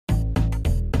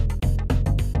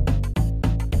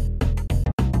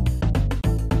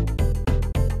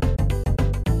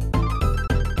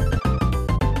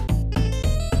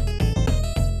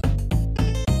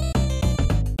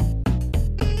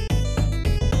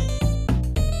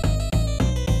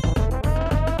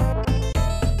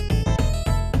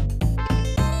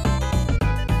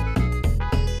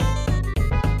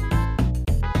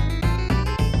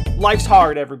Life's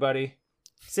hard, everybody.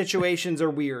 Situations are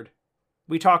weird.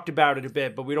 We talked about it a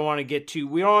bit, but we don't want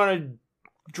to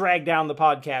drag down the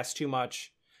podcast too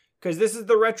much. Because this is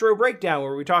the Retro Breakdown,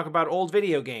 where we talk about old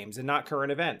video games and not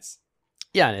current events.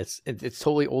 Yeah, and it's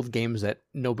totally old games that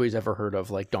nobody's ever heard of,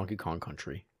 like Donkey Kong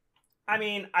Country. I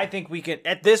mean, I think we can,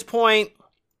 at this point,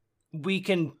 we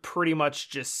can pretty much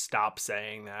just stop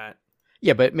saying that.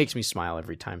 Yeah, but it makes me smile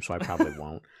every time, so I probably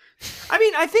won't. I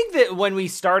mean, I think that when we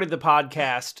started the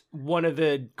podcast, one of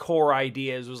the core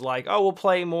ideas was like, oh, we'll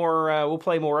play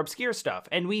more obscure stuff.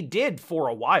 And we did for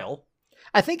a while.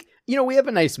 I think, we have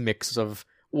a nice mix of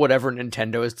whatever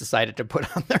Nintendo has decided to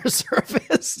put on their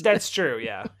service. That's true,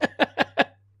 yeah.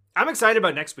 I'm excited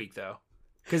about next week, though.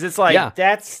 Because it's like,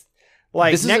 that's,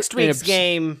 like, next week's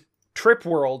game, Trip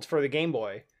World for the Game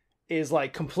Boy, is,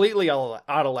 like, completely out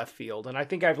of left field. And I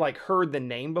think I've, like, heard the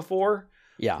name before.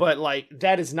 Yeah. But, like,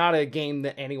 that is not a game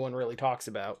that anyone really talks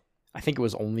about. I think it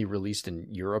was only released in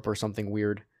Europe or something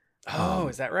weird. Oh,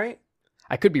 is that right?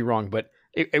 I could be wrong, but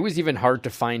it was even hard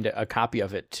to find a copy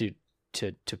of it to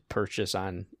purchase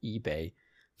on eBay.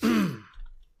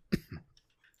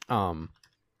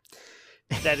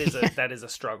 That is a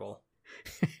struggle.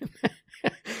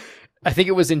 I think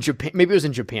it was in Japan. Maybe it was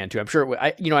in Japan too. I'm sure.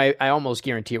 I almost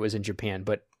guarantee it was in Japan,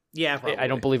 but yeah, probably. I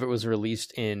don't believe it was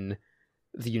released in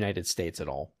the United States at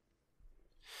all.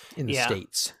 In the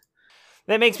States.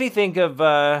 That makes me think of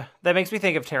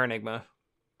Terranigma,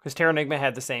 because Terranigma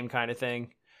had the same kind of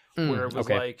thing, where it was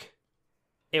like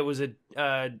it was a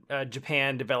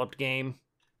Japan developed game,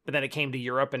 but then it came to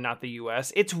Europe and not the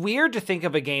US. It's weird to think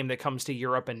of a game that comes to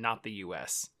Europe and not the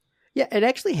US. Yeah, it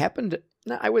actually happened.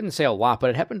 I wouldn't say a lot, but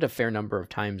it happened a fair number of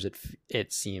times.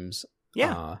 It seems.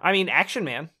 Yeah, I mean, Action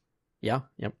Man. Yeah.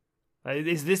 Yep.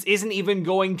 This isn't even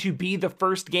going to be the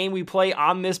first game we play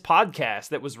on this podcast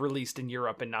that was released in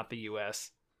Europe and not the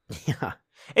US. Yeah.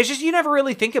 It's just, you never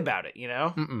really think about it,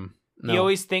 No. You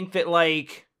always think that,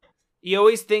 like,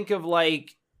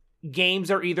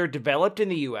 games are either developed in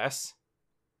the US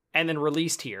and then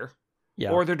released here,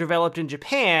 or they're developed in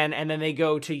Japan and then they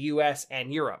go to US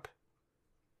and Europe.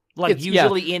 Like, it's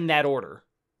usually in that order.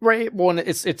 Right. Well, and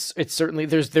it's certainly,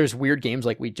 there's weird games,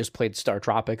 like we just played Star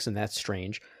Tropics, and that's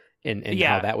strange. And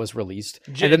how that was released.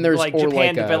 And then there's like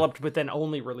Japan developed but then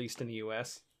only released in the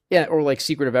US. Yeah, or like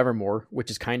Secret of Evermore, which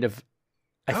is kind of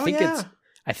I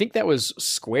think that was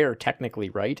Square technically,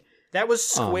 right? That was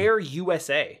Square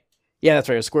USA. Yeah, that's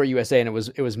right. It was Square USA, and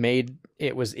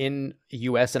it was in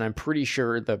US, and I'm pretty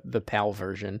sure the PAL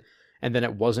version, and then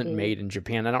it wasn't made in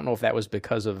Japan. I don't know if that was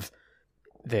because of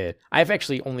I've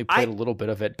actually only played a little bit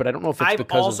of it, but I don't know if it's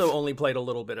because I've also only played a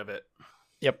little bit of it.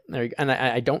 Yep. There you go. And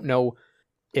I don't know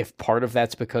if part of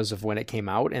that's because of when it came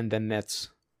out, and then that's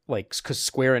like because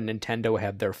Square and Nintendo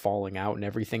had their falling out and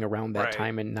everything around that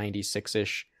time in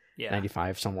 96-ish,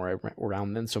 95, somewhere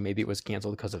around then. So maybe it was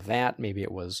canceled because of that. Maybe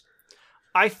it was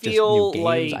just new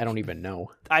games. I don't even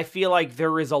know. I feel like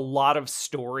there is a lot of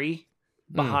story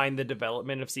behind the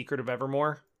development of Secret of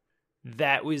Evermore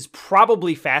that was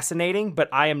probably fascinating, but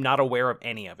I am not aware of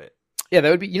any of it. Yeah, that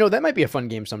would be, that might be a fun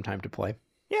game sometime to play.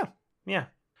 Yeah.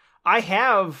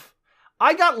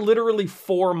 I got literally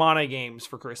 4 Mana games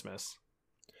for Christmas.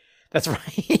 That's right.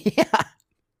 Yeah.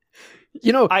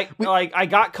 I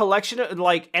got collection of,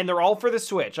 and they're all for the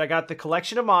Switch. I got the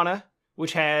Collection of Mana,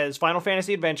 which has Final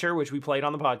Fantasy Adventure, which we played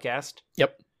on the podcast.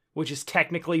 Yep. Which is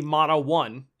technically Mana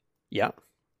 1. Yeah.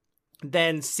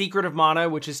 Then Secret of Mana,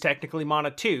 which is technically Mana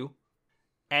 2.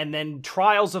 And then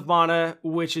Trials of Mana,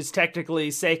 which is technically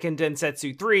Seiken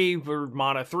Densetsu 3 for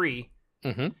Mana 3.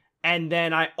 Mm-hmm. And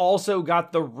then I also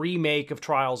got the remake of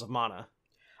Trials of Mana.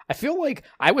 I feel like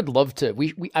I would love to.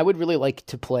 I would really like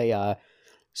to play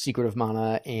Secret of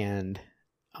Mana and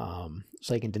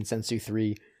Seiken Densetsu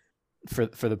 3 for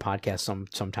the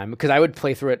podcast sometime, because I would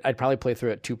play through it. I'd probably play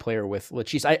through it 2-player with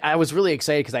Lachise. I was really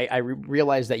excited because I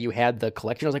realized that you had the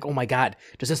collection. I was like, oh my god,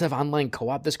 does this have online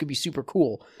co-op? This could be super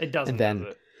cool. It doesn't. And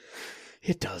then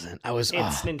it doesn't. It's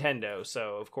Nintendo,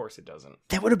 so of course it doesn't.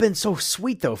 That would have been so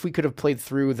sweet though if we could have played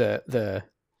through the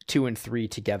 2 and 3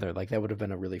 together. Like that would have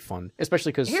been a really fun,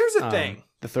 especially because here's the thing: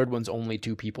 the third one's only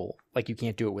 2 people. Like you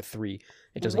can't do it with 3.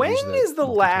 It doesn't. When is the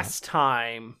last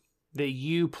time that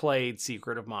you played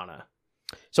Secret of Mana?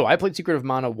 So I played Secret of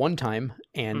Mana one time,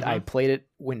 and I played it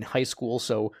in high school.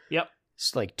 So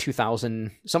it's like 2000,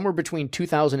 somewhere between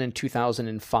 2000 and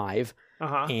 2005,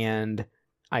 and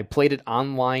I played it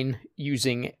online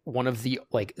using one of the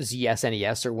like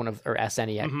ZSNES or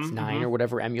SNES 9 or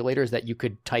whatever emulators that you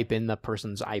could type in the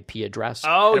person's IP address.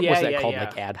 Oh, was that called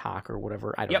like ad hoc or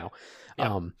whatever? I don't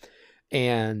know.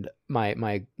 And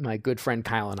my good friend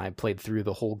Kyle and I played through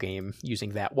the whole game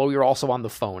using that while we were also on the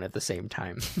phone at the same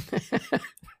time.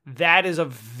 That is a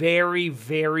very,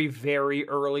 very, very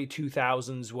early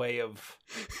 2000s way of...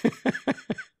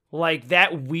 like,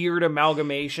 that weird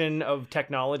amalgamation of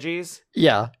technologies.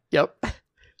 Yeah, yep.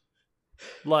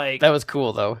 Like... that was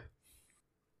cool, though.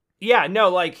 Yeah, no,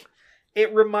 like,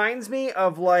 it reminds me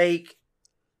of, like,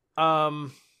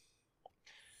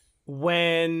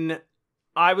 when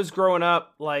I was growing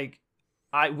up, like,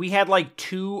 we had, like,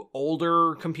 2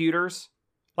 older computers.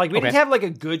 Like, we didn't have, like, a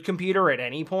good computer at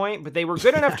any point, but they were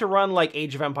good enough to run, like,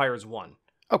 Age of Empires 1.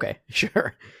 Okay,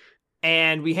 sure.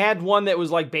 And we had one that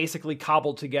was, like, basically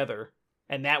cobbled together.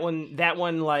 And that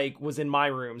one, like, was in my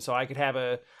room, so I could have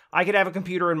a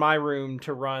computer in my room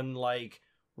to run, like,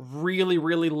 really,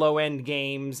 really low-end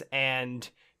games and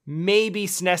maybe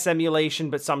SNES emulation,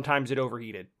 but sometimes it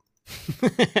overheated.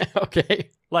 Okay.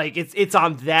 Like, it's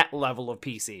on that level of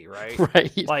PC, right?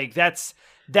 Right. Like, that's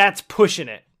pushing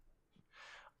it.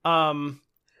 And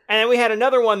then we had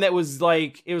another one that was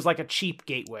like, it was like a cheap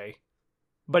gateway,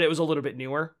 but it was a little bit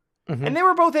newer. Mm-hmm. And they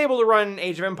were both able to run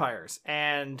Age of Empires.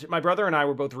 And my brother and I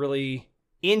were both really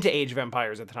into Age of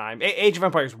Empires at the time. Age of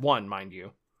Empires 1, mind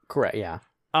you. Correct, yeah.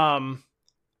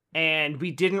 And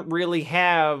we didn't really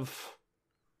have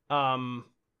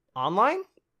online.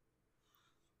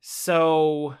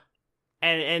 So,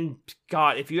 and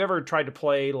God, if you ever tried to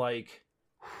play, like,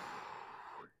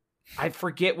 I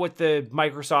forget what the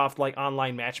Microsoft, like,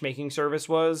 online matchmaking service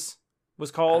was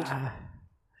called.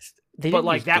 But,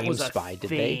 like, that was a thing. Did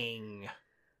they?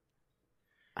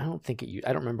 I don't think it.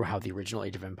 I don't remember how the original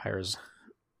Age of Empires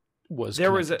was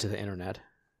connected to the internet.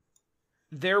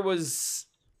 There was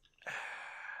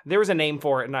a name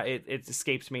for it, and it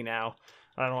escapes me now.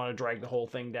 I don't want to drag the whole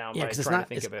thing down by trying to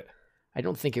think of it. I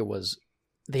don't think it was.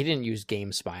 They didn't use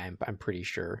GameSpy. I'm pretty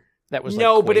sure that was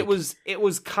no, like but it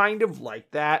was kind of like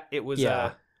that. It was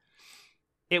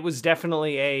it was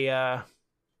definitely a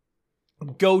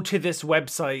go to this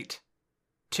website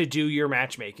to do your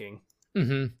matchmaking.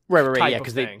 Mm-hmm. Right. Yeah,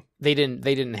 because they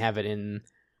didn't have it in.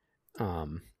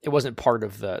 It wasn't part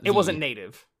of the. It wasn't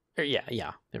native.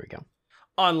 Yeah. There we go.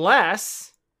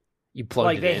 Unless you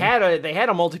plugged it in. They had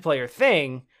a multiplayer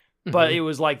thing, but it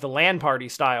was like the LAN party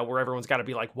style where everyone's got to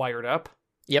be like wired up.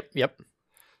 Yep.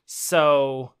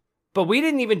 So, but we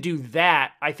didn't even do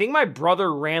that. I think my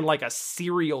brother ran like a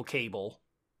serial cable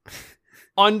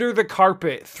under the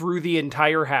carpet through the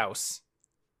entire house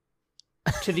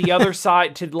to the other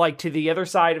side, to the other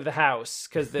side of the house,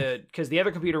 because the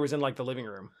other computer was in like the living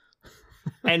room,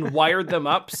 and wired them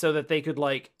up so that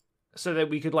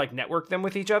we could network them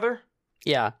with each other.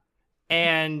 Yeah.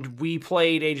 And we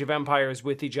played Age of Empires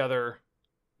with each other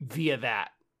via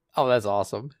that. Oh, that's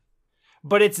awesome.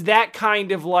 But it's that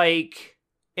kind of like,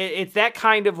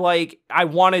 I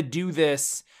want to do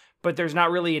this, but there's not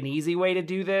really an easy way to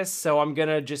do this, so I'm going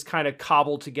to just kind of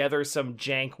cobble together some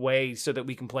jank way so that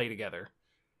we can play together.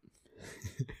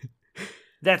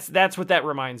 That's what that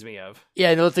reminds me of.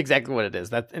 Yeah, no, that's exactly what it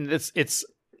is.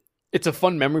 It's a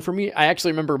fun memory for me. I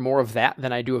actually remember more of that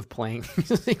than I do of playing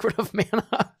Secret of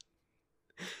Mana.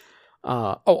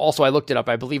 Also, I looked it up.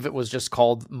 I believe it was just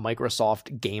called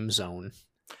Microsoft Game Zone.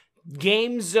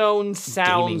 Game Zone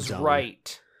sounds Zone.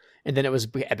 Right. And then it was,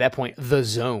 at that point, The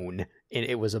Zone, and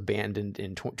it was abandoned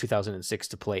in 2006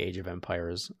 to play Age of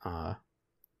Empires.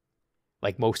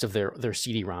 Like most of their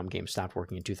CD-ROM games stopped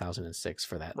working in 2006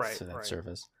 for that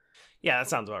service. Yeah, that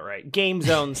sounds about right. Game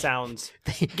Zone sounds...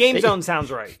 Zone sounds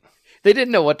right. They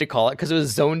didn't know what to call it because it was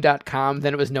Zone.com,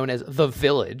 then it was known as The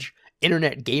Village,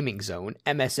 Internet Gaming Zone,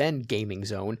 MSN Gaming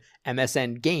Zone,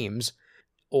 MSN Games,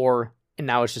 and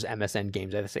now it's just MSN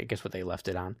Games. I guess what they left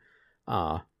it on.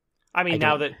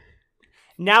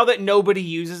 Now that nobody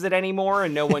uses it anymore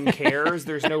and no one cares,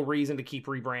 there's no reason to keep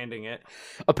rebranding it.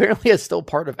 Apparently, it's still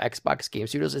part of Xbox Game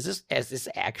Studios. Is this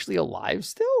actually alive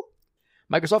still?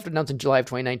 Microsoft announced in July of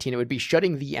 2019 it would be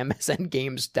shutting the MSN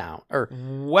Games down,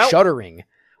 shuttering.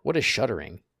 What is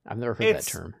shuttering? I've never heard that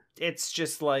term. It's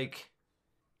just like,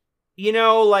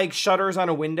 like shutters on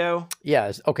a window.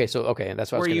 Yeah. Okay. That's what I was going to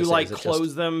say. Where you like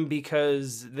close them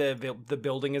because the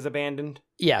building is abandoned.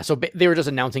 Yeah. So they were just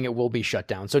announcing it will be shut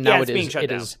down. So now it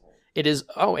is.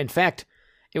 Oh, in fact,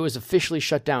 it was officially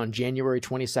shut down January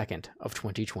 22nd of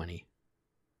 2020.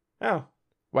 Oh.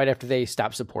 Right after they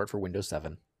stopped support for Windows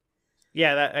 7.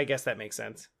 Yeah, I guess that makes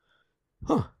sense.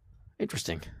 Huh.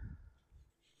 Interesting.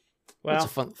 Well,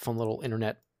 that's a fun little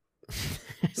internet.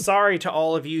 Sorry to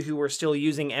all of you who were still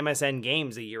using MSN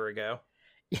Games a year ago.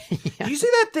 Yeah. Did you see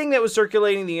that thing that was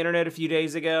circulating the internet a few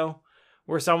days ago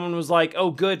where someone was like,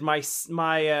 "Oh, good, my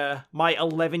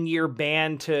 11-year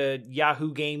ban to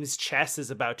Yahoo Games chess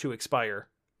is about to expire."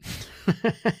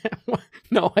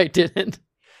 No, I didn't.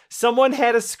 Someone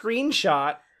had a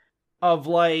screenshot of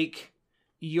like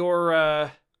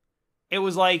your it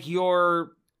was like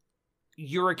your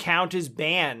account is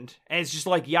banned, and it's just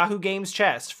like Yahoo Games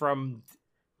chess from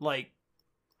like,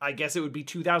 I guess it would be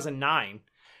 2009,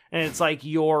 and it's like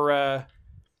your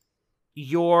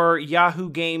Yahoo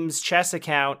Games chess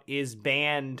account is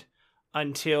banned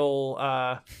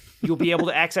until you'll be able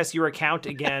to access your account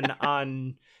again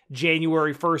on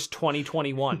January 1st,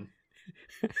 2021.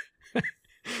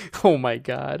 Oh my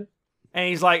god. And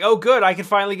he's like, "Oh, good, I can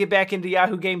finally get back into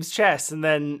Yahoo Games chess." And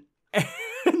then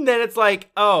it's like,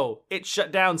 "Oh, it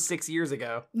shut down 6 years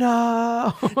ago."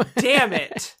 No. Damn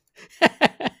it.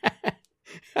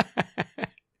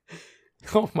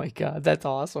 Oh my god, that's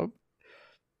awesome.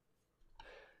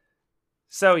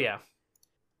 So yeah.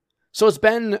 So it's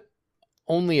been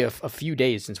only a few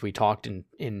days since we talked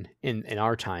in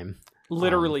our time.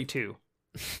 Literally 2.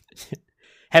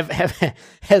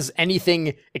 Has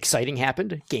anything exciting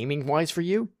happened gaming wise for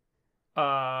you?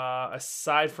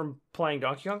 Aside from playing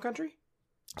Donkey Kong Country?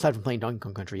 Aside from playing Donkey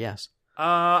Kong Country, yes.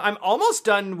 I'm almost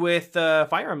done with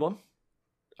Fire Emblem.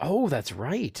 Oh, that's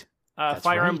right.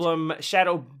 Fire Emblem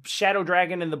Shadow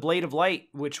Dragon and the Blade of Light,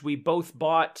 which we both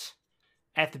bought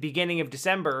at the beginning of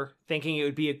December, thinking it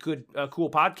would be a cool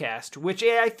podcast, which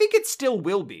I think it still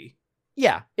will be.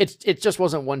 Yeah, it just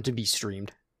wasn't one to be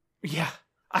streamed. Yeah.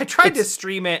 I tried to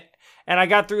stream it, and I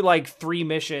got through like 3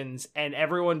 missions, and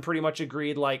everyone pretty much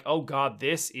agreed, like, "Oh god,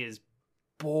 this is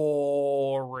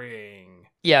boring."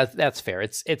 Yeah, that's fair.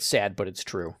 It's sad, but it's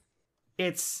true.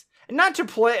 It's not to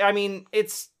play. I mean,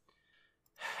 it's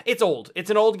old. It's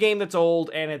an old game that's old,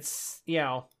 and it's, you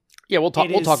know. Yeah, we'll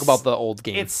talk about the old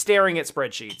game. It's staring at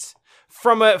spreadsheets.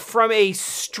 From a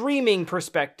streaming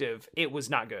perspective, it was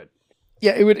not good.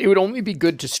 Yeah, it would only be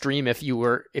good to stream if you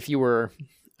were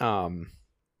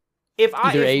If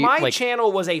my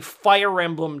channel was a Fire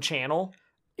Emblem channel.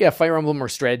 Yeah, Fire Emblem or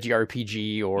strategy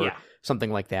RPG or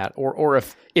something like that. Or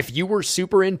if you were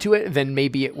super into it, then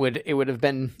maybe it would have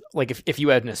been like if you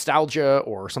had nostalgia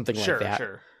or something like that.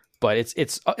 Sure. But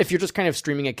it's if you're just kind of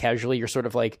streaming it casually, you're sort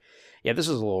of like, yeah, this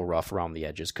is a little rough around the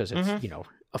edges because it's, a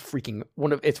freaking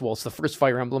it's the first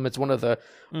Fire Emblem. It's one of the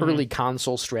early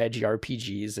console strategy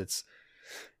RPGs.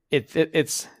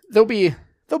 It's there'll be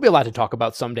a lot to talk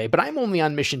about someday, but I'm only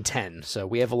on mission 10, so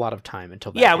we have a lot of time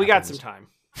until that happens. We got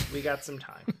some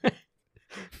time.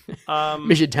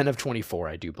 Mission 10 of 24,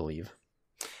 I do believe.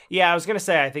 Yeah, I was going to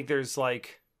say, I think there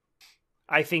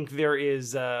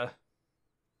is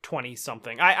 20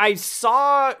 something. I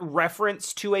saw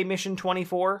reference to a mission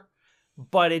 24,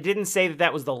 but it didn't say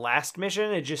that was the last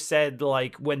mission. It just said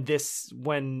like when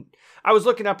I was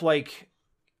looking up like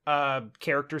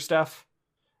character stuff.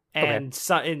 And,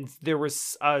 and there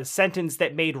was a sentence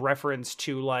that made reference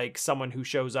to like someone who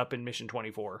shows up in Mission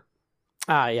 24.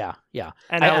 Yeah.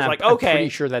 And I was like, okay, I'm pretty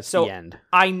sure that's the end.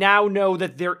 I now know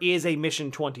that there is a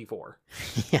Mission 24.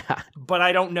 Yeah, but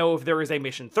I don't know if there is a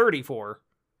Mission 34.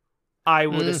 I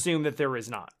would assume that there is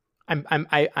not.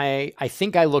 I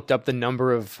think I looked up the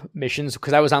number of missions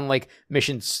because I was on like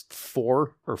missions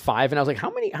 4 or 5, and I was like,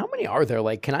 how many are there?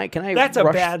 Like, can I? That's a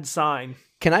bad sign.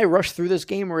 Can I rush through this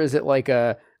game, or is it like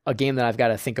a game that I've got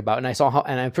to think about? And I saw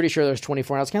and I'm pretty sure there's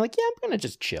 24, and I was kind of like, yeah, I'm gonna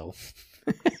just chill.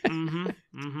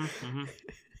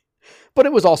 But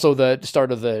it was also the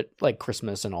start of the like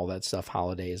Christmas and all that stuff,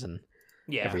 holidays and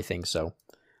everything. So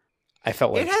I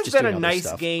felt like it has been a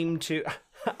nice game to.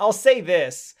 I'll say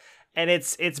this, and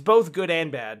it's both good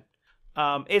and bad.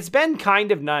 It's been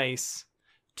kind of nice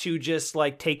to just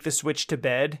like take the Switch to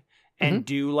bed and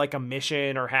do like a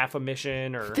mission or half a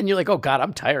mission, or then you're like, oh god,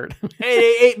 I'm tired.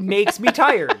 it makes me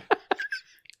tired.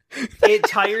 It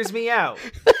tires me out,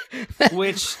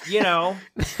 which, you know,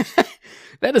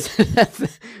 that's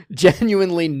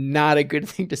genuinely not a good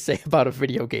thing to say about a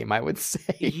video game, I would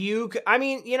say. I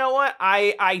mean, you know what?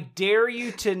 I dare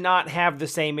you to not have the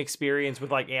same experience with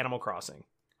like Animal Crossing.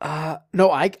 No,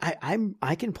 I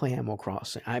can play Animal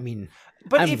Crossing. I mean,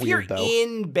 but if you're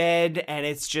in bed and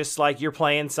it's just like you're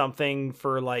playing something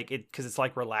for like it because it's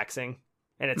like relaxing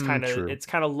and it's kind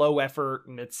of low effort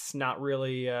and it's not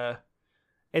really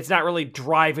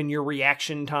driving your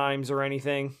reaction times or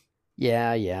anything.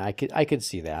 Yeah, I could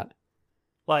see that.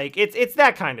 Like it's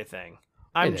that kind of thing.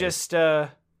 I'm just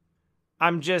it's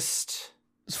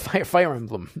Fire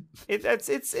Emblem.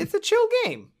 It's a chill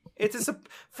game.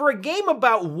 For a game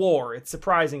about war, it's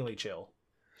surprisingly chill.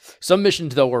 Some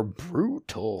missions though are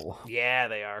brutal. Yeah,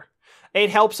 they are. It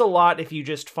helps a lot if you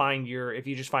just find your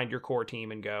core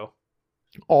team and go.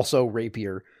 Also,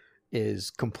 Rapier is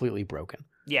completely broken.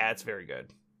 Yeah, it's very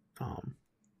good.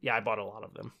 Yeah, I bought a lot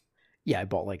of them. Yeah, I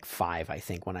bought like 5, I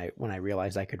think, when I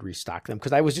realized I could restock them,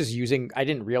 because I was just using. I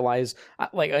didn't realize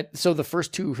so the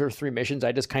first 2 or 3 missions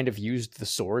I just kind of used the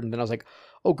sword, and then I was like,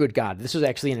 oh good God, this was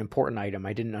actually an important item.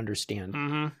 I didn't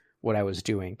understand what I was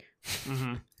doing.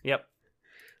 Yep.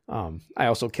 I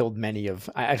also killed many of.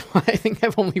 I think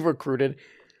I've only recruited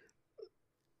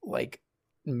like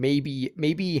maybe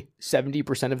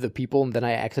 70% of the people, and then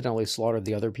I accidentally slaughtered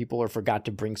the other people or forgot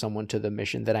to bring someone to the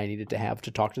mission that I needed to have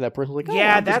to talk to that person. Like, oh,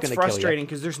 yeah, that's frustrating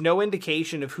because there's no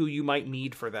indication of who you might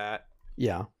need for that.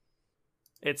 Yeah,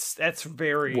 that's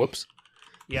very whoops.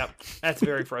 Yep, that's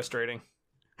very frustrating.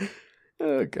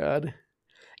 Oh God.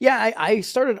 Yeah, I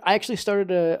actually started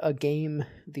a game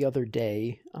the other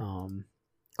day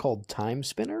called Time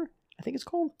Spinner, I think it's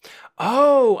called.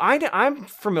 Oh, I'm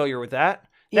familiar with that.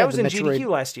 That was in GDQ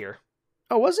last year.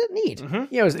 Oh, was it? Neat.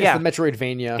 Mm-hmm. Yeah, it's the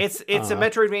Metroidvania. It's a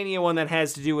Metroidvania one that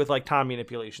has to do with like time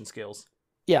manipulation skills.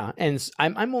 Yeah, and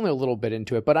I'm only a little bit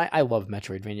into it, but I love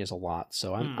Metroidvanias a lot,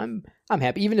 so I'm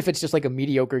happy. Even if it's just like a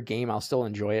mediocre game, I'll still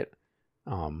enjoy it.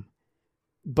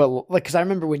 But like, because I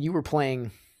remember when you were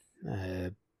playing,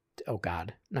 oh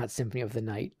God, not Symphony of the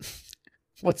Night.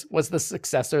 What's the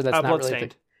successor? That's not Bloodstained.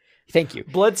 Really. Thank you.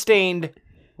 Bloodstained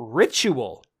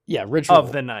Ritual. Yeah, Ritual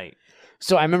of the Night.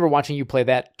 So I remember watching you play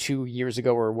that 2 years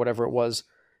ago or whatever it was,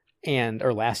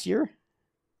 or last year.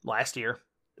 Last year.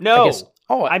 No.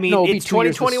 I mean, no, it's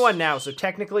 2021 now, so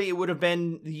technically it would have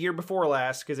been the year before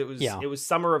last because it was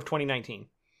summer of 2019.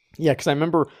 Yeah, because I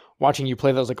remember watching you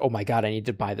play that. I was like, oh my God, I need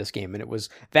to buy this game. And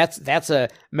that's a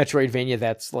Metroidvania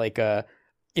that's like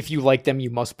if you like them,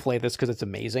 you must play this because it's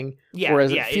amazing. Yeah,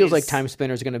 whereas it feels like Time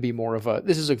Spinner is going to be more of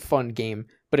this is a fun game,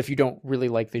 but if you don't really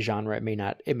like the genre, it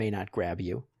may not grab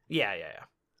you. Yeah.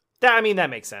 That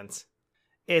makes sense.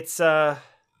 It's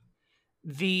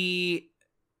the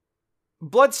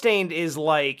Bloodstained is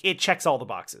like, it checks all the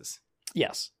boxes.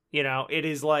 Yes. You know, it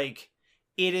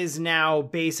is now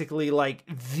basically like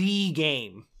the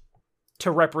game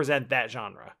to represent that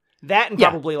genre. That and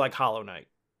probably like Hollow Knight.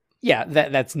 Yeah,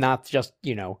 that's not just,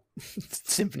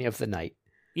 Symphony of the Night.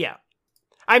 Yeah.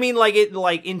 I mean, like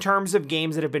in terms of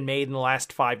games that have been made in the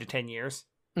last 5 to 10 years,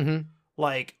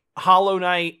 like Hollow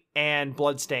Knight and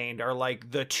Bloodstained are like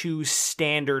the 2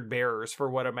 standard bearers for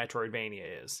what a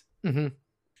Metroidvania is.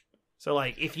 So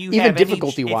like if you have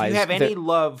any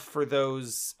love for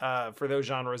those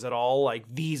genres at all, like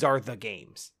these are the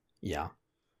games. Yeah.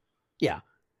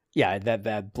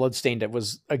 That Bloodstained, it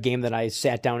was a game that I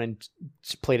sat down and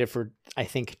played it for I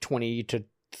think 20 to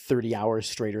 30 hours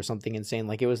straight or something insane.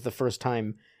 Like it was the first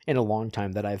time in a long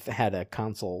time that I've had a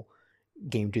console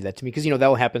game do that to me, because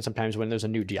that'll happen sometimes when there's a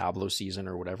new Diablo season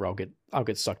or whatever. I'll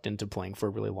get sucked into playing for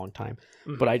a really long time,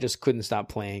 but I just couldn't stop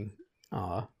playing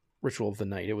Ritual of the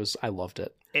Night. I loved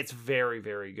it. It's very,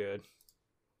 very good.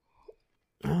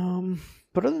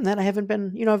 But other than that, I haven't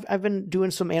been, I've been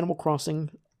doing some Animal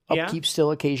Crossing upkeep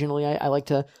still occasionally. I like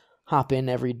to hop in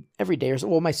every day or so.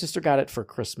 Well, my sister got it for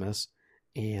Christmas,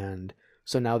 and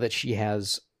so now that she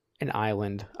has an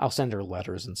island, I'll send her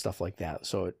letters and stuff like that.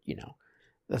 So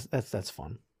that's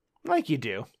fun. Like you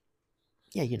do.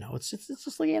 Yeah, it's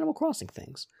just like Animal Crossing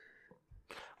things.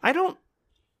 I don't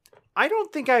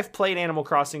think I've played Animal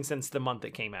Crossing since the month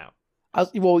it came out.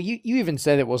 Well, you even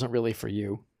said it wasn't really for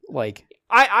you. Like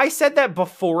I said that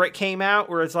before it came out,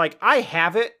 where it's like, I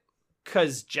have it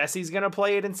because Jesse's going to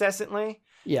play it incessantly.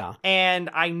 Yeah. And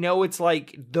I know it's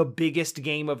like the biggest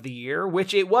game of the year,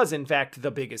 which it was, in fact,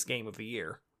 the biggest game of the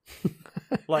year.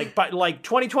 But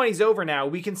 2020 is over now.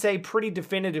 We can say pretty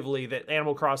definitively that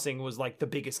Animal Crossing was like the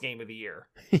biggest game of the year.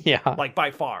 Yeah. Like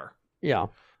by far. Yeah.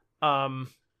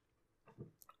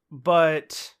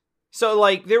 But so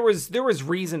like there was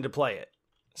reason to play it.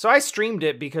 So I streamed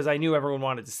it because I knew everyone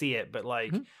wanted to see it, but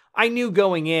like I knew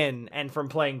going in and from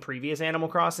playing previous Animal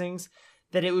Crossings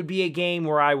that it would be a game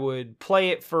where I would play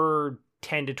it for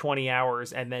 10 to 20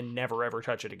 hours and then never ever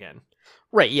touch it again.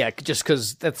 Right, yeah, just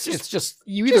because it's just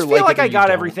you either just feel like I got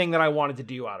everything that I wanted to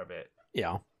do out of it.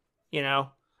 Yeah.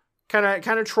 Kind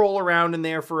of troll around in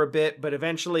there for a bit, but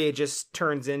eventually it just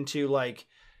turns into like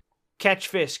catch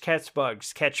fish, catch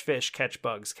bugs, catch fish, catch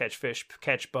bugs, catch fish,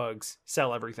 catch bugs,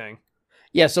 sell everything.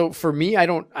 Yeah, so for me, you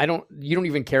don't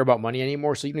even care about money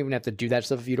anymore, so you don't even have to do that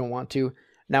stuff if you don't want to.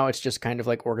 Now it's just kind of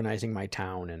like organizing my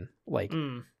town, and like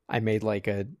I made like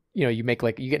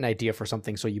you get an idea for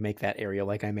something, so you make that area.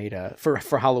 Like I made for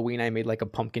Halloween, I made like a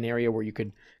pumpkin area where you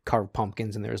could carve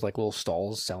pumpkins, and there's like little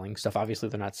stalls selling stuff. Obviously,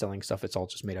 they're not selling stuff; it's all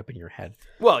just made up in your head.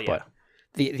 Well, yeah. But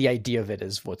the idea of it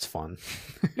is what's fun.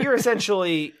 You're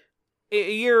essentially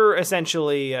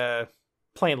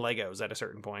playing Legos at a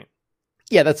certain point.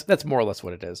 Yeah, that's more or less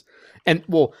what it is. And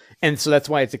so that's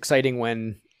why it's exciting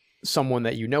when someone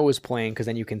that you know is playing, because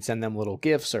then you can send them little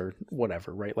gifts or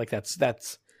whatever, right? Like that's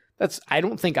I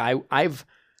don't think I've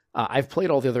played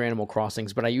all the other Animal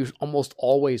Crossings, but I almost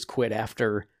always quit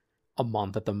after a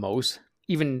month at the most.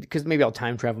 Even because maybe I'll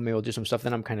time travel, maybe I'll do some stuff,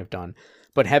 then I'm kind of done.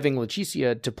 But having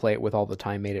Leticia to play it with all the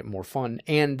time made it more fun,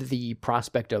 and the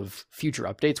prospect of future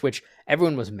updates, which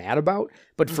everyone was mad about.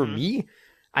 But for me,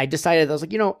 I decided, I was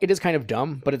like, it is kind of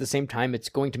dumb, but at the same time, it's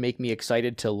going to make me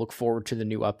excited to look forward to the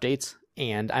new updates,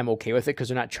 and I'm okay with it because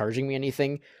they're not charging me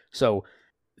anything. So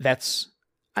that's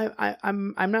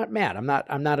I'm not mad.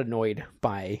 I'm not annoyed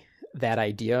by that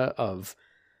idea of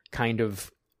kind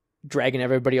of dragging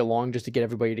everybody along just to get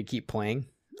everybody to keep playing.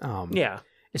 Yeah.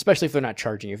 Especially if they're not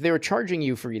charging you. If they were charging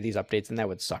you for these updates, then that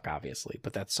would suck, obviously.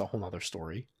 But that's a whole other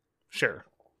story. Sure.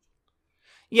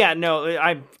 Yeah,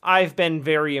 no, I've been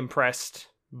very impressed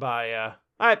by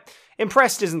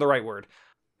impressed isn't the right word.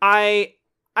 I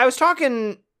was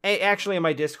talking actually in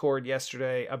my Discord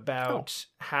yesterday about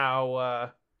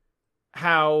how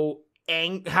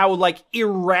like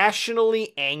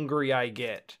irrationally angry I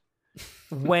get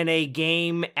when a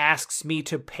game asks me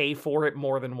to pay for it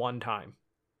more than one time.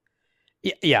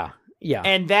 Yeah.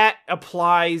 And that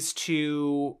applies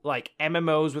to like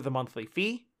MMOs with a monthly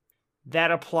fee.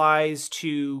 That applies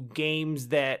to games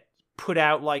that put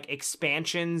out like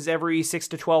expansions every 6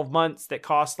 to 12 months that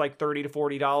cost like $30 to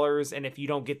 $40. And if you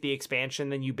don't get the expansion,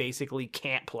 then you basically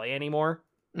can't play anymore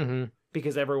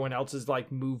because everyone else has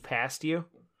like moved past you.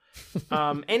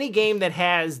 Any game that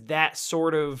has that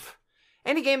sort of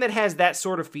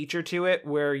feature to it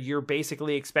where you're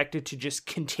basically expected to just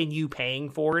continue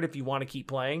paying for it if you want to keep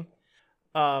playing,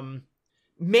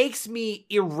 makes me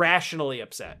irrationally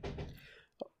upset.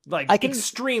 Like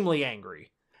extremely angry.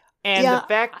 And the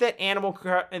fact that Animal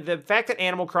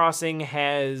Crossing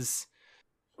has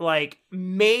like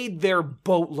made their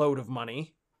boatload of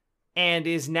money and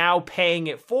is now paying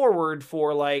it forward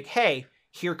for like, hey,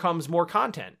 here comes more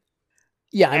content.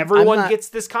 Yeah, everyone gets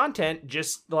this content.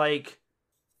 Just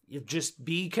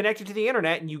be connected to the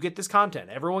internet and you get this content.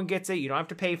 Everyone gets it. You don't have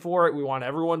to pay for it. We want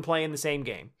everyone playing the same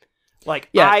game. Like,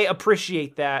 I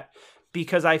appreciate that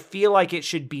because I feel like it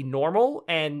should be normal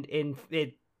and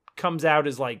it comes out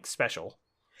as like special.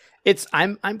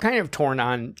 I'm kind of torn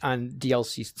on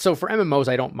DLC. So for MMOs,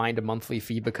 I don't mind a monthly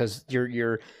fee because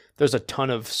there's a ton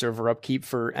of server upkeep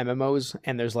for MMOs,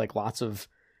 and there's like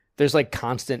there's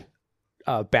constant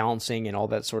balancing and all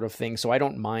that sort of thing. So I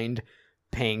don't mind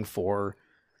paying for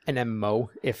an MMO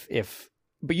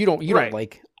but you don't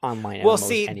like online MMOs. Well,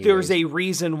 see, anyways. There's a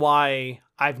reason why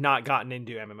I've not gotten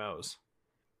into MMOs.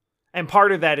 And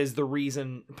part of that is the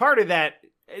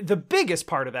biggest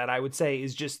part of that, I would say,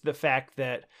 is just the fact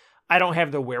that I don't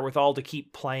have the wherewithal to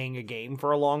keep playing a game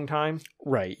for a long time.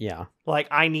 Right, yeah. Like,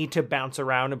 I need to bounce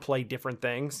around and play different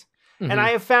things. And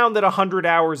I have found that 100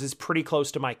 hours is pretty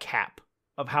close to my cap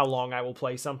of how long I will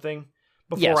play something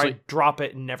before I drop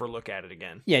it and never look at it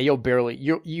again. Yeah, you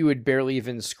would barely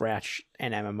even scratch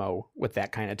an MMO with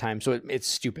that kind of time. So it's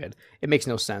stupid. It makes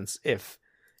no sense if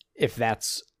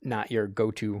that's not your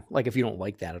go-to, like if you don't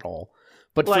like that at all.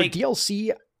 But for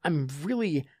DLC,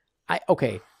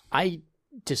 I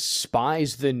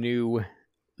despise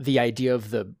the idea of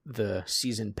the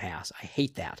season pass. I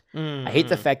hate that. I hate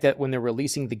the fact that when they're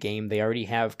releasing the game, they already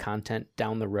have content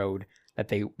down the road that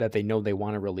they know they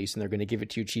want to release, and they're going to give it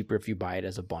to you cheaper if you buy it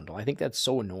as a bundle. I think that's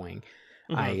so annoying.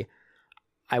 I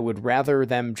would rather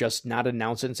them just not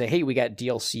announce it and say, hey, we got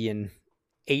DLC in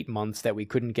 8 months that we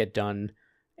couldn't get done.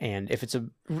 And if it's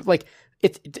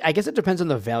I guess it depends on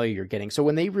the value you're getting. So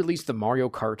when they released the Mario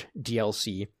Kart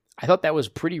DLC, I thought that was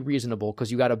pretty reasonable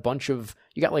because you got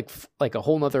like a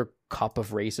whole nother cup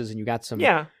of races, and you got some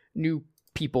new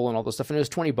people and all this stuff, and it was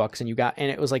 $20,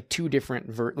 and it was like two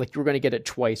different like you were going to get it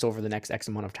twice over the next X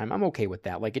amount of time. I'm okay with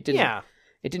that. Like it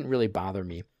didn't really bother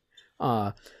me.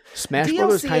 Smash DLC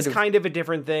Brothers kind of a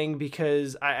different thing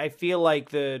because I feel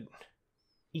like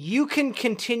you can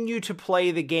continue to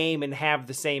play the game and have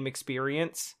the same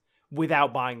experience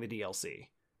without buying the DLC.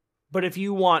 But if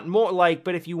you want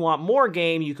more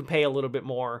game, you can pay a little bit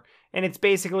more, and it's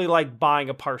basically like buying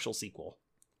a partial sequel.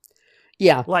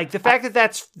 Yeah. Like the fact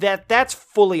that's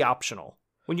fully optional.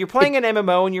 When you're playing an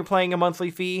MMO and you're playing a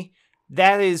monthly fee,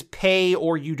 that is pay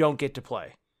or you don't get to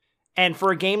play. And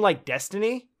for a game like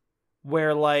Destiny,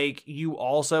 where like you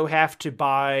also have to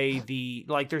buy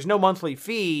there's no monthly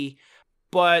fee,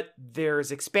 but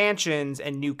there's expansions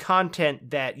and new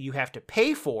content that you have to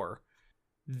pay for,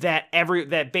 that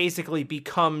basically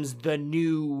becomes the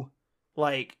new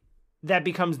like that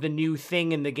becomes the new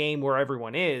thing in the game where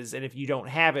everyone is, and if you don't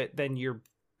have it, then you're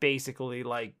basically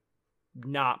like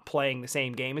not playing the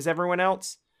same game as everyone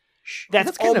else.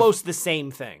 That's almost the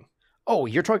same thing. Oh,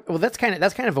 you're talking. Well, that's kind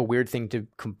of a weird thing to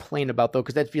complain about, though,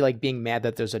 because that'd be like being mad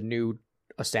that there's a new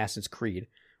Assassin's Creed,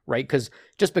 right? Because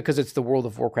just because it's the World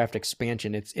of Warcraft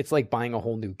expansion, it's like buying a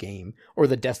whole new game, or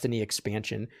the Destiny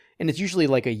expansion, and it's usually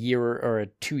like a year or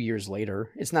 2 years later.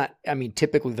 It's not. I mean,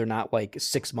 typically they're not like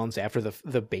 6 months after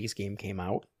the base game came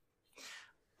out.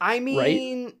 I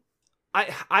mean. Right?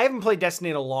 I haven't played Destiny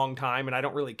in a long time, and I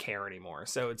don't really care anymore.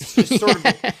 So it's just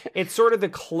sort of the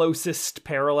closest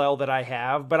parallel that I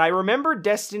have. But I remember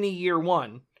Destiny Year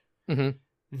One. Mm-hmm.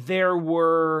 There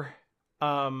were,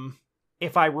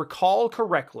 if I recall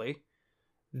correctly,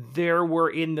 there were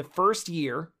in the first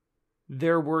year,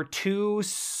 there were 2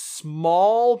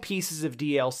 small pieces of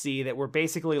DLC that were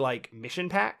basically like mission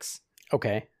packs.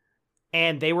 Okay.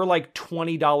 And they were like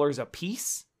 $20 a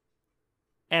piece.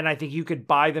 And I think you could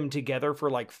buy them together for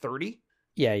like $30.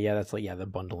 Yeah, that's like the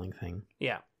bundling thing.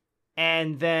 Yeah.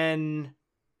 And then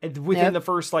within the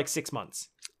first like 6 months.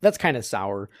 That's kind of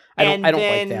sour. I don't like that.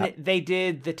 And then they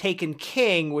did the Taken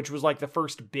King, which was like the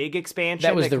first big expansion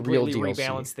that was the real completely DLC.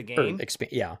 Rebalanced the game.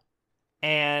 Yeah.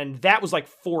 And that was like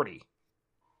 $40.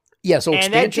 Yeah, so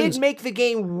and that did make the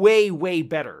game way, way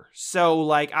better. So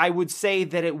like I would say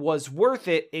that it was worth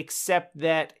it, except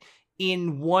that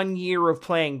in 1 year of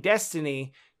playing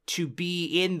Destiny, to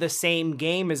be in the same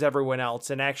game as everyone else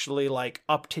and actually like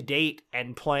up to date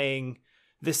and playing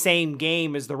the same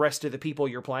game as the rest of the people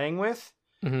you're playing with,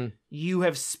 mm-hmm. you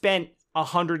have spent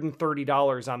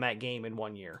 $130 on that game in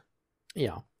 1 year.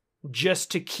 Yeah. Just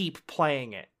to keep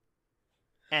playing it.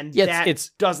 And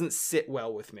it doesn't sit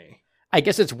well with me. I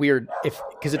guess it's weird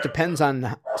because it depends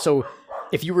on, so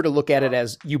if you were to look at it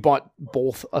as you bought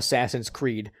both Assassin's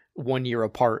Creed 1 year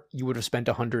apart, you would have spent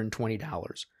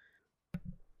 $120.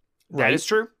 Right? That is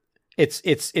true.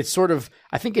 It's sort of,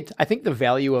 I think the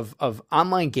value of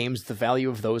online games, the value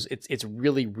of those, it's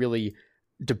really, really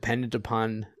dependent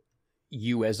upon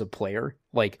you as a player.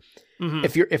 Like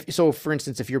mm-hmm. So for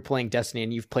instance, if you're playing Destiny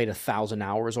and you've played 1,000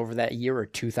 hours over that year or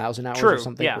 2,000 hours True, or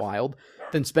something yeah. wild,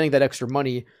 then spending that extra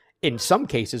money in some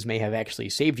cases may have actually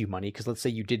saved you money. Because let's say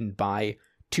you didn't buy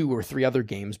 2 or 3 other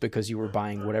games because you were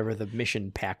buying whatever the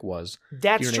mission pack was.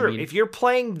 That's you know true. I mean? If you're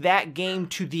playing that game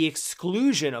to the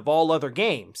exclusion of all other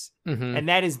games, mm-hmm. and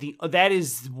that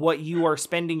is what you are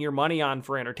spending your money on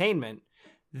for entertainment,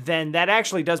 then that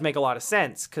actually does make a lot of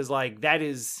sense. Because like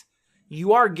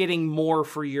you are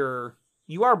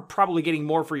probably getting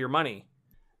more for your money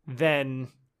than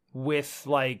with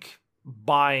like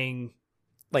buying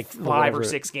like 5 or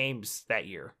 6 games that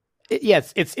year.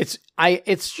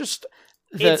 It's just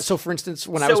so for instance,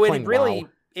 when I was playing WoW,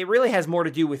 it really has more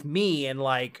to do with me and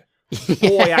like,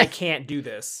 boy, I can't do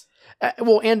this.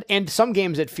 Well, and some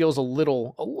games it feels a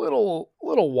little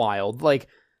wild. Like,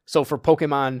 so for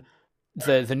Pokemon,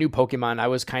 the new Pokemon, I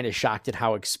was kind of shocked at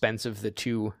how expensive the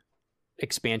 2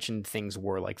 expansion things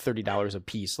were, like $30 a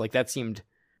piece. Like that seemed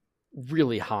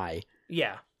really high.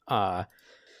 Yeah.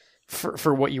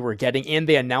 For what you were getting, and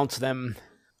they announced them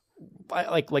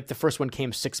like the first one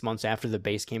came 6 months after the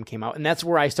base game came out, and that's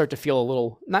where I start to feel a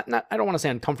little not I don't want to say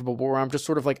uncomfortable, but where I'm just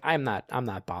sort of like I'm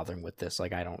not bothering with this.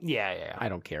 Like I don't I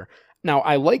don't care. Now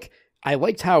I liked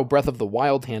how Breath of the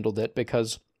Wild handled it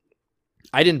because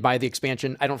I didn't buy the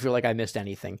expansion. I don't feel like I missed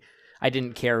anything. I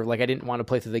didn't care. Like I didn't want to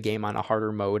play through the game on a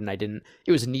harder mode, and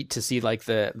it was neat to see like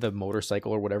the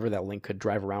motorcycle or whatever that Link could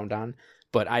drive around on,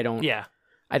 but I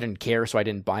didn't care, so I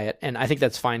didn't buy it, and I think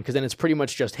that's fine because then it's pretty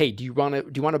much just, hey, do you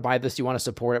want to buy this? Do you want to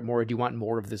support it more? Or do you want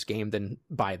more of this game? Then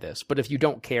buy this. But if you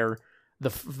don't care,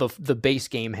 the base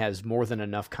game has more than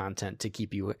enough content to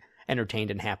keep you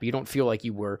entertained and happy. You don't feel like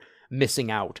you were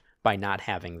missing out by not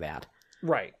having that.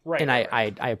 Right. And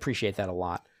I appreciate that a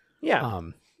lot. Yeah.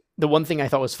 The one thing I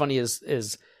thought was funny is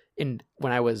this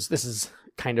is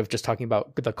kind of just talking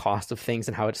about the cost of things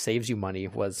and how it saves you money,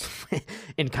 was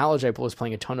in college I was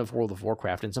playing a ton of World of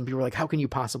Warcraft, and some people were like, how can you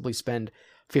possibly spend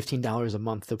 $15 a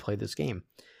month to play this game?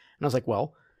 And I was like,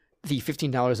 well, the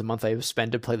 $15 a month I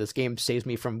spend to play this game saves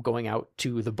me from going out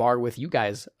to the bar with you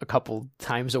guys a couple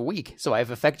times a week, so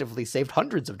I've effectively saved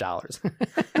hundreds of dollars.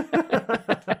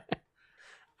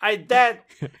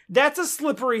 That's a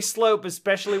slippery slope,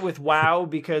 especially with WoW,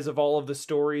 because of all of the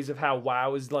stories of how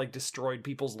WoW has like destroyed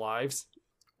people's lives.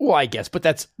 Well, I guess, but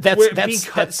that's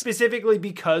specifically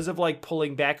because of like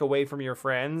pulling back away from your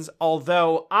friends.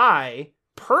 Although I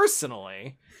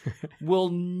personally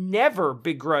will never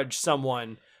begrudge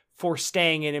someone for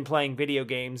staying in and playing video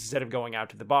games instead of going out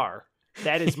to the bar.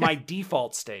 That is my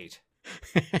default state.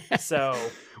 So,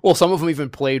 well, some of them even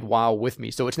played WoW with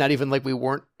me, so it's not even like we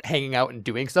weren't hanging out and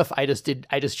doing stuff. I just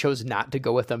chose not to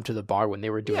go with them to the bar when they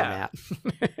were doing that.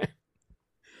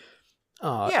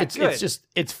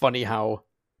 It's funny how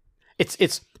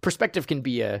it's perspective can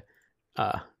be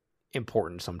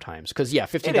important sometimes, because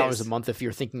 $15 a month, if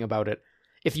you're thinking about it,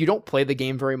 if you don't play the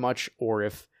game very much, or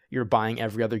if you're buying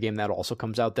every other game that also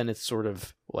comes out, then it's sort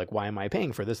of like, why am I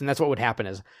paying for this? And that's what would happen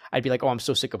is I'd be like, oh, I'm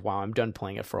so sick of WoW, I'm done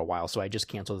playing it for a while, so I just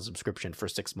cancel the subscription for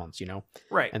 6 months,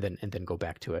 right, and then go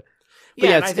back to it. But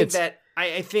yeah, and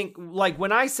I think like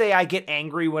when I say I get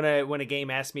angry when a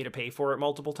game asks me to pay for it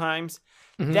multiple times,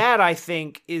 that I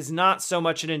think is not so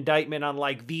much an indictment on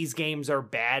like these games are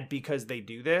bad because they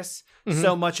do this,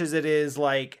 so much as it is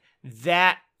like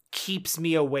that keeps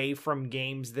me away from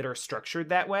games that are structured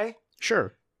that way.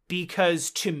 Sure.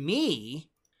 Because to me,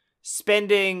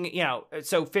 spending,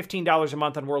 so $15 a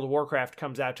month on World of Warcraft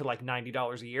comes out to like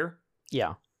 $90 a year.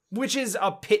 Yeah. Which is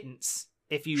a pittance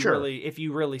if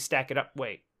you really stack it up.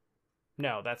 Wait.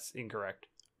 No, that's incorrect.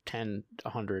 10,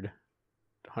 100,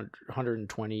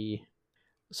 120.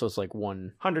 So it's like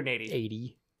 180.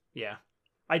 80. Yeah.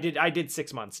 I did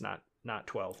 6 months, not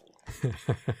 12.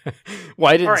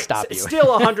 Well, I didn't stop you.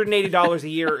 Still $180 a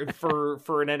year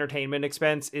for an entertainment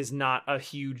expense is not a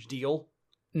huge deal.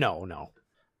 No.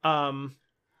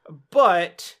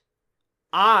 But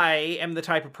I am the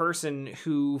type of person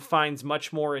who finds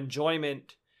much more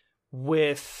enjoyment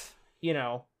with,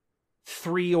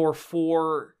 3 or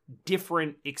 4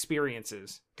 different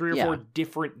experiences, 3 or 4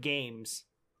 different games,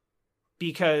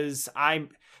 because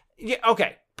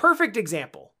okay, perfect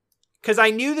example. Because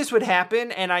I knew this would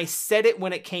happen, and I said it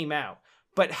when it came out.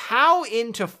 But how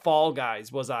into Fall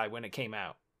Guys was I when it came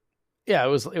out? Yeah, it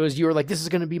was. You were like, this is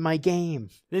going to be my game.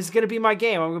 This is going to be my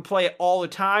game. I'm going to play it all the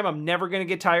time. I'm never going to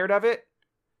get tired of it.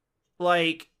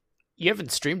 Like, you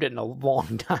haven't streamed it in a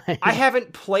long time. I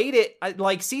haven't played it.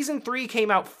 Like, Season 3 came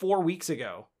out 4 weeks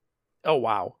ago. Oh,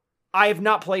 wow. I have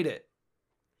not played it.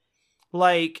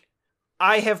 Like,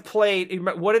 I have played,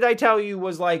 what did I tell you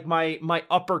was like my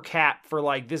upper cap for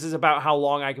like, this is about how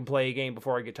long I can play a game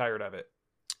before I get tired of it.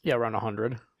 Yeah, around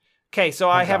 100. Okay,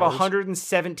 so I have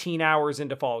 117 hours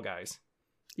into Fall Guys.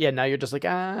 Yeah, now you're just like,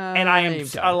 and I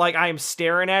am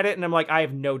staring at it, and I'm like, I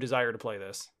have no desire to play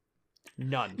this.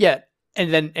 None. Yeah,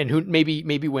 and who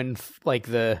maybe when like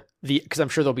the because I'm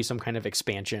sure there'll be some kind of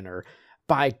expansion or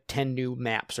buy 10 new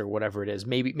maps or whatever it is.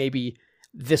 Maybe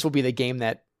this will be the game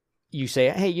that you say,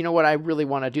 hey, you know what? I really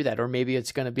want to do that. Or maybe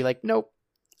it's going to be like, nope,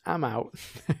 I'm out.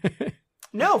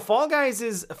 No, Fall Guys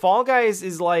is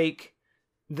like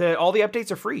all the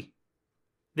updates are free.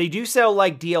 They do sell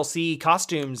like DLC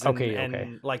costumes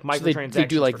and like microtransactions, so they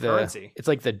do like for currency. It's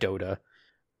like the Dota.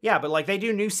 Yeah, but like they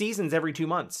do new seasons every 2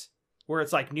 months where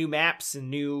it's like new maps and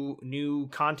new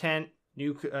content,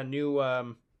 new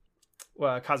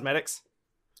cosmetics.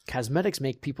 Cosmetics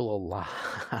make people a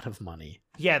lot of money.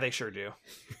 Yeah, they sure do.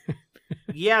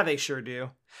 Yeah, they sure do.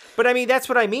 But I mean, that's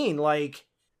what I mean. Like,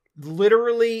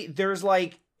 literally, there's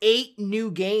like 8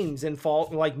 new games in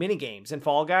mini games in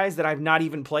Fall Guys that I've not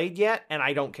even played yet, and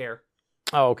I don't care.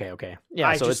 Oh, okay. Yeah,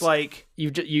 I so just like you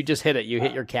just hit it. You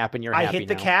hit your cap, and you're happy. I hit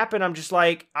the cap, and I'm just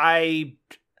like I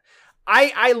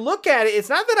look at it. It's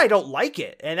not that I don't like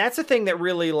it, and that's the thing that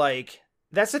really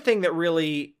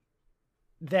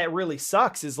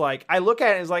sucks. Is like I look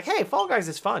at it as like, hey, Fall Guys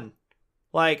is fun.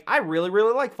 Like, I really,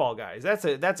 really like Fall Guys. That's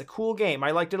a cool game.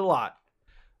 I liked it a lot.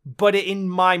 But in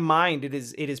my mind, it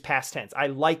is past tense. I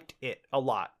liked it a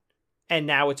lot. And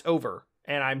now it's over.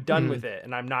 And I'm done with it.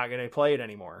 And I'm not going to play it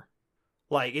anymore.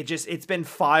 Like, it's been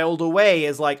filed away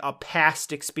as like a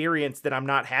past experience that I'm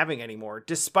not having anymore.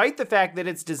 Despite the fact that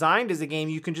it's designed as a game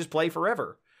you can just play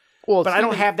forever. Well, but I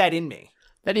don't have that in me.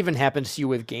 That even happens to you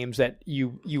with games that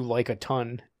you like a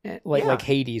ton. Like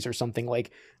Hades or something. Like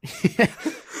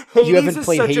Hades is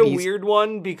such a weird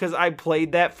one because I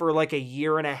played that for like a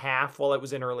year and a half while it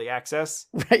was in early access.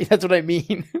 Right, that's what I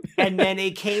mean. And then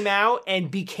it came out and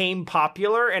became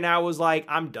popular, and I was like,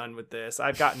 I'm done with this.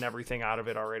 I've gotten everything out of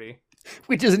it already.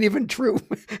 Which isn't even true.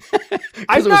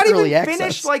 I've not even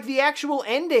finished like the actual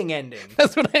ending.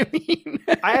 That's what I mean.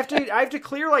 I have to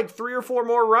clear like 3 or 4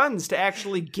 more runs to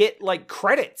actually get like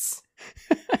credits.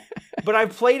 But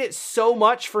I've played it so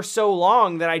much for so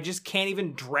long that I just can't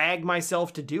even drag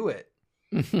myself to do it.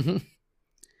 I'm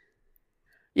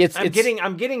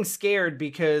getting scared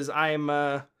because I'm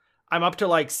up to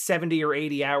like 70 or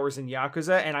 80 hours in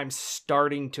Yakuza, and I'm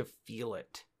starting to feel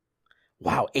it.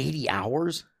 Wow, 80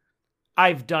 hours?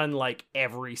 I've done like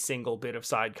every single bit of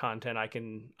side content I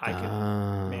can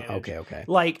manage. Okay.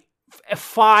 Like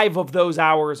 5 of those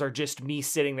hours are just me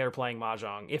sitting there playing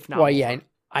Mahjong, if not more. Yeah,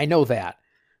 I know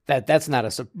that's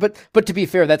not but to be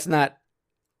fair, that's not.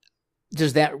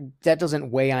 Does that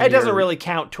doesn't weigh on? It doesn't really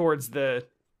count towards the.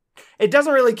 It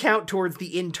doesn't really count towards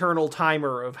the internal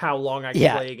timer of how long I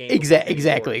can play a game.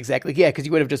 Exactly. Yeah, because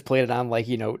you would have just played it on like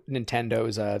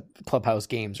Nintendo's Clubhouse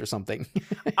games or something.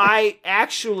 I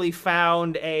actually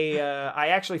found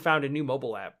a new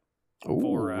mobile app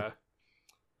for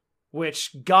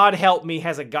which, God help me,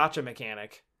 has a gacha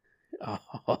mechanic. A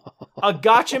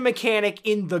gacha mechanic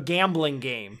in the gambling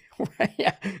game.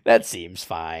 Yeah, that seems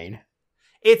fine.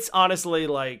 It's honestly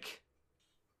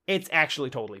it's actually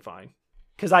totally fine.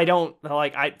 Because I don't,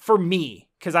 for me,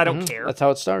 because I don't care. That's how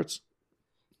it starts.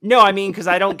 No, I mean, because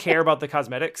I don't care about the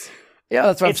cosmetics. Yeah,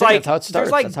 that's what I'm saying. That's how it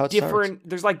starts.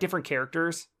 There's different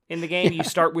characters in the game. Yeah. You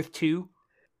start with 2,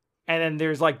 and then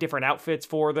there's different outfits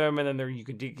for them, and then you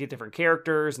can get different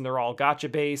characters, and they're all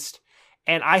gacha based.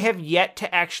 And I have yet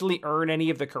to actually earn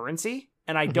any of the currency,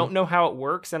 and I don't know how it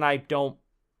works, and I don't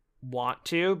want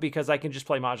to, because I can just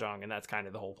play Mahjong, and that's kind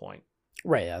of the whole point.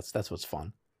 Right, that's what's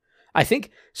fun. I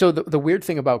think so. The weird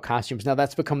thing about costumes now,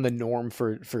 that's become the norm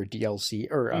for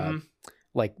DLC or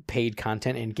paid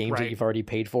content in games that you've already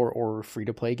paid for, or free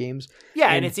to play games.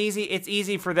 Yeah, and it's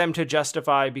easy for them to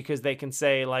justify, because they can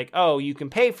say oh, you can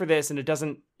pay for this, and it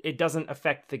doesn't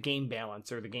affect the game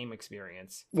balance or the game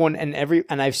experience.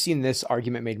 And I've seen this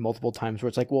argument made multiple times where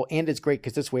it's well, and it's great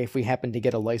because this way, if we happen to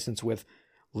get a license with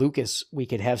Lucas, we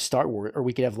could have Star Wars, or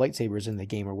we could have lightsabers in the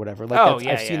game or whatever.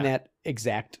 I've seen that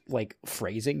exact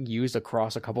phrasing used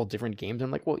across a couple of different games.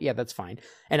 I'm well, yeah, that's fine.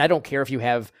 And I don't care if you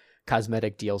have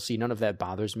cosmetic DLC. None of that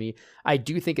bothers me. I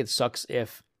do think it sucks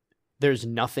if there's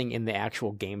nothing in the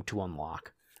actual game to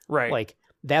unlock. Right.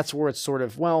 That's where it's sort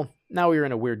of, now we're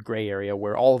in a weird gray area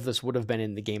where all of this would have been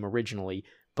in the game originally,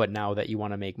 but now that you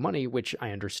want to make money, which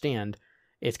I understand,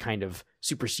 it's kind of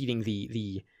superseding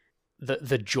the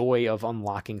joy of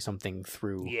unlocking something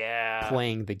through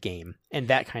playing the game, and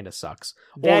that kind of sucks.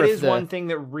 That is one thing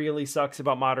that really sucks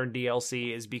about modern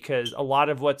DLC, is because a lot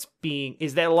of what's being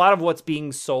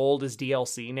sold as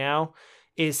DLC now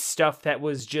is stuff that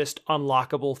was just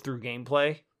unlockable through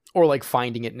gameplay, or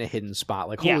finding it in a hidden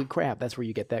spot. Holy crap, that's where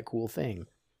you get that cool thing.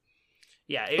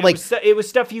 Yeah, it was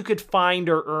stuff you could find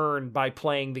or earn by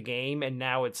playing the game, and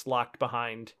now it's locked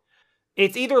behind.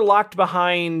 It's either locked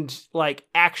behind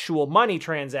actual money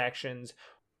transactions,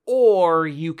 or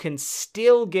you can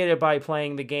still get it by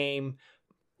playing the game,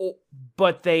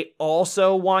 but they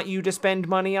also want you to spend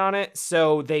money on it,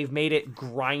 so they've made it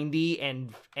grindy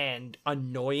and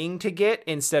annoying to get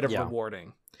instead of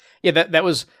rewarding. Yeah, that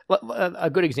was a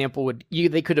good example.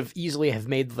 They could have easily have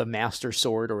made the Master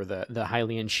Sword or the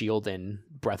Hylian Shield in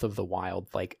Breath of the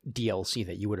Wild DLC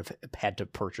that you would have had to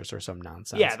purchase or some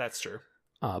nonsense. Yeah, that's true.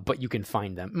 But you can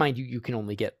find them. Mind you, you can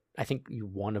only get, I think,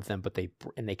 one of them, but they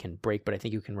can break. But I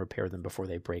think you can repair them before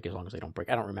they break, as long as they don't break.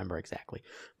 I don't remember exactly,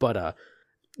 but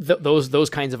those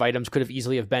kinds of items could have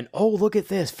easily have been, oh, look at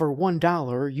this, for $1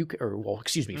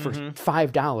 for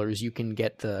 $5 you can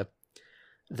get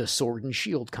the sword and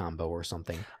shield combo or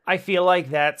something. I feel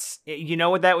like that's, you know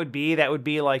what that would be? That would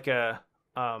be that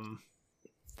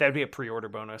would be a pre-order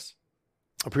bonus.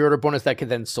 A pre-order bonus that could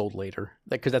then sold later.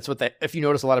 Because that's what if you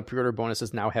notice, a lot of pre-order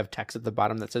bonuses now have text at the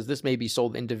bottom that says this may be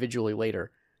sold individually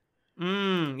later.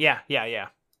 Yeah,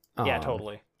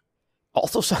 totally.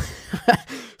 Also,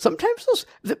 sometimes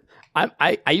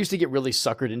I used to get really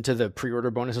suckered into the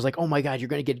pre-order bonuses. Oh my god, you're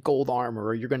going to get gold armor,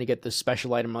 or you're going to get this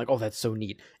special item. I'm oh, that's so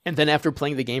neat. And then after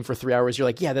playing the game for 3 hours,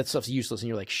 you're yeah, that stuff's useless. And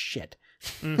you're shit.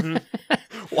 Mm-hmm.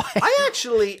 Why?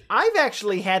 I've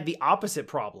actually had the opposite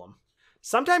problem.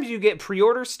 Sometimes you get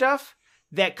pre-order stuff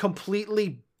that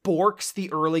completely borks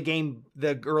the early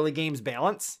game's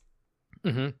balance.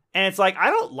 Mm-hmm. And it's I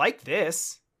don't like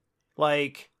this.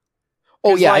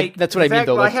 Oh yeah, that's what I mean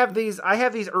though. I have these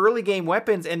early game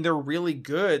weapons, and they're really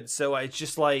good. So it's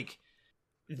just why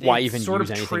even sort use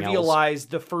of anything trivialize else?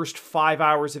 The first 5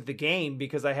 hours of the game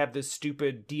because I have this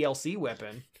stupid DLC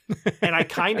weapon, and I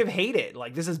kind of hate it.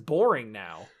 This is boring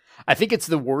now. I think it's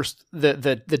the worst.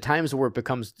 The times where it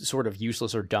becomes sort of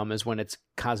useless or dumb is when it's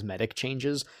cosmetic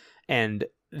changes, and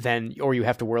then, or you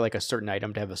have to wear a certain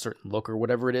item to have a certain look or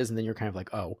whatever it is, and then you're kind of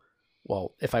oh,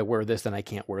 well, if I wear this, then I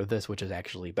can't wear this, which is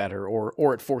actually better.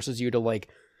 Or it forces you to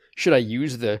should I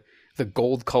use the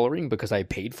gold coloring because I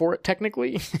paid for it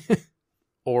technically,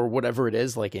 or whatever it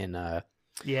is.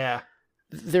 Yeah.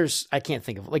 I can't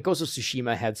think of Ghost of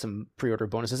Tsushima had some pre-order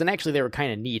bonuses, and actually they were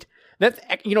kind of neat.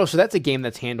 So that's a game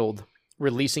that's handled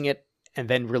releasing it and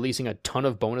then releasing a ton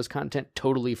of bonus content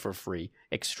totally for free,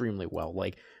 extremely well.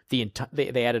 Like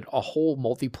they added a whole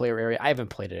multiplayer area. I haven't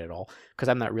played it at all because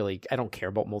I don't care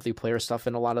about multiplayer stuff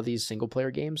in a lot of these single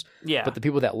player games. Yeah. But the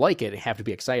people that like it have to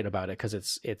be excited about it because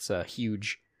it's a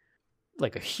huge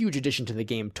addition to the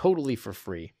game, totally for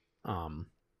free.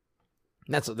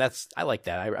 That's I like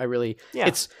that. I really,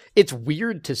 it's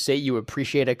weird to say you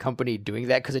appreciate a company doing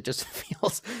that because it just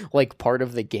feels like part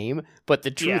of the game. But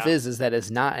the truth is that it's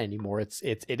not anymore.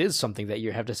 It is something that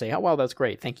you have to say, oh wow, that's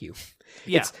great, thank you.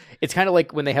 Yeah. It's kind of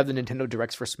like when they have the Nintendo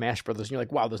Directs for Smash Brothers, and you're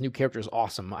like, wow, those new characters are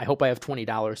awesome. I hope I have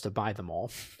 $20 to buy them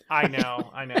all. I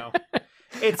know. I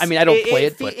don't play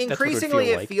it, but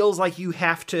increasingly it feels like you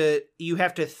have to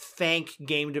thank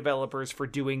game developers for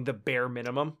doing the bare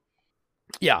minimum.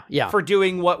 Yeah. For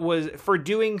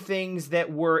doing things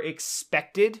that were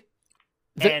expected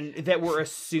and that were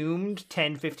assumed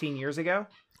 10, 15 years ago.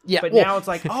 Yeah. But now it's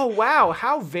like, oh wow,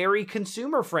 how very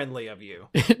consumer friendly of you.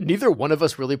 Neither one of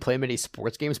us really play many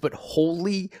sports games, but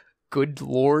holy good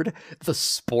lord, the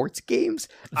sports games,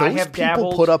 those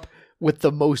people put up with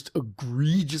the most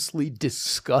egregiously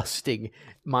disgusting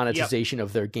monetization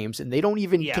of their games, and they don't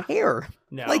even care.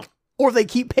 No. Or they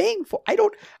keep paying for.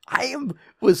 Shocked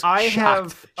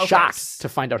to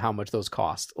find out how much those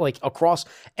cost. Like across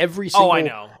every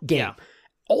single game,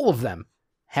 all of them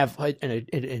have an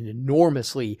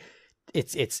enormously.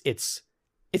 It's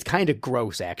kind of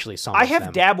gross, actually. I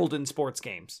have dabbled in sports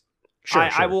games. Sure.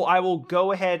 I will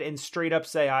go ahead and straight up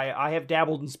say I have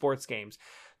dabbled in sports games.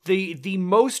 The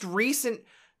most recent.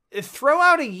 Throw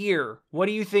out a year. What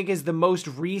do you think is the most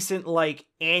recent, like,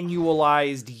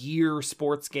 annualized year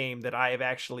sports game that I have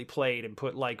actually played and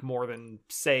put, like, more than,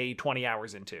 say, 20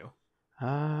 hours into?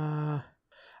 The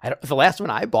last one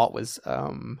I bought was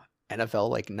NFL,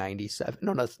 like, 97.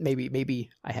 No, maybe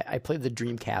I played the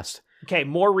Dreamcast. Okay,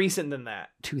 more recent than that.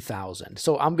 2000.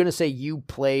 So I'm going to say you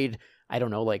played, I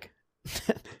don't know, like...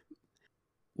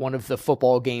 one of the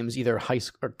football games, either high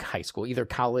school, either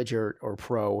college or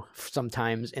pro,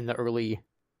 sometimes in the early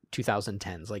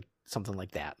 2010s, like something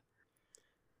like that.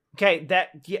 Okay,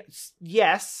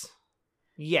 yes.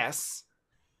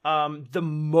 The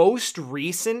most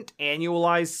recent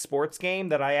annualized sports game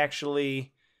that I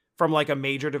actually, from like a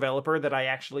major developer that I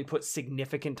actually put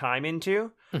significant time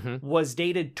into, was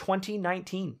dated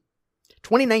 2019.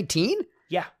 2019?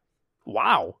 Yeah.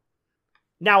 Wow.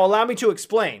 Now allow me to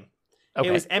explain. Okay.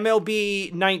 It was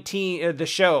MLB 19, the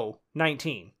show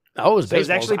 19. Oh, it was baseball. It was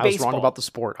actually baseball. I was wrong about the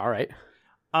sport. All right.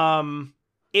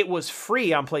 It was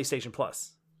free on PlayStation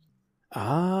Plus.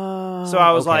 Ah. So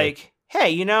I was like,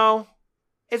 hey,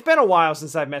 it's been a while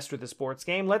since I've messed with a sports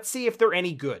game. Let's see if they're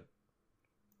any good.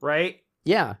 Right?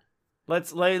 Yeah.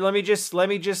 Let me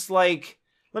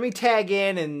tag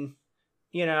in and,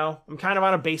 I'm kind of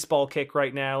on a baseball kick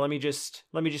right now. Let me just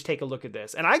take a look at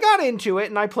this. And I got into it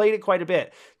and I played it quite a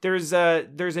bit. There's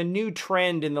a new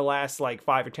trend in the last like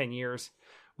 5 or 10 years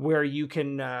where you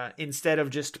can, instead of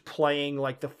just playing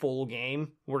like the full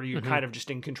game where you're kind of just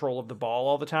in control of the ball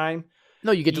all the time.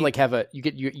 No, you get to like have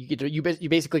you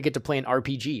basically get to play an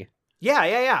RPG.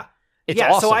 Yeah. It's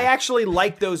awesome. So I actually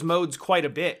like those modes quite a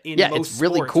bit in most it's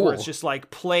really sports cool. where it's just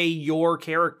like play your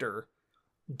character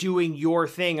doing your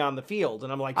thing on the field,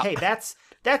 and I'm like, hey, that's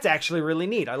actually really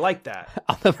neat. I like that.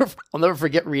 I'll never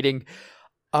forget reading.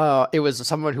 It was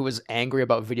someone who was angry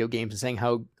about video games and saying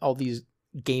how all these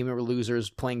gamer losers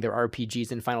playing their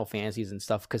RPGs and Final Fantasies and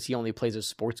stuff because he only plays his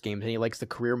sports games and he likes the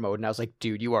career mode. And I was like,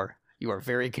 dude, you are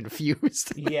very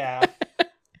confused. Yeah.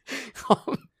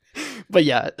 But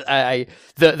yeah,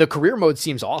 the career mode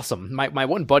seems awesome. My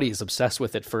one buddy is obsessed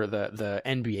with it for the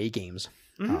NBA games.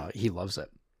 He loves it.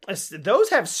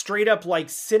 Those have straight up like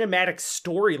cinematic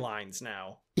storylines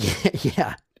now.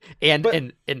 Yeah.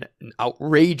 And an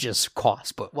outrageous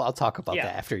cost, but I'll talk about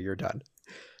that after you're done.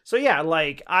 So yeah,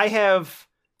 like I have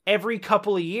every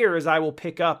couple of years I will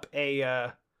pick up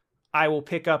a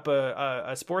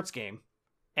sports game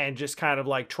and just kind of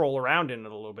like troll around in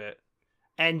it a little bit.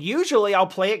 And usually I'll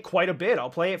play it quite a bit.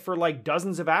 I'll play it for like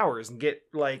dozens of hours and get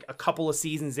like a couple of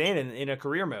seasons in a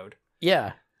career mode.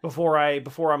 Yeah. Before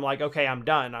I'm like, okay, I'm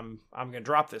done. I'm going to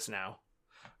drop this now.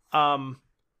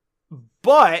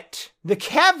 But the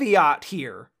caveat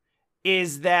here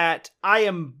is that I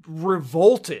am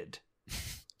revolted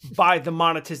by the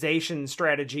monetization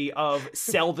strategy of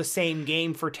sell the same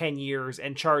game for 10 years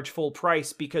and charge full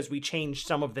price because we changed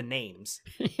some of the names.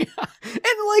 Yeah.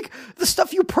 And like the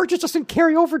stuff you purchase doesn't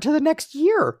carry over to the next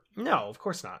year. No, of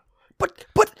course not. But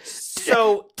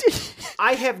so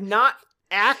I have not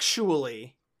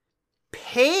actually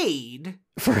paid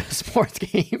for a sports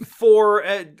game for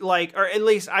or at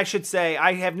least I should say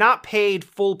I have not paid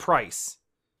full price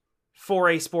for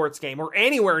a sports game or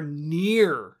anywhere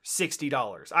near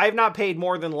 $60. I have not paid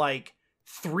more than like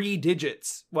 3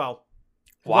 digits. Well,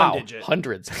 wow, 1 digit.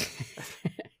 Hundreds.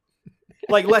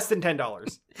 Like less than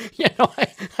 $10. Yeah, no,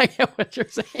 I get what you're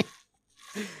saying.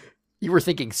 You were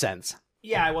thinking cents.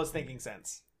 Yeah, I was thinking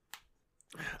cents.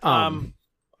 I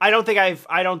don't think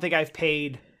I've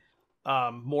paid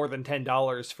more than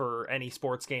 $10 for any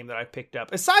sports game that I've picked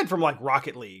up, aside from like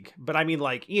Rocket League. But I mean,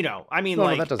 like, no,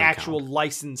 actual count.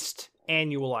 Licensed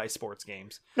annualized sports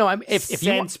games. No, I mean, if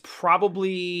since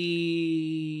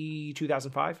probably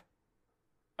 2005.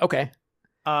 Okay,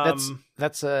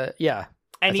 that's yeah.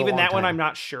 And that's even that one, time. I'm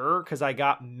not sure, because I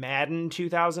got Madden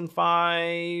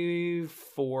 2005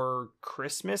 for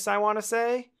Christmas, I want to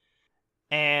say.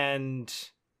 And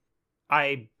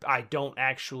I don't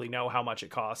actually know how much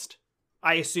it cost.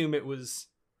 I assume it was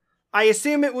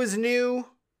new.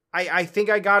 I think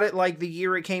I got it like the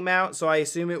year it came out, so I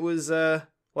assume it was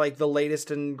like the latest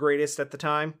and greatest at the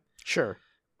time. Sure.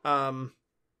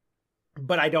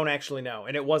 But I don't actually know,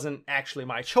 and it wasn't actually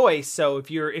my choice. So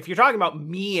if you're talking about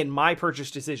me and my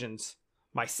purchase decisions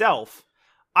myself,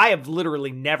 I have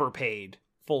literally never paid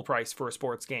full price for a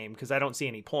sports game because I don't see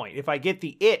any point. If I get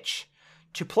the itch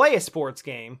to play a sports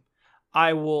game,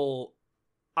 I will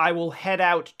head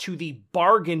out to the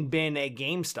bargain bin at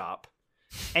GameStop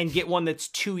and get one that's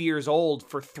 2 years old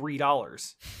for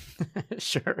 $3.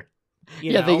 Sure.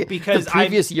 Because the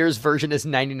previous year's version is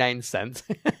 99 cents.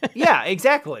 Yeah,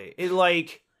 exactly.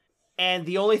 And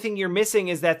the only thing you're missing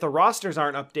is that the rosters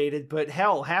aren't updated, but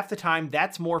hell, half the time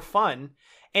that's more fun.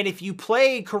 And if you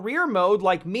play career mode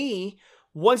like me,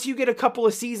 once you get a couple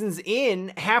of seasons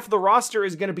in, half the roster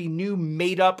is going to be new,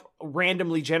 made up,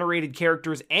 randomly generated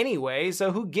characters anyway,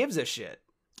 so who gives a shit?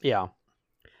 Yeah.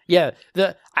 Yeah,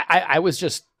 I was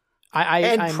just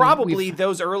probably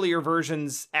those earlier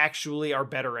versions actually are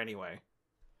better anyway.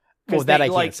 Well, that I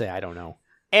can't say. I don't know.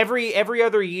 Every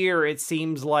other year, it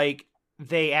seems like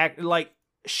they act like,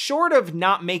 short of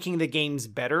not making the games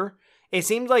better, it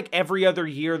seems like every other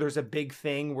year there's a big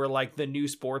thing where like the new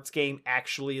sports game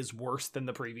actually is worse than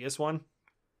the previous one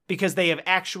because they have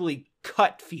actually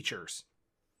cut features.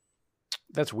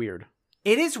 That's weird.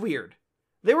 It is weird.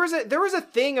 There was a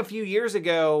thing a few years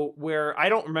ago where I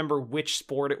don't remember which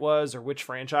sport it was or which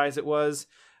franchise it was,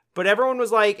 but everyone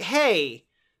was like, "Hey,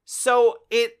 so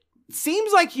it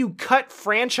seems like you cut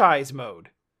franchise mode,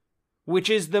 which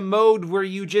is the mode where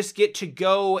you just get to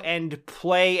go and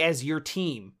play as your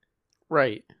team."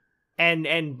 Right.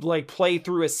 And like play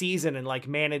through a season and like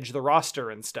manage the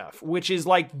roster and stuff, which is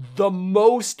like the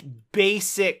most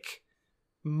basic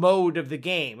mode of the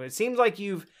game. It seems like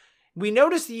we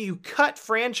noticed that you cut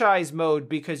franchise mode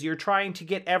because you're trying to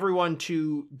get everyone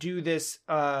to do this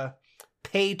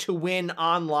pay to win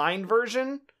online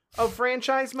version of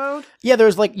franchise mode. Yeah,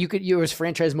 there's like you could use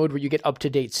franchise mode where you get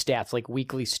up-to-date stats, like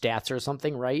weekly stats or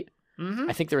something, right? Mm-hmm.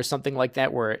 I think there was something like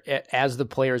that where as the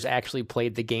players actually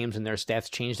played the games and their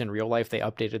stats changed in real life, they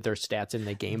updated their stats in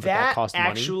the game, but that cost money.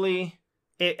 Actually,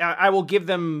 I will give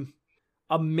them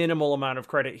a minimal amount of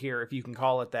credit here, if you can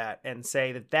call it that, and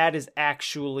say that is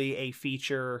actually a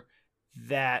feature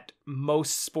that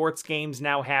most sports games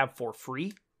now have for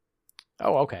free.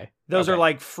 Oh, okay. Those are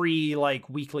like free, like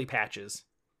weekly patches.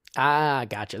 Ah,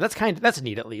 gotcha. That's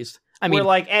neat at least. I mean,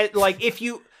 where if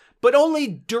you, but only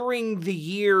during the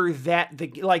year that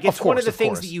it's one of the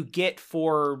things that you get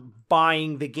for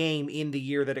buying the game in the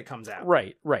year that it comes out.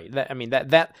 Right.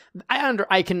 That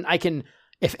I can.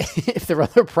 If their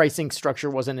other pricing structure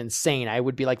wasn't insane, I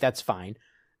would be like, that's fine.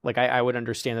 Like I would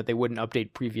understand that they wouldn't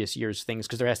update previous year's things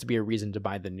because there has to be a reason to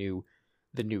buy the new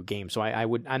game. So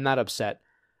I'm not upset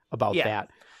about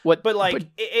that. But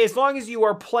as long as you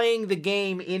are playing the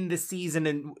game in the season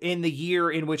and in the year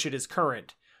in which it is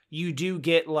current, you do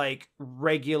get like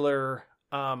regular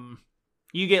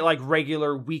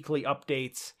weekly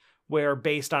updates where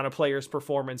based on a player's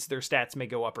performance, their stats may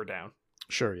go up or down.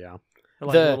 Sure, yeah.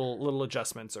 Like little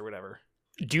adjustments or whatever.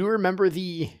 Do you remember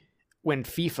when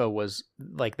FIFA was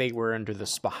like they were under the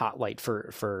spotlight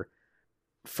for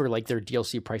like their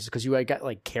DLC prices because you got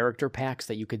like character packs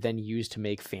that you could then use to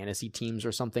make fantasy teams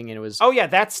or something, and it was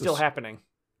that's still happening.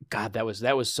 God, that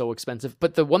was so expensive.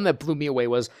 But the one that blew me away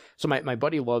was my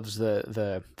buddy loves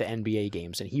the NBA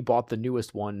games, and he bought the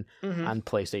newest one on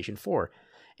PlayStation 4,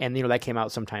 and that came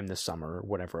out sometime this summer or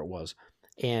whatever it was,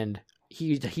 and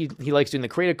he likes doing the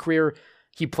creative career.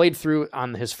 He played through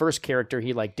on his first character.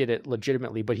 He like did it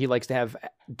legitimately, but he likes to have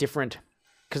different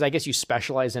because I guess you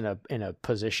specialize in a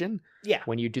position. Yeah.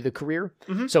 When you do the career.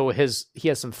 Mm-hmm. So he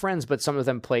has some friends, but some of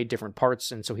them play different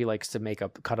parts, and so he likes to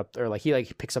cut up, or like he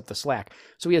picks up the slack.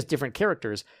 So he has different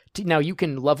characters. Now you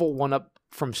can level one up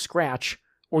from scratch,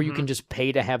 or you can just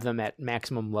pay to have them at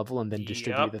maximum level and then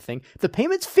distribute the thing. The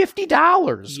payment's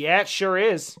 $50. Yeah, it sure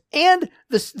is. And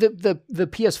the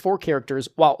PS4 characters,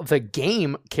 while the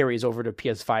game carries over to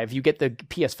PS5, you get the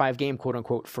PS5 game, quote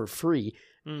unquote, for free.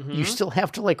 Mm-hmm. You still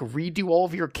have to like redo all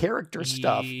of your character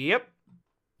stuff. Yep.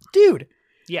 Dude.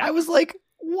 Yeah. I was like,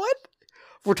 what?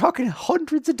 We're talking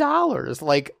hundreds of dollars.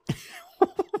 Like,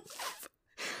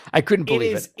 I couldn't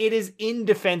believe it. It is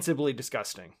indefensibly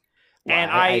disgusting. Wow,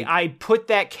 and I put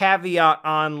that caveat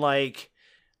on, like,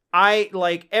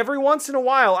 every once in a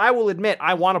while, I will admit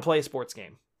I want to play a sports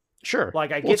game. Sure.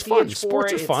 Like, I get the fun. itch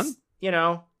Sports for are it. fun. You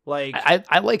know, like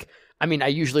I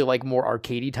usually like more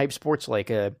arcadey type sports,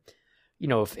 like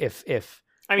if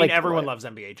I mean, everyone loves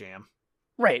NBA Jam.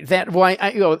 Right. That why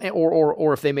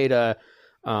or if they made a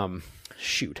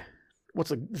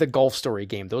what's the Golf Story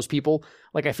game? Those people,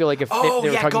 like, I feel like if they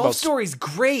were talking Golf about Story's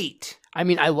great. I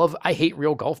mean, I hate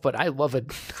real golf, but I love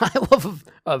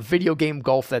a video game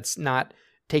golf that's not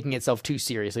taking itself too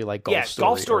seriously, like Golf Story.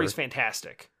 Golf Story's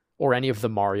fantastic. Or any of the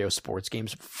Mario sports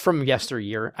games from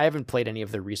yesteryear. I haven't played any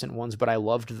of the recent ones, but I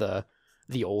loved the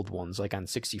old ones, like on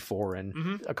 64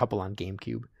 and a couple on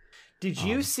GameCube. Did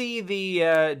you see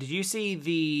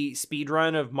the speed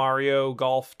run of Mario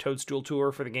Golf Toadstool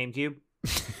Tour for the GameCube?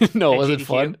 No, was it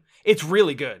fun? It's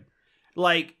really good.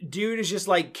 Like, dude is just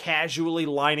like casually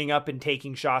lining up and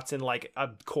taking shots in like a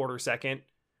quarter second.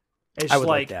 It's I would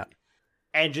like that.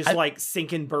 And just like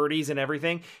sinking birdies and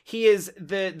everything. He is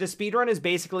the speed run is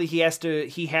basically he has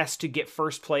to get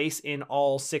first place in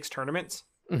all 6 tournaments.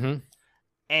 Mm-hmm.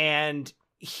 And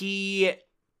he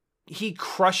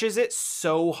crushes it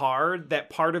so hard that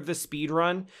part of the speed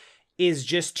run is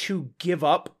just to give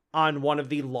up on one of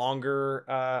the longer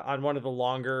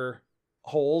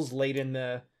holes late in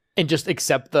the, and just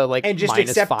accept the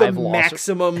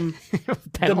maximum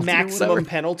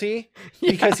penalty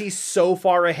because he's so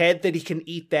far ahead that he can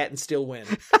eat that and still win.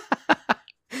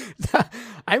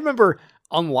 I remember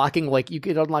unlocking, like, you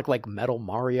could unlock like Metal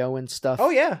Mario and stuff. Oh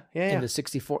yeah. In the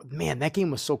 64. Man, that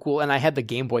game was so cool. And I had the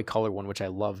Game Boy Color one, which I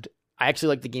loved. I actually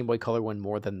like the Game Boy Color one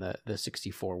more than the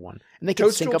 64 one. And they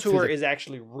can sync up Tour is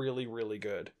actually really, really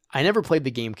good. I never played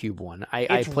the GameCube one.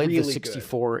 I played really the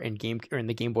 64 and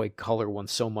the Game Boy Color one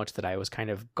so much that I was kind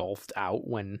of golfed out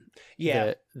when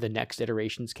the next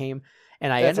iterations came.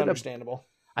 And That's understandable.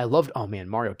 I loved,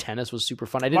 Mario Tennis was super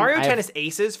fun. Mario Tennis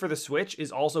Aces for the Switch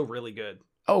is also really good.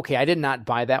 Okay, I did not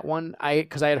buy that one.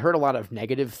 Because I had heard a lot of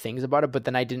negative things about it, but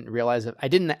then I didn't realize it.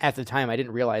 At the time, I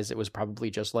didn't realize it was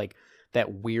probably just like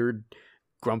that weird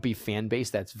grumpy fan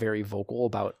base that's very vocal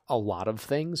about a lot your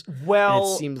and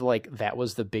it seemed like that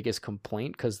was the biggest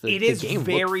complaint because the game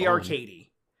very arcadey.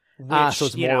 Which, so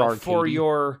it's more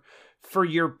arcadey. For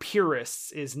your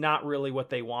purists is not really what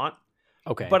they want.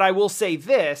 Okay. But I will say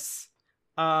this,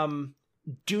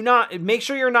 do not make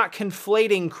sure you're not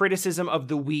conflating criticism of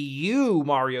the Wii U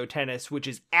Mario Tennis, which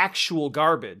is actual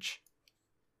garbage.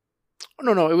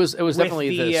 No, it was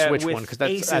definitely the Switch one, because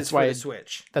that's why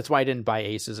Switch. That's why I didn't buy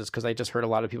Aces. It's because I just heard a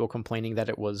lot of people complaining that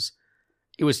it was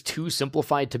too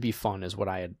simplified to be fun, is what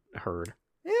I had heard.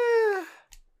 Yeah,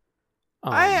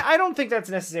 I don't think that's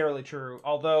necessarily true.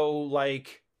 Although,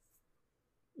 like,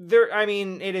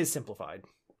 it is simplified,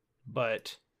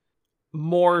 but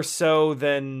more so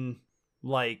than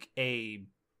like a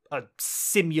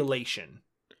simulation.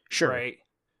 Sure, right?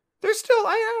 There's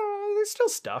still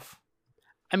stuff.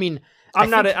 I mean, I'm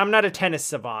not a tennis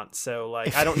savant, so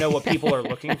like I don't know what people are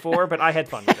looking for, but I had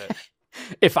fun with it.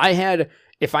 If I had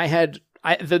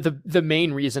the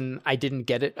main reason I didn't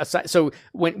get it aside, so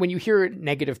when you hear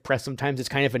negative press, sometimes it's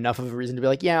kind of enough of a reason to be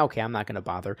like, yeah, okay, I'm not going to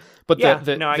bother. But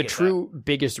the true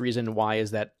biggest reason why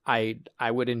is that I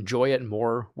would enjoy it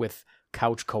more with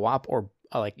couch co-op, or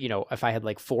like, if I had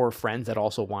like 4 friends that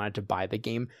also wanted to buy the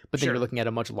game, but then you're looking at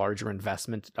a much larger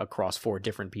investment across 4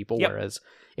 different people. Yep. Whereas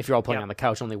if you're all playing on the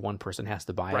couch, only one person has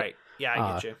to buy it. Right. Yeah,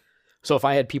 I get you. So if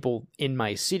I had people in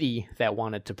my city that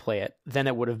wanted to play it, then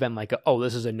it would have been like,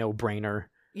 this is a no-brainer.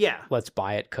 Yeah. Let's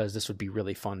buy it because this would be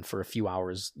really fun for a few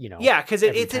hours, Yeah, because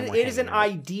it is an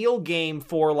ideal game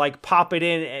for like pop it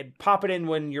in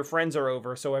when your friends are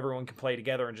over, so everyone can play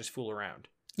together and just fool around.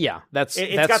 Yeah,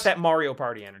 it's got that Mario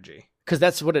Party energy. Because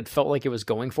that's what it felt like it was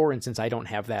going for, and since I don't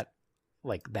have that,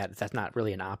 that's not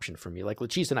really an option for me. Like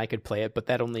Lachise and I could play it, but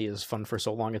that only is fun for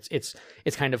so long. It's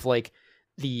kind of like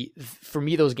for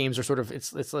me, those games are sort of it's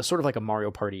sort of like a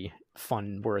Mario Party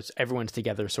fun, where it's everyone's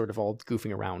together, sort of all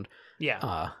goofing around.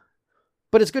 Yeah.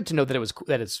 But it's good to know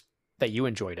that you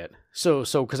enjoyed it. So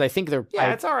because I think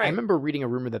it's all right. I remember reading a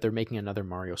rumor that they're making another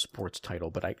Mario Sports title,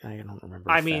 but I don't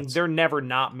remember. I mean, they're never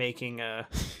not making a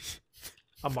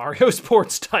Mario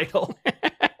Sports title.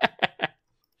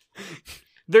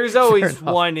 There's always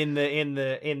one in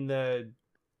the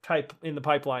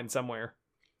pipeline somewhere.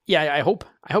 Yeah, I hope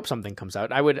something comes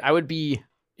out. I would be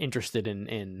interested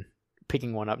in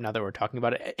picking one up now that we're talking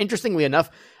about it. Interestingly enough,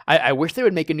 I wish they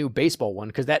would make a new baseball one,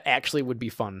 because that actually would be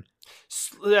fun.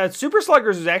 Super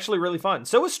Sluggers is actually really fun.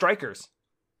 So is Strikers.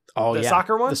 Oh, the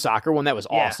soccer one? The soccer one, that was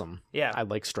awesome. Yeah. I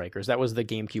like Strikers. That was the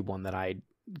GameCube one that I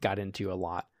got into a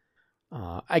lot.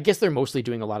 I guess they're mostly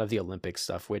doing a lot of the Olympic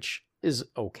stuff, which is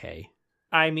okay.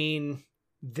 I mean,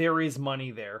 there is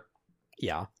money there.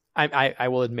 Yeah. I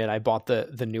will admit, I bought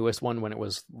the newest one when it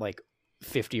was like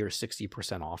 50 or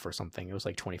 60% off or something. It was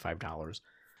like $25.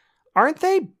 Aren't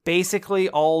they basically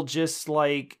all just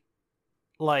like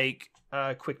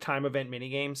quick time event mini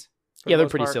games? Yeah, they're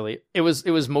pretty silly. It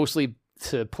was mostly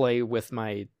to play with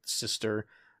my sister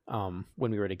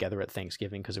when we were together at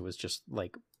Thanksgiving, because it was just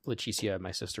like Leticia,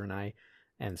 my sister, and I,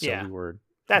 and so we were.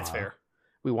 That's fair.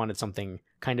 We wanted something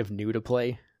kind of new to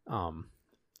play, and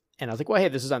I was like, "Well, hey,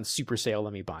 this is on super sale.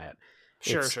 Let me buy it."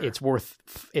 Sure. It's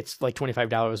like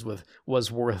 $25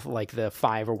 was worth like the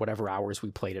 5 or whatever hours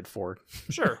we played it for.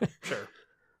 Sure.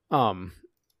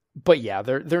 But yeah,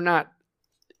 they're not.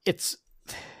 It's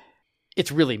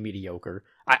really mediocre.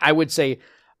 I would say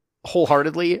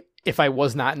wholeheartedly, if I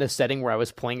was not in a setting where I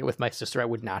was playing it with my sister, I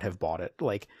would not have bought it.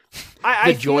 Like,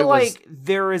 I feel like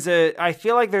there's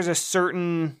a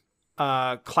certain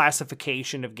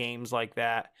classification of games like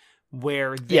that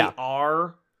where they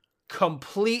are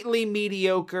completely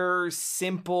mediocre,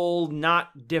 simple,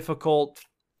 not difficult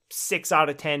 6 out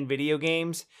of 10 video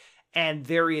games, and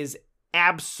there is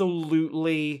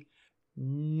absolutely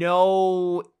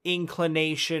no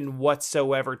inclination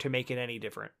whatsoever to make it any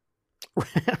different.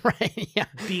 Right, yeah.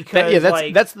 Because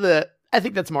I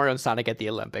think that's Mario and Sonic at the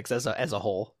Olympics as a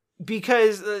whole.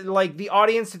 Because like the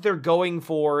audience that they're going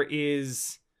for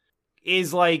is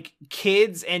like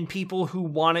kids and people who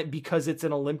want it because it's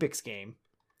an Olympics game.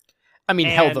 I mean,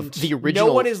 hell, the original.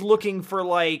 No one is looking for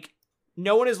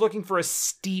a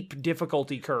steep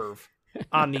difficulty curve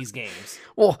on these games.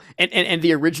 Well, and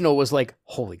the original was like,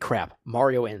 holy crap,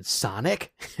 Mario and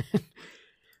Sonic,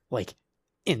 like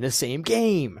in the same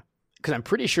game. Because I'm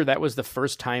pretty sure that was the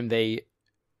first time they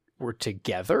were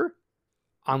together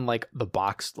on like the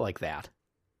box like that.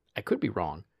 I could be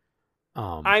wrong.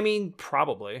 I mean,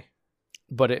 probably.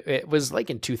 But it was like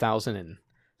in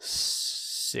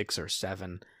 2006 or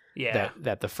 7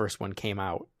 that the first one came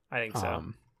out. I think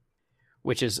so.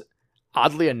 Which is,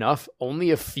 oddly enough,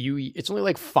 it's only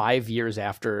like 5 years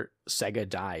after Sega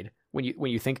died. When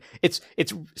you think it's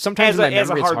sometimes in my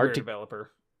memory, it's hard to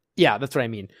developer. Yeah, that's what I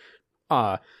mean.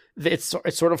 It's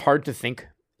sort of hard to think.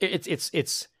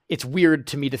 It's weird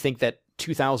to me to think that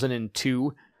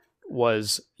 2002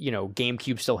 was,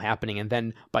 GameCube still happening, and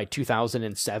then by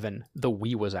 2007 the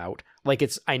Wii was out. Like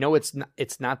I know it's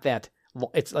not that.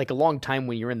 It's like a long time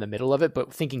when you're in the middle of it,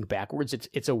 but thinking backwards,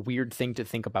 it's a weird thing to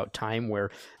think about time, where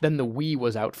then the Wii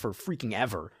was out for freaking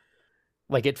ever.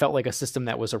 Like it felt like a system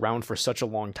that was around for such a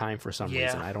long time for some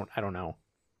reason. I don't know.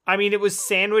 I mean, it was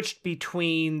sandwiched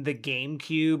between the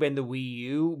GameCube and the Wii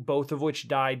U, both of which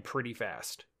died pretty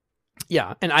fast.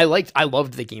 Yeah, and I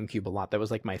loved the GameCube a lot. That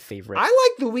was like my favorite. I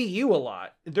like the Wii U a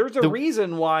lot. There's a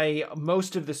reason why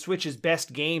most of the Switch's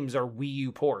best games are Wii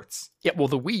U ports. Yeah, well,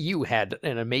 the Wii U had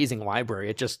an amazing library.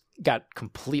 It just got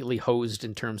completely hosed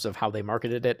in terms of how they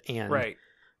marketed it, and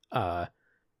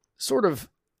sort of,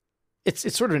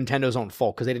 it's sort of Nintendo's own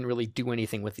fault, because they didn't really do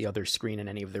anything with the other screen in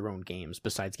any of their own games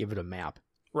besides give it a map.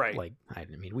 Right. Like, I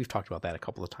mean, we've talked about that a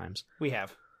couple of times. We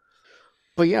have.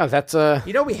 But yeah, that's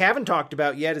we haven't talked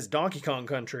about yet is Donkey Kong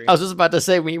Country. I was just about to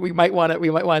say we might want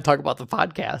to talk about the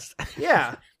podcast.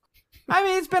 Yeah. I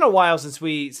mean, it's been a while since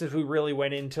we really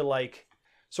went into like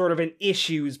sort of an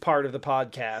issues part of the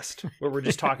podcast where we're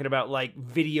just talking about like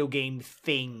video game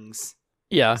things.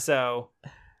 Yeah. So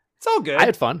it's all good. I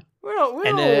had fun. We're a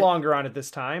little longer on it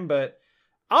this time, but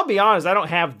I'll be honest, I don't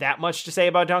have that much to say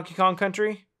about Donkey Kong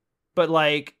Country. But,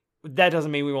 like, that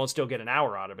doesn't mean we won't still get an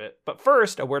hour out of it. But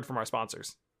first, a word from our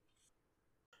sponsors.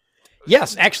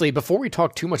 Yes, actually, before we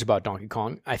talk too much about Donkey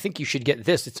Kong, I think you should get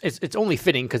this. It's only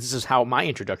fitting, because this is how my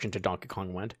introduction to Donkey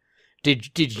Kong went.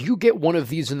 Did you get one of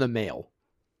these in the mail?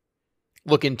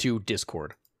 Look into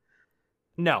Discord.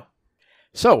 No.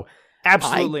 So,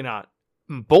 absolutely not.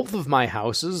 Both of my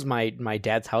houses, my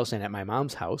dad's house and at my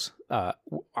mom's house,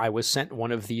 I was sent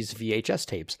one of these VHS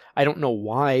tapes. I don't know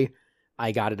why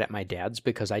I got it at my dad's,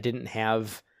 because I didn't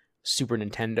have Super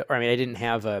Nintendo, or I mean, I didn't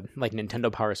have a like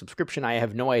Nintendo Power subscription. I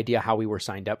have no idea how we were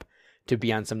signed up to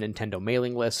be on some Nintendo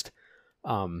mailing list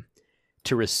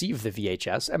to receive the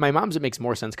VHS. At my mom's, it makes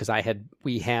more sense because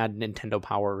we had Nintendo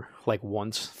Power like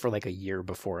once for like a year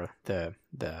before the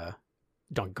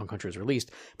Donkey Kong Country was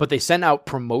released. But they sent out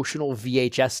promotional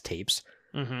VHS tapes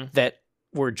that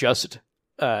were just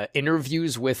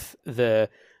interviews with the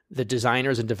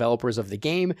designers and developers of the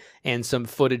game and some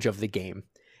footage of the game.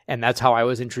 And that's how I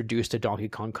was introduced to Donkey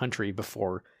Kong Country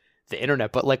before the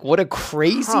internet. But like, what a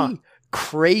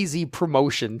crazy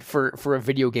promotion for a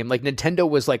video game. Like, Nintendo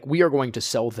was like, we are going to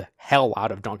sell the hell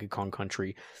out of Donkey Kong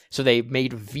Country. So they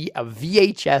made a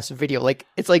VHS video. Like,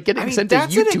 it's like getting sent a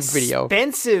YouTube video.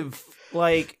 Expensive,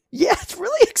 like, yeah, it's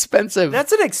really expensive.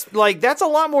 That's that's a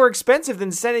lot more expensive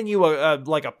than sending you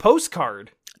a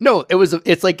postcard. No,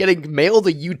 it's like getting mailed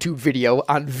a YouTube video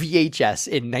on VHS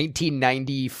in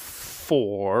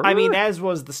 1994. I mean, as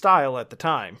was the style at the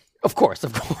time. Of course.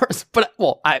 But,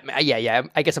 well, I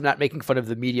guess I'm not making fun of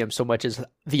the medium so much as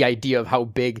the idea of how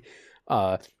big,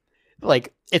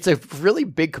 it's a really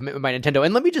big commitment by Nintendo.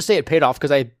 And let me just say it paid off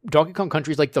because Donkey Kong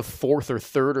Country is like the 4th or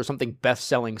 3rd or something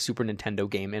best-selling Super Nintendo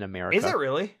game in America. Is it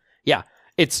really? Yeah.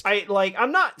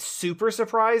 I'm not super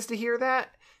surprised to hear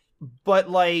that, but,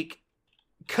 like,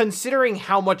 considering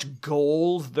how much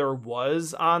gold there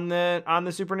was on the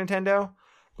Super Nintendo,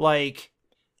 like,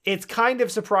 it's kind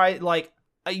of surprised. Like,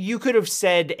 you could have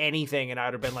said anything and I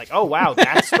would have been like, oh wow,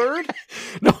 that's 3rd.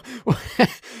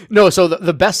 No. So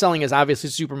the best selling is obviously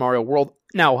Super Mario World.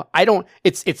 Now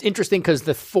it's interesting because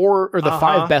the 4 or the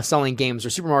 5 best selling games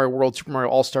are Super Mario World, Super Mario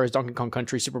All Stars, Donkey Kong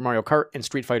Country, Super Mario Kart, and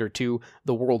Street Fighter 2: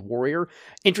 The World Warrior.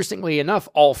 Interestingly enough,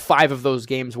 all 5 of those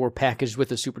games were packaged with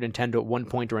the Super Nintendo at one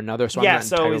point or another. So I'm not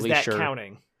entirely is that sure.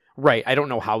 Counting? Right. I don't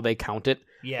know how they count it.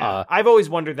 Yeah. I've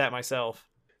always wondered that myself.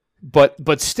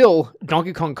 But still,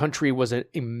 Donkey Kong Country was a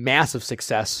massive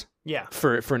success. Yeah.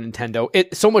 For Nintendo.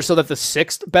 It so much so that the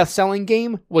 6th best-selling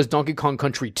game was Donkey Kong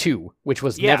Country 2, which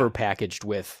was never packaged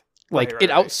with. Like,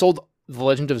 it outsold The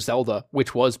Legend of Zelda,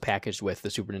 which was packaged with the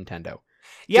Super Nintendo.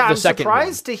 Yeah, I'm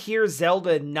surprised to hear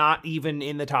Zelda not even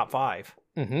in the top 5.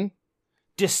 Mm-hmm.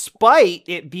 Despite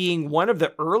it being one of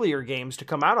the earlier games to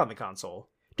come out on the console.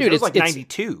 Dude, it's like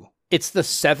 92. It's the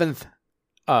 7th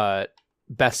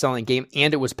best-selling game,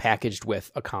 and it was packaged with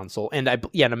a console. And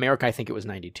in America, I think it was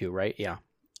 92, right? Yeah.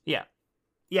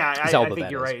 Yeah, I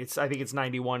think you're right. I think it's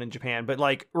 91 in Japan, but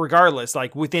like regardless,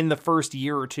 like within the first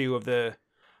year or two of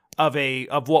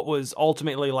what was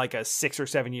ultimately like a 6 or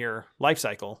 7 year life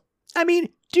cycle. I mean,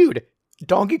 dude,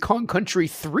 Donkey Kong Country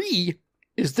 3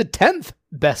 is the 10th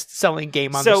best-selling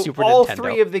game on the Super Nintendo. So all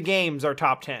 3 of the games are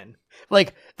top 10.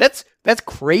 Like, that's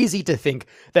crazy to think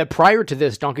that prior to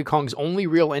this, Donkey Kong's only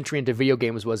real entry into video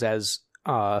games was as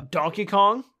Donkey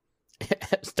Kong?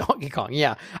 As Donkey Kong,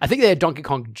 yeah. I think they had Donkey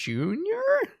Kong Jr.?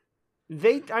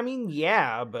 But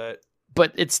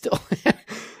it's still...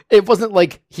 It wasn't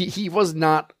like... He was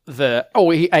not the...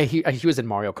 Oh, he was in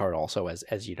Mario Kart also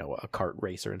as you know, a kart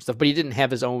racer and stuff, but he didn't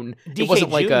have his own... DK it wasn't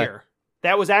Jr. like a...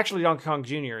 That was actually Donkey Kong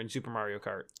Jr. in Super Mario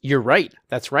Kart. You're right.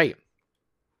 That's right.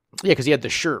 Yeah, because he had the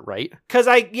shirt, right? Because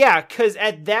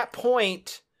at that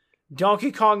point,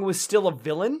 Donkey Kong was still a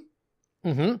villain.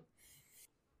 Mm-hmm.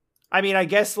 I mean, I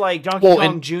guess like Donkey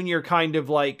Kong Jr. kind of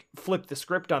like flipped the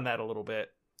script on that a little bit.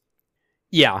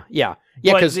 Yeah.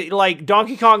 Because like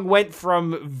Donkey Kong went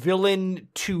from villain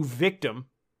to victim.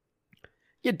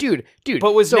 Yeah, dude.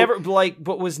 But was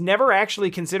never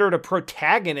actually considered a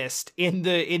protagonist in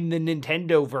the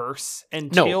Nintendo verse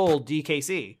until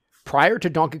DKC. Prior to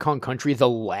Donkey Kong Country, the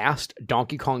last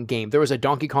Donkey Kong game, there was a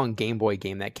Donkey Kong Game Boy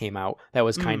game that came out that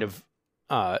was kind of,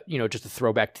 just a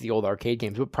throwback to the old arcade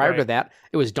games. But prior to that,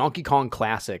 it was Donkey Kong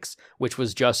Classics, which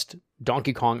was just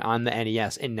Donkey Kong on the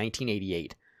NES in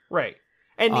 1988. Right.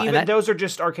 And those are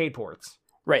just arcade ports.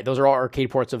 Right. Those are all arcade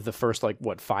ports of the first,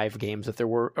 5 games that there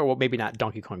were. Or, well, maybe not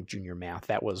Donkey Kong Jr. Math.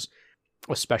 That was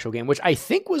a special game, which I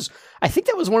think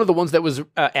that was one of the ones that was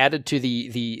added to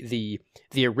the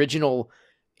original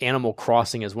Animal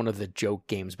Crossing as one of the joke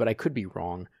games, but I could be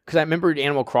wrong. Because I remember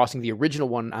Animal Crossing, the original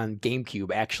one on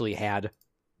GameCube, actually had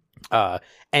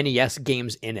NES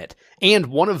games in it. And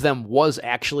one of them was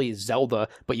actually Zelda,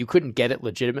 but you couldn't get it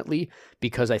legitimately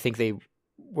because I think they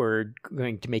were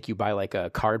going to make you buy like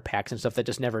a card packs and stuff that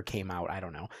just never came out. I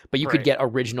don't know. But you could get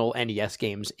original NES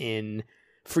games in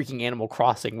freaking Animal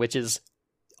Crossing, which is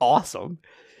awesome.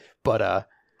 But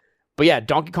yeah,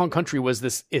 Donkey Kong Country was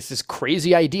this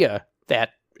crazy idea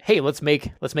that, hey, let's make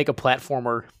a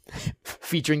platformer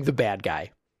featuring the bad guy.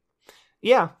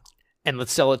 Yeah. And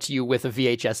let's sell it to you with a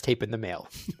VHS tape in the mail.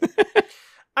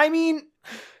 I mean,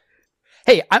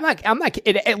 Hey, I'm not.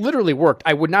 It literally worked.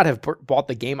 I would not have bought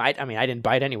the game. I mean, I didn't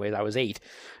buy it anyways. I was 8.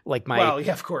 Like well,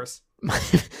 yeah, of course.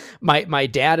 My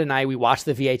dad and I, we watched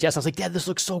the VHS. I was like, Dad, this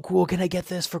looks so cool. Can I get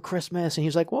this for Christmas? And he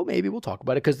was like, well, maybe we'll talk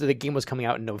about it, because the game was coming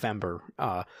out in November.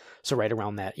 So right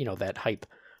around that, that hype.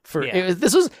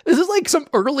 This is like some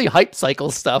early hype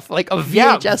cycle stuff, like a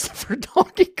VHS for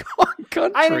Donkey Kong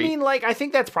Country. I mean, like, I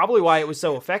think that's probably why it was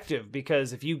so effective,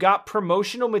 because if you got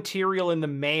promotional material in the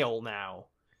mail now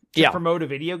to promote a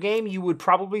video game, you would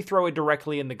probably throw it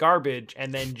directly in the garbage,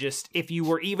 and then just, if you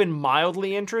were even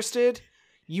mildly interested,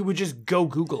 you would just go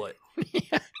Google it.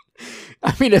 Yeah.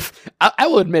 I mean, I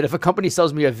will admit, if a company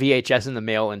sells me a VHS in the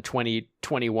mail in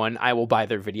 2021, I will buy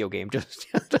their video game just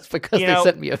because they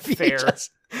sent me a VHS.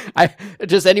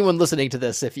 Just anyone listening to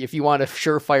this, if you want a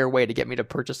surefire way to get me to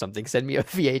purchase something, send me a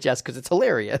VHS, because it's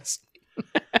hilarious.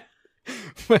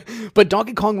 But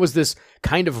Donkey Kong was this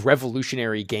kind of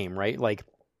revolutionary game, right? Like,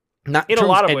 not in a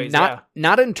lot of ways,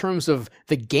 not in terms of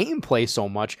the gameplay so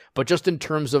much, but just in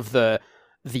terms of the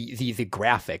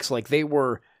graphics. Like, they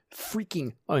were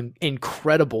freaking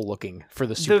incredible looking for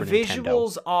the Super Nintendo. The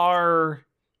visuals are,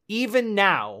 even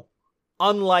now,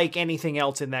 unlike anything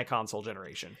else in that console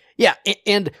generation. Yeah,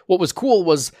 and what was cool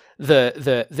was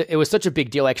it was such a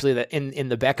big deal, actually, that in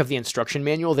the back of the instruction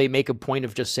manual, they make a point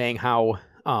of just saying how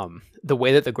the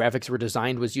way that the graphics were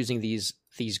designed was using these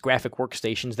graphic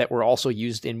workstations that were also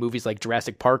used in movies like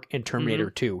Jurassic Park and Terminator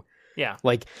 2. Yeah.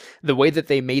 Like, the way that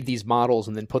they made these models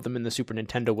and then put them in the Super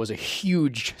Nintendo was a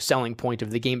huge selling point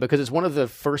of the game, because it's one of the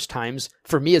first times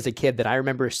for me as a kid that I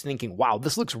remember thinking, wow,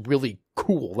 this looks really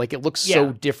cool. Like, it looks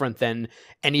so different than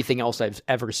anything else I've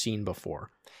ever seen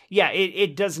before. Yeah,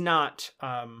 it does not.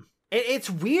 It's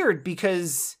weird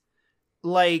because,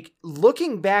 like,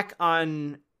 looking back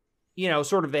on,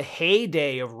 sort of the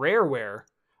heyday of Rareware,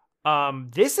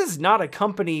 this is not a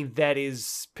company that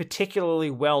is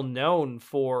particularly well known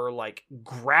for, like,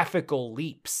 graphical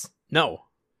leaps. No.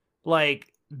 Like,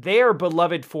 they're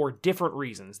beloved for different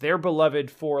reasons. They're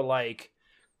beloved for, like,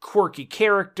 quirky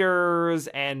characters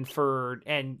and for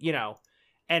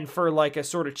like a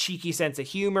sort of cheeky sense of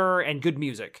humor and good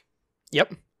music.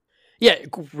 Yep. Yeah,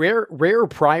 Rare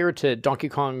prior to Donkey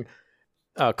Kong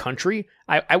Country,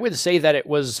 I would say that it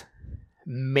was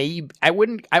maybe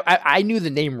I knew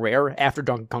the name Rare after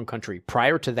Donkey Kong Country.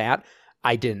 Prior to that,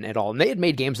 I didn't at all. And they had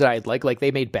made games that I'd like they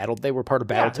made they were part of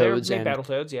Battletoads. Yeah,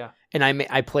 Battletoads, yeah. And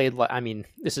I played, I mean,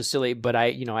 this is silly, but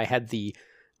I had the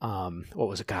what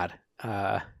was it,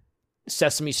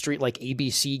 Sesame Street, like,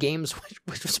 ABC games,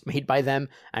 which was made by them.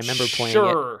 I remember playing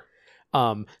it.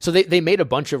 So they made a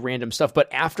bunch of random stuff,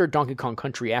 but after Donkey Kong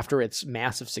Country, after its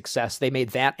massive success, they made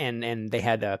that, and they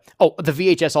had the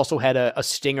VHS also had a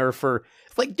stinger for,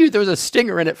 like, dude, there was a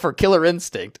stinger in it for Killer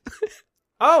Instinct.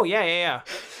 Oh, yeah.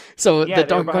 So the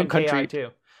Donkey Kong Country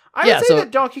too. I would say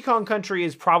that Donkey Kong Country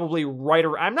is probably right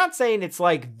around. I'm not saying it's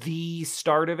like the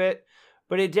start of it,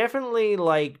 but it definitely,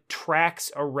 like,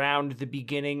 tracks around the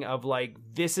beginning of, like,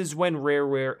 this is when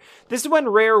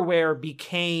Rareware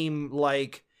became,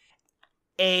 like,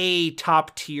 a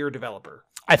top tier developer.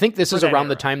 I think this is around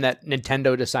the time that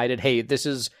Nintendo decided, hey, this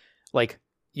is, like,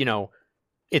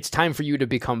 it's time for you to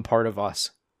become part of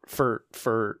us for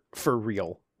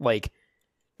real. Like,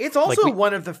 it's also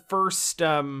one of the first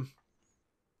that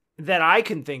I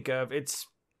can think of. It's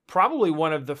probably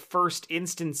one of the first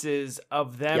instances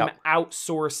of them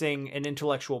outsourcing an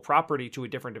intellectual property to a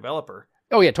different developer.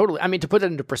 Oh yeah, totally. I mean, to put it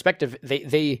into perspective,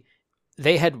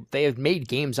 they had made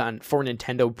games for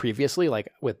Nintendo previously,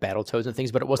 like with Battletoads and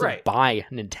things, but it wasn't by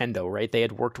Nintendo, right? They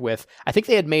had worked with, I think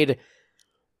they had made,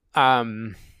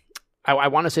 I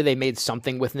want to say they made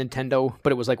something with Nintendo,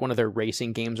 but it was like one of their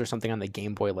racing games or something on the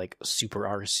Game Boy, like Super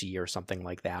RC or something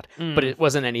like that. But it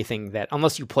wasn't anything that,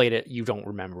 unless you played it, you don't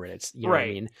remember it. It's, you know what I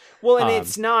mean? Well, and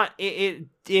it's not, it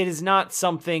is not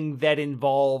something that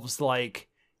involves, like,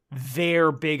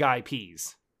 their big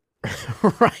IPs.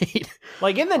 Right.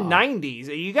 Like, in the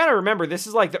 90s, you got to remember, this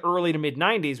is like the early to mid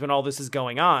 90s when all this is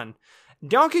going on.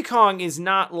 Donkey Kong is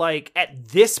not, like, at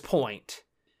this point,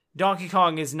 Donkey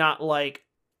Kong is not like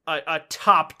a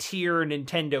top tier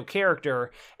Nintendo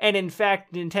character. And in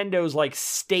fact, Nintendo's, like,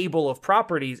 stable of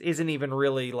properties isn't even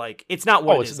really, like, it's not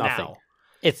what it is nothing. now.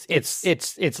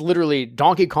 It's literally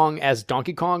Donkey Kong as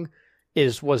Donkey Kong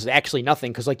was actually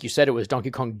nothing, because, like you said, it was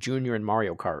Donkey Kong Jr. and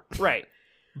Mario Kart. Right.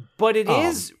 But it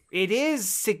is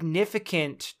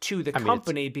significant to the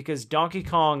company because Donkey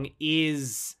Kong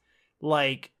is,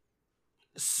 like,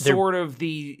 sort of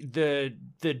the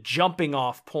jumping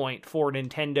off point for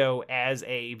Nintendo as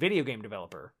a video game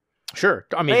developer. Sure.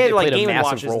 I mean, they had, like, Game &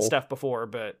 Watches and stuff before,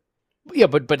 but Yeah,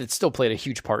 but it still played a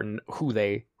huge part in who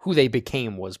they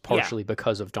became, was partially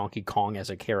because of Donkey Kong as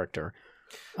a character.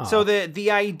 So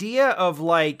the idea of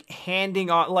like handing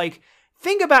on, like,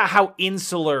 think about how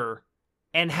insular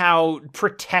and how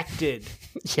protected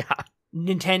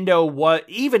Nintendo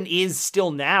even is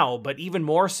still now, but even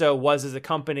more so was as a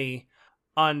company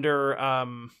under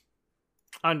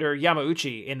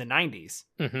Yamauchi in the 90s.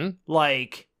 Mm-hmm.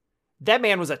 Like, that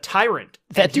man was a tyrant.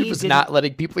 That dude was not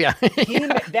letting people...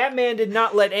 That man did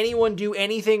not let anyone do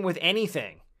anything with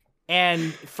anything.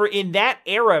 And for in that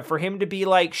era, for him to be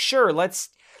like, sure, let's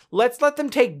let them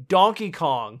take Donkey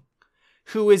Kong,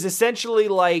 who is essentially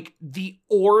like the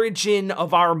origin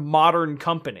of our modern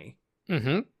company,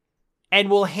 and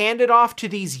we'll hand it off to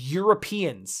these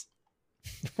Europeans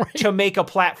to make a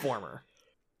platformer.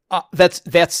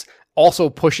 That's also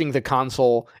pushing the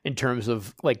console in terms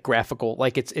of like graphical,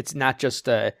 like it's not just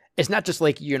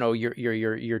like, you know,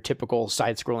 your typical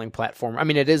side-scrolling platform. I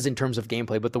mean, it is in terms of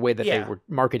gameplay, but the way that they were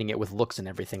marketing it with looks and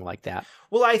everything like that.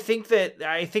 Well, I think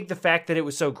the fact that it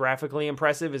was so graphically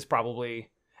impressive is probably,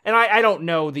 and I don't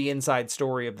know the inside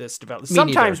story of this development.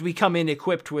 Sometimes we come in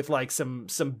equipped with like some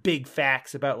big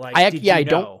facts about like,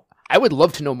 I would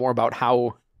love to know more about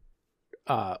how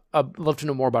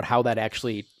that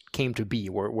actually came to be,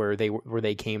 where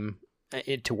they came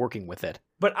into working with it.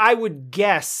 But I would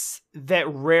guess that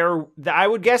Rare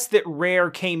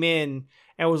came in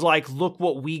and was like, "Look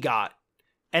what we got,"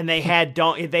 and they had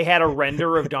a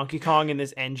render of Donkey Kong in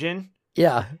this engine.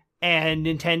 Yeah, and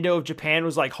Nintendo of Japan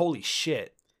was like, "Holy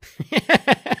shit!"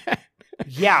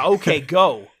 Yeah, okay,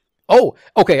 go. Oh,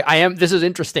 okay. This is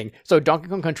interesting. So Donkey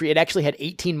Kong Country, it actually had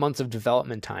 18 months of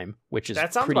development time, which is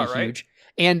pretty huge. Right.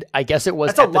 And I guess it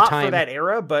was that's a lot for that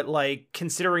era, but like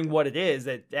considering what it is,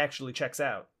 it actually checks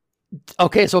out.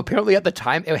 Okay, so apparently at the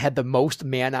time it had the most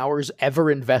man hours ever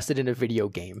invested in a video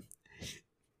game.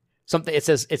 Something it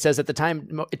says at the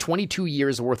time 22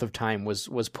 years worth of time was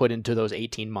put into those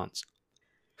 18 months.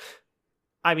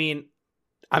 I mean,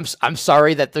 I'm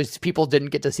sorry that those people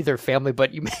didn't get to see their family,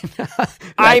 but you that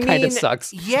kind of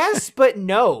sucks. Yes, but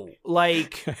no.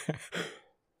 Like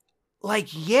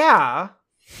yeah.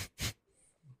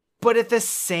 But at the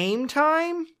same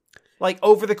time, like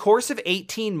over the course of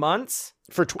 18 months,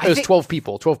 it was 12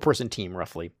 people, 12-person team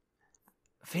roughly.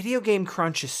 Video game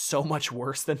crunch is so much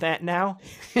worse than that now.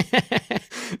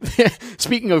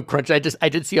 Speaking of crunch, I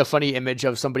did see a funny image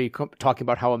of somebody talking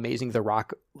about how amazing the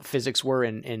rock physics were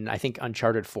in I think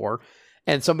Uncharted 4.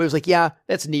 And somebody was like, yeah,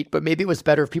 that's neat, but maybe it was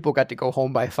better if people got to go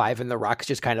home by 5 and the rocks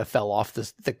just kind of fell off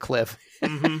the cliff.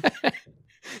 Mm-hmm.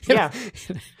 Yeah.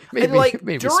 And like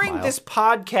during this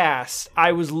podcast,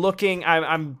 I was looking,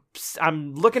 I'm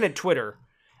looking at Twitter,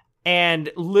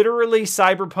 and literally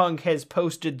Cyberpunk has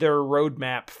posted their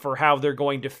roadmap for how they're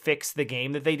going to fix the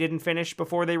game that they didn't finish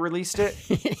before they released it.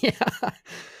 Yeah.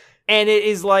 And it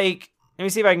is like, let me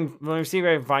see if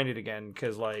I can find it again,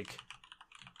 because like,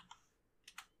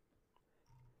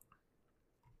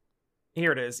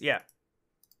 here it is. Yeah.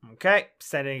 Okay.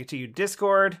 Sending it to you,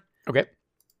 Discord. Okay.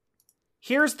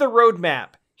 Here's the roadmap.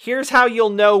 Here's how you'll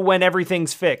know when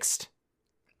everything's fixed.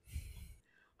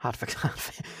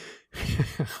 Hotfix.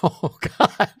 Oh,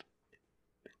 God.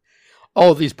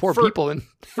 Oh, these poor people.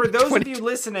 For those of you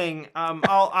listening,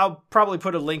 I'll probably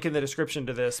put a link in the description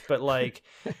to this, but like,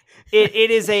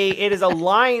 it is a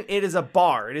line, it is a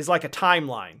bar, it is like a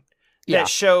timeline that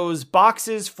shows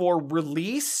boxes for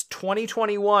release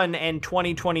 2021 and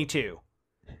 2022.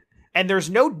 And there's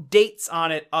no dates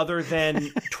on it other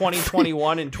than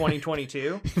 2021 and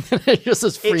 2022. It just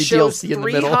says free DLC in the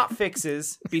middle. 3 hot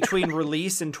fixes between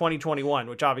release and 2021,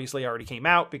 which obviously already came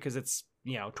out because it's,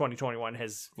 2021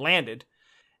 has landed.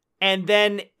 And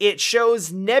then it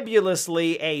shows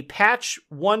nebulously a patch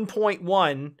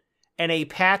 1.1 and a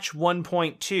patch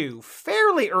 1.2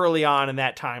 fairly early on in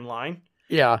that timeline.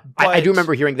 Yeah, I do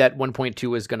remember hearing that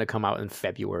 1.2 is going to come out in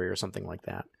February or something like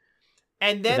that.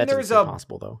 And then there's a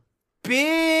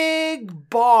big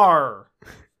bar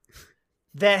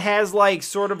that has like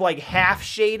sort of like half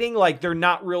shading, like they're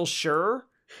not real sure.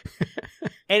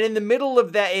 And in the middle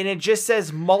of that, and it just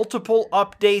says multiple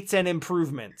updates and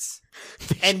improvements.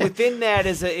 And within that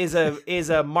is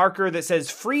a marker that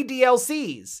says free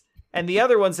DLCs. And the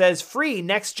other one says free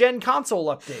next gen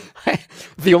console update.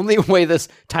 The only way this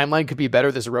timeline could be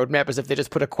better, this roadmap, is if they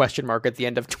just put a question mark at the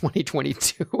end of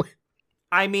 2022.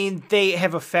 I mean, they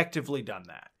have effectively done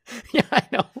that. Yeah, I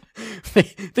know.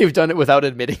 They've done it without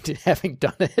admitting to having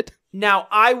done it. Now,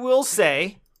 I will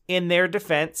say, in their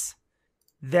defense,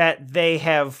 that they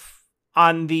have,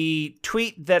 on the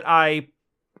tweet that I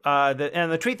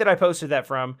the tweet that I posted that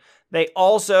from, they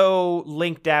also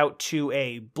linked out to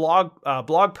a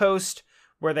blog post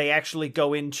where they actually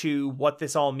go into what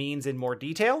this all means in more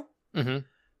detail. Mm-hmm.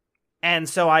 And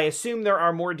so I assume there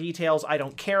are more details. I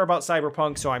don't care about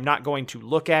Cyberpunk, so I'm not going to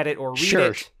look at it or read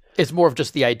it. It's more of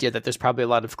just the idea that there's probably a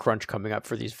lot of crunch coming up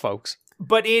for these folks.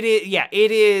 But it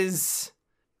is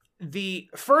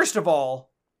first of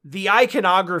all, the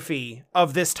iconography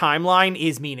of this timeline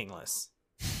is meaningless.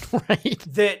 Right.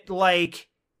 That, like,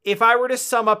 if I were to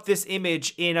sum up this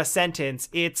image in a sentence,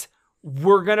 it's,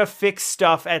 we're gonna fix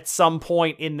stuff at some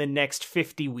point in the next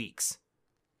 50 weeks.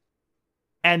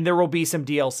 And there will be some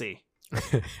DLC.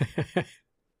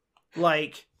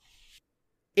 Like,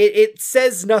 it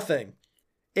says nothing.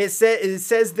 It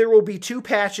says there will be 2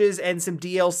 patches and some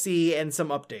DLC and some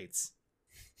updates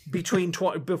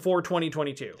before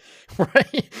 2022.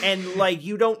 Right. And, like,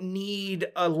 you don't need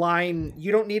a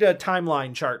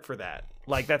timeline chart for that.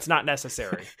 Like, that's not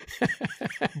necessary.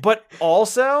 But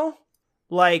also,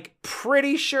 like,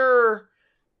 pretty sure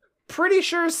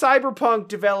Cyberpunk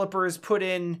developers put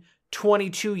in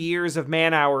 22 years of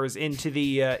man hours into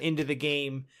the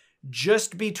game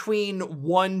just between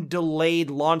one delayed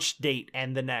launch date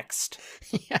and the next.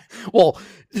 Yeah. Well,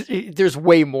 there's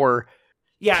way more.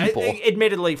 Yeah,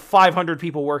 admittedly, 500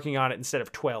 people working on it instead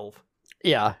of 12.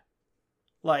 Yeah.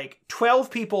 Like,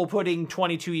 12 people putting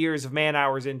 22 years of man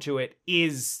hours into it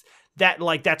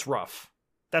that's rough.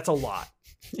 That's a lot.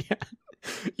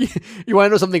 Yeah. You want to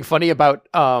know something funny about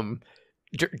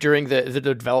during the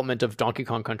development of Donkey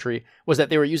Kong Country was that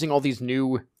they were using all these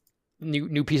new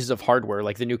pieces of hardware,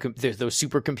 like those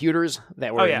supercomputers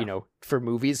that were, for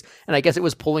movies. And I guess it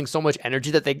was pulling so much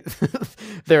energy that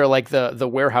they're like the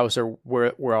warehouse or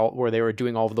where they were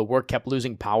doing all of the work kept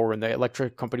losing power. And the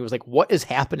electric company was like, what is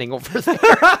happening over there?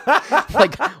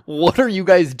 Like, what are you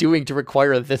guys doing to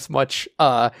require this much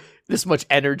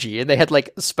energy? And they had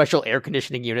like special air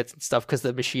conditioning units and stuff because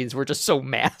the machines were just so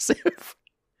massive.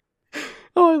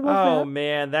 Oh, I love that.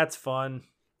 Man, that's fun.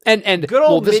 And good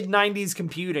old mid-90s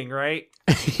computing, right?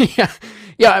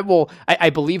 Yeah. Well,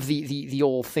 I believe the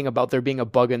old thing about there being a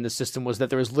bug in the system was that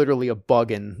there was literally a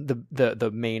bug in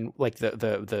the main, like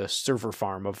the server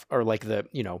farm or like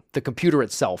the computer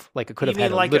itself. Like, it could have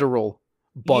had like a literal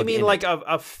bug. You mean like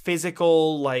a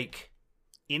physical, like,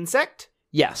 insect?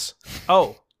 Yes.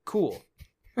 Oh, cool.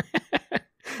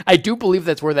 I do believe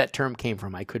that's where that term came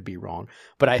from. I could be wrong,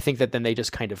 but I think that then they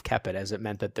just kind of kept it as it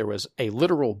meant that there was a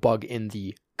literal bug in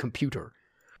the computer.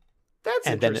 That's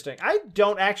interesting.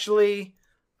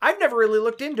 I've never really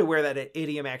looked into where that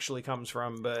idiom actually comes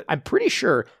from, but I'm pretty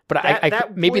sure.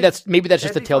 But maybe that's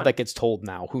just a tale that gets told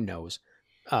now. Who knows?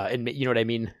 And you know what I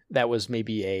mean? That was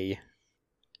maybe it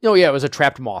was a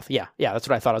trapped moth. Yeah, that's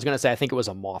what I thought. I was going to say I think it was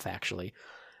a moth actually.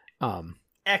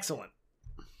 Excellent.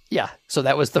 Yeah, so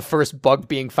that was the first bug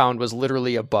being found, was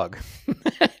literally a bug.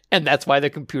 And that's why the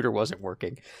computer wasn't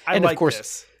working. And of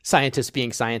course, scientists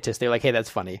being scientists, they're like, hey, that's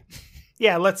funny.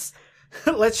 Yeah, let's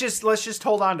just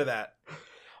hold on to that.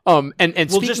 And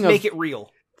we'll just make it real.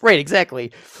 Right,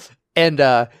 exactly. And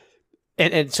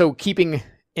so keeping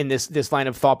in this line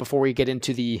of thought before we get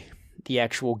into the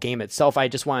actual game itself, I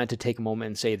just wanted to take a moment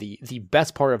and say the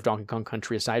best part of Donkey Kong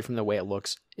Country, aside from the way it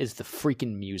looks, is the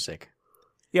freaking music.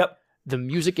 Yep. The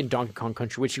music in Donkey Kong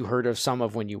Country, which you heard of some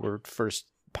of when you were first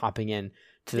popping in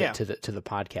to the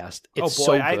podcast. It's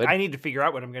so good. I need to figure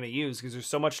out what I'm going to use because there's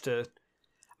so much to.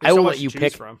 I will let you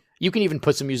pick. From. You can even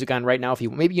put some music on right now if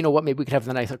you. Maybe you know what? Maybe we could have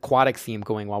the nice aquatic theme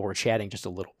going while we're chatting just a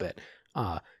little bit,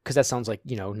 because that sounds like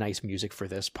nice music for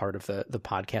this part of the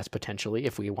podcast potentially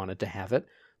if we wanted to have it.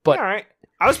 But all right,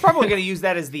 I was probably going to use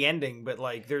that as the ending, but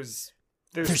like there's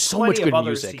so much good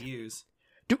music to use.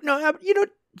 Do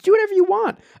whatever you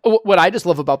want. What I just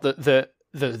love about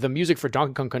the music for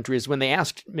Donkey Kong Country is when they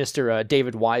asked Mr.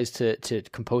 David Wise to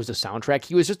compose the soundtrack,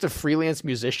 he was just a freelance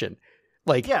musician.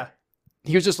 Like, yeah,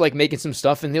 he was just like making some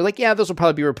stuff, and they're like, yeah, those will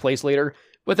probably be replaced later.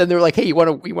 But then they're like, hey, you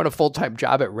want a full-time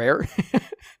job at Rare?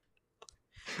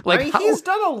 Like, he's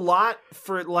done a lot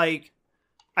for like.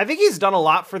 I think he's done a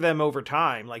lot for them over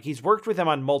time. Like, he's worked with them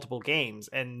on multiple games,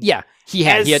 and yeah, he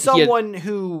had.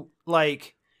 Who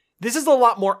like. This is a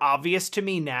lot more obvious to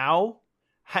me now,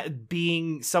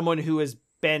 being someone who has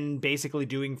been basically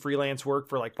doing freelance work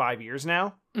for like 5 years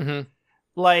now. Mm-hmm.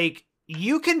 Like,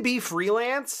 you can be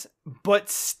freelance,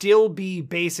 but still be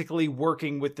basically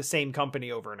working with the same company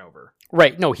over and over.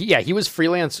 Right. No, he was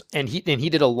freelance, and he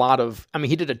did a lot of. I mean,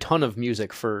 he did a ton of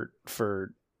music for a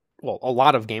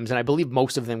lot of games, and I believe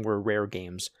most of them were Rare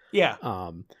games. Yeah.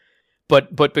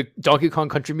 But Donkey Kong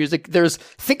Country music. Just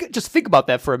think about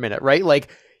that for a minute, right?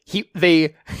 Like.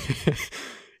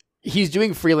 he's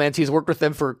doing freelance. He's worked with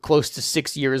them for close to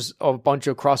 6 years, a bunch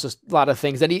across a lot of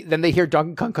things. Then they hear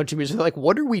Donkey Kong Country music. They're like,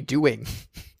 what are we doing?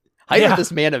 Hire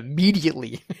this man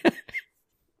immediately.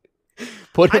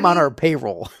 Put him on our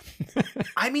payroll.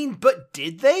 I mean, but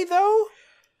did they though?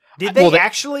 Did they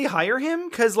actually hire him?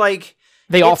 Because like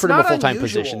they offered him a full-time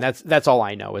position. That's all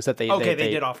I know is that they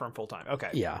did offer him full-time. Okay,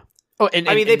 yeah. Oh, and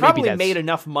I mean, they probably made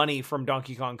enough money from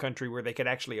Donkey Kong Country where they could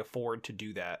actually afford to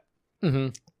do that. Mm-hmm.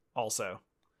 Also,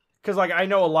 because like I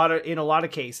know in a lot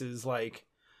of cases, like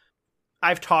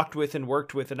I've talked with and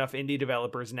worked with enough indie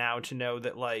developers now to know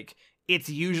that like it's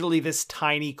usually this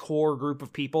tiny core group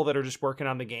of people that are just working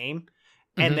on the game.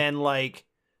 And then like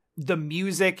the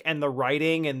music and the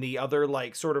writing and the other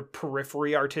like sort of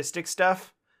periphery artistic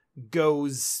stuff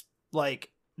goes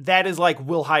like, that is like,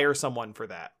 we'll hire someone for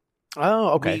that.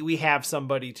 Oh, okay. We have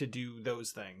somebody to do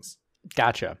those things.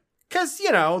 Gotcha. Cause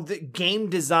you know, the game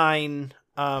design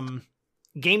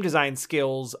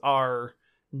skills are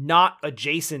not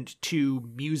adjacent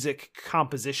to music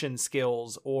composition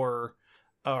skills or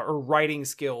writing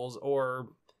skills, or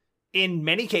in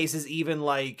many cases, even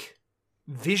like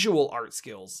visual art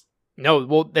skills. No,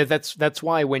 well, that's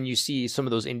why when you see some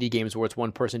of those indie games where it's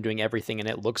one person doing everything and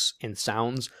it looks and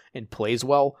sounds and plays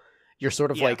well, you're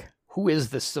sort of like, who is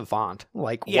this savant?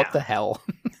 Like, what the hell?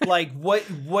 Like, what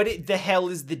the hell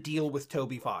is the deal with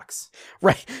Toby Fox?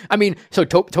 Right. I mean, so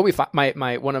Toby Fox,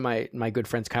 one of my good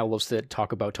friends, Kyle, loves to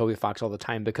talk about Toby Fox all the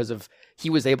time because he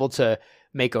was able to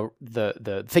make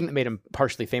the thing that made him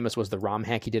partially famous was the ROM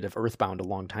hack he did of Earthbound a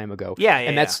long time ago.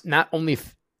 Yeah. That's not only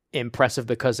impressive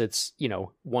because it's,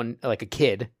 one like a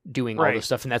kid doing all this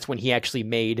stuff, and that's when he actually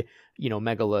made,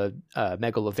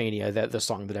 Megalovania, the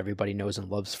song that everybody knows and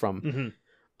loves from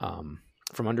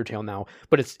Undertale now.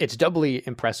 But it's doubly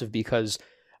impressive because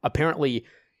apparently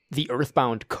the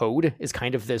Earthbound code is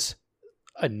kind of this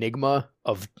enigma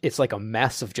of, it's like a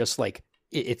mess of just like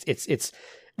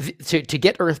to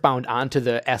get Earthbound onto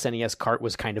the SNES cart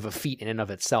was kind of a feat in and of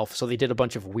itself. So they did a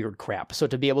bunch of weird crap. So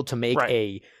to be able to make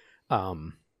a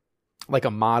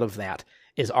mod of that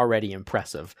is already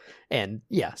impressive. And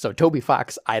yeah, so Toby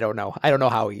Fox, I don't know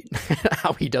how he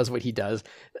how he does what he does.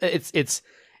 But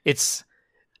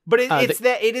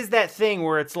it is that thing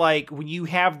where it's like when you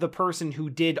have the person who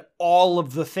did all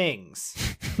of the things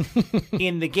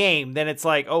in the game, then it's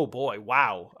like, oh boy,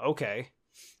 wow, okay.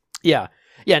 Yeah.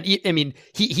 Yeah, and I mean,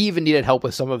 he even needed help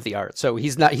with some of the art, so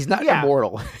he's not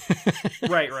immortal.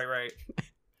 Right.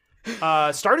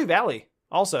 Stardew Valley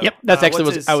also. Yep, that's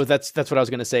actually that's what I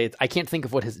was going to say. I can't think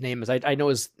of what his name is. I know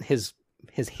his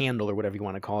handle or whatever you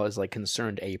want to call it is like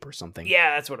Concerned Ape or something.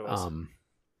 Yeah, that's what it was.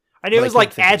 I knew it was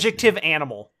like adjective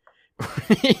animal.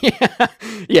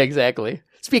 Yeah, exactly.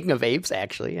 Speaking of apes,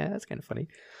 actually, yeah, that's kind of funny.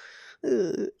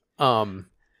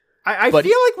 I feel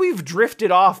like we've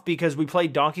drifted off because we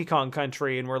played Donkey Kong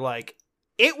Country and we're like,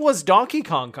 it was Donkey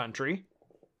Kong Country.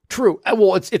 True.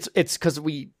 Well, it's because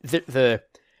the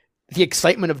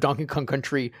excitement of Donkey Kong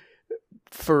Country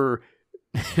for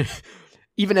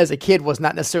even as a kid was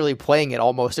not necessarily playing it.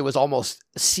 It was almost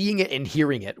seeing it and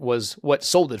hearing it was what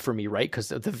sold it for me, right?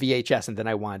 Because of the VHS, and then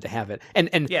I wanted to have it.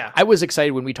 And yeah. I was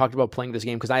excited when we talked about playing this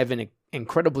game because I have an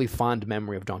incredibly fond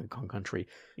memory of Donkey Kong Country.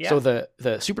 Yeah. So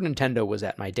the Super Nintendo was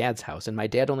at my dad's house, and my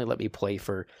dad only let me play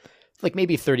for like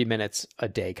maybe 30 minutes a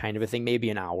day, kind of a thing, maybe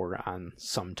an hour on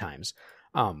sometimes.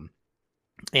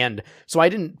 And so I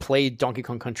didn't play Donkey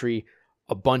Kong Country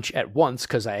a bunch at once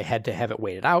because I had to have it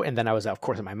waited out, and then I was of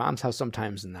course at my mom's house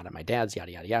sometimes and not at my dad's, yada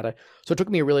yada yada. So it took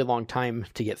me a really long time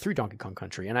to get through Donkey Kong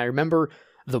Country, and I remember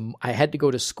I had to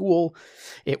go to school.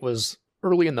 It was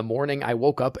early in the morning. I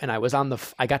woke up and I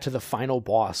got to the final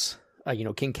boss,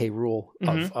 King K. Rool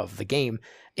of the game,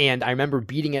 and I remember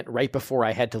beating it right before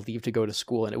I had to leave to go to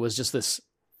school, and it was just this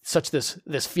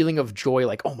feeling of joy,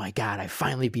 like, oh my god, I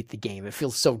finally beat the game. It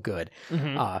feels so good.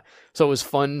 So it was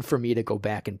fun for me to go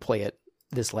back and play it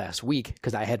this last week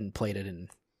because I hadn't played it in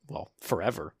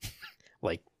forever.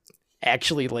 like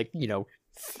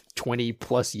 20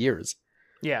 plus years.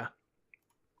 Yeah.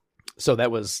 So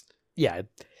that was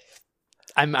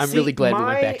I'm really glad we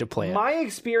went back to play it. My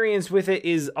experience with it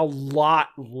is a lot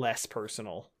less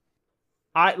personal.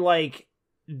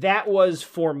 That was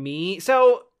for me.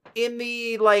 So in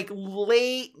the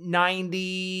late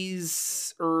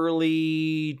 90s,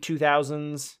 early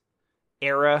 2000s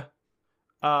era,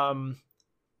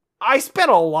 I spent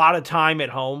a lot of time at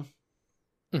home.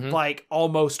 Like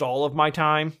almost all of my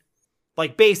time.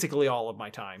 Like basically all of my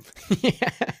time.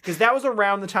 Because that was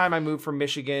around the time I moved from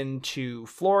Michigan to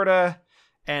Florida.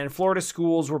 And Florida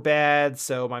schools were bad,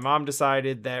 so my mom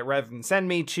decided that rather than send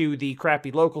me to the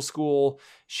crappy local school,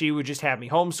 she would just have me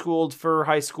homeschooled for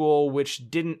high school, which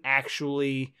didn't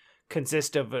actually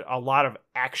consist of a lot of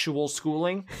actual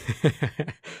schooling.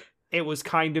 It was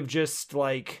kind of just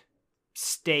like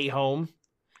stay home.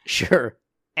 Sure.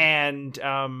 And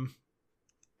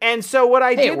so what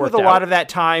I did with a lot of that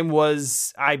time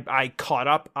was I caught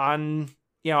up on,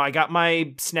 I got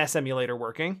my SNES emulator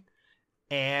working.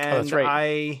 And that's right.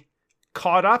 I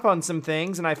caught up on some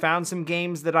things, and I found some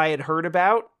games that I had heard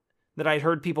about, that I'd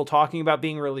heard people talking about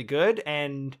being really good,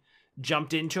 and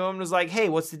jumped into them and was like, hey,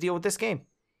 what's the deal with this game?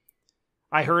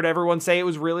 I heard everyone say it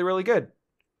was really, really good.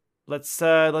 Let's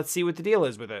see what the deal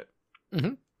is with it.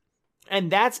 Mm-hmm.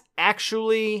 And that's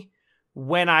actually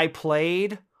when I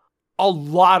played a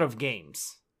lot of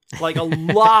games. Like a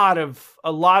lot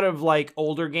of like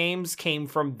older games came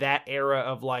from that era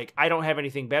of like, I don't have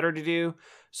anything better to do,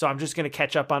 so I'm just going to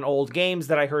catch up on old games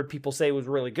that I heard people say was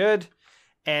really good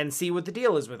and see what the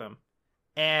deal is with them.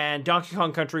 And Donkey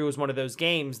Kong Country was one of those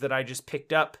games that I just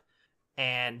picked up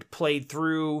and played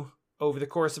through over the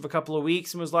course of a couple of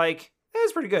weeks and was like,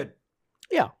 it's pretty good.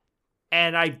 Yeah.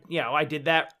 And I did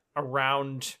that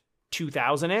around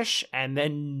 2000-ish, and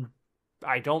then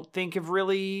I don't think I've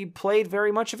really played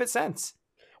very much of it since.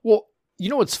 Well,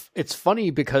 it's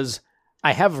funny because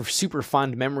I have a super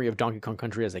fond memory of Donkey Kong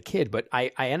Country as a kid, but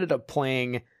I ended up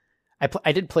playing.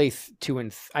 I did play 2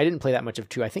 and I didn't play that much of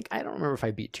 2. I don't remember if I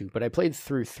beat 2, but I played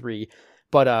through 3.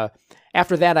 But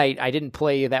after that, I didn't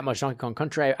play that much Donkey Kong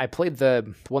Country. I played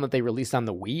the one that they released on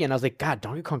the Wii, and I was like, God,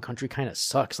 Donkey Kong Country kind of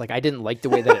sucks. Like, I didn't like the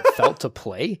way that it felt to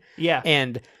play. Yeah,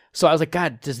 and so I was like,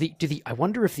 God, I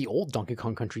wonder if the old Donkey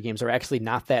Kong Country games are actually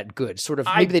not that good. Sort of,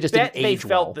 maybe they just didn't age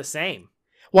well. They felt the same.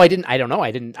 Well, I don't know.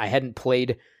 I hadn't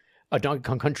played a Donkey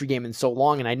Kong Country game in so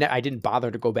long, and I didn't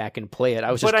bother to go back and play it.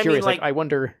 I was just curious. I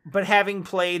wonder. But having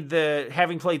played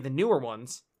the newer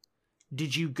ones,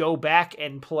 did you go back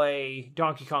and play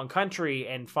Donkey Kong Country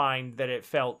and find that it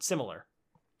felt similar?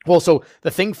 Well, so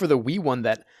the thing for the Wii one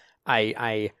that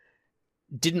I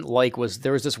didn't like was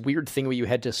there was this weird thing where you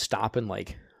had to stop and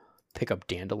like pick up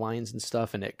dandelions and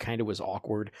stuff, and it kind of was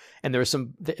awkward. And there was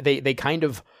some they kind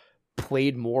of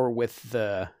played more with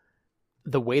the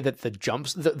way that the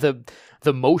jumps, the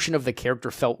motion of the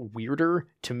character felt weirder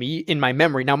to me in my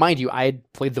memory. Now, mind you, I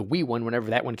had played the Wii one whenever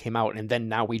that one came out, and then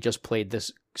now we just played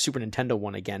this Super Nintendo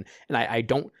one again, and I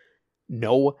don't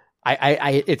know.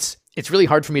 It's really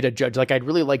hard for me to judge. Like, I'd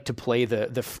really like to play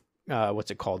the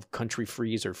what's it called, Country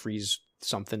Freeze or Freeze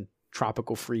something,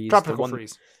 Tropical Freeze. Tropical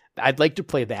Freeze. I'd like to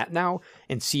play that now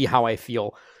and see how I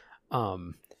feel.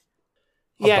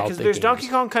 Yeah, because there's Donkey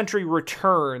Kong Country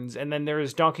Returns, and then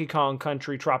there's Donkey Kong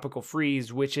Country Tropical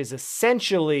Freeze, which is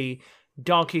essentially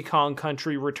Donkey Kong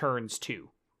Country Returns 2.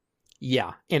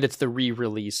 Yeah, and it's the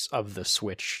re-release of the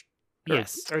Switch. Or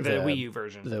the Wii U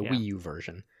version. The Wii U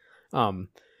version.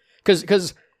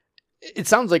 Because it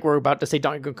sounds like we're about to say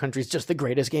Donkey Kong Country is just the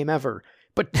greatest game ever.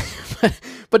 But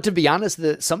to be honest,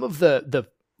 some of the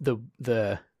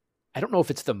I don't know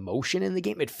if it's the motion in the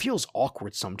game. It feels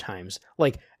awkward sometimes.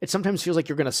 Like, it sometimes feels like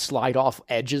you're going to slide off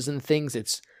edges and things.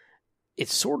 It's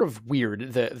sort of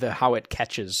weird, the how it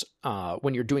catches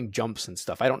when you're doing jumps and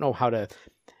stuff. I don't know how to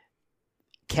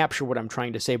capture what I'm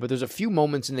trying to say, but there's a few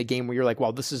moments in the game where you're like,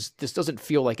 wow, this doesn't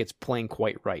feel like it's playing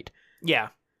quite right. Yeah.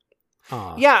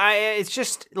 It's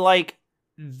just like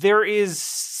there is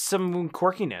some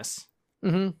quirkiness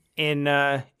in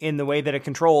the way that it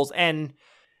controls. And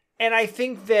I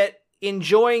think that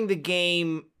enjoying the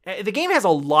game has a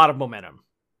lot of momentum.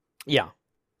 Yeah.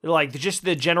 Like, just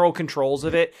the general controls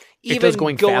of it. Even it does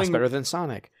going fast better than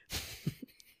Sonic.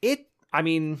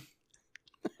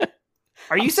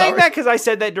 Are you saying that because I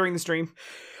said that during the stream?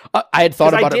 I had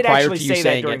thought about it prior to you say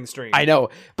saying that during it. The stream. I know.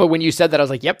 But when you said that, I was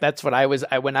like, yep, that's what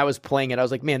when I was playing it, I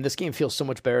was like, man, this game feels so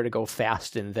much better to go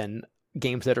fast in than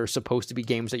games that are supposed to be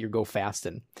games that you go fast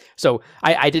in. So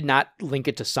I did not link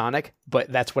it to Sonic,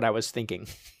 but that's what I was thinking.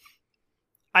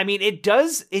 I mean, it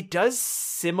does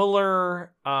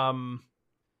similar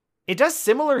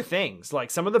things. Like,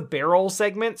 some of the barrel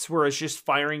segments where it's just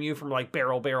firing you from like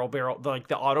barrel, like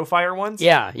the auto fire ones.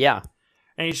 Yeah.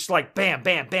 And it's just like bam,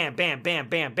 bam, bam, bam, bam,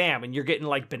 bam, bam, and you're getting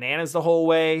like bananas the whole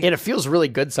way. And it feels really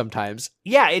good sometimes.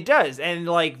 Yeah, it does. And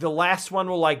like the last one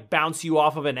will like bounce you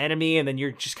off of an enemy, and then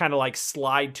you're just kind of like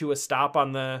slide to a stop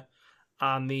on the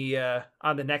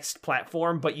next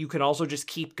platform, but you can also just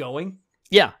keep going.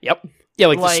 Yeah, yep. Yeah,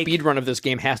 like the speed run of this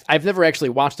game I've never actually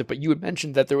watched it, but you had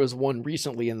mentioned that there was one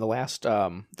recently in the last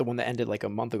the one that ended like a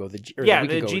month ago, the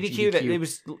GDQ. That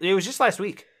it was just last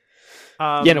week.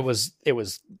 And it was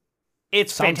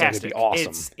it's fantastic. Like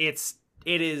awesome. It's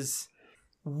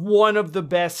one of the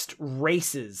best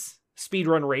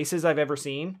speedrun races I've ever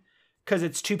seen, because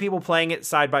it's two people playing it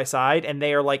side by side and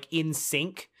they are like in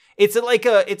sync. It's like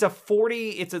a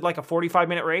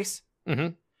 45-minute race. Mm-hmm.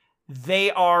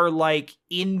 They are like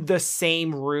in the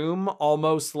same room,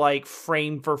 almost like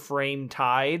frame for frame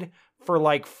tied for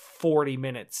like 40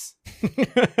 minutes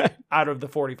out of the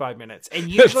 45 minutes. And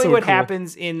usually what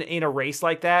happens in a race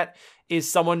like that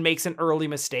is someone makes an early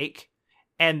mistake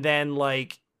and then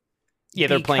like, yeah,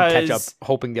 they're playing catch up,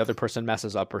 hoping the other person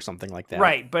messes up or something like that.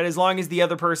 Right. But as long as the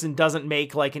other person doesn't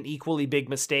make like an equally big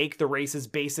mistake, the race is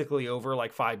basically over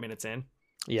like 5 minutes in.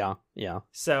 Yeah. Yeah.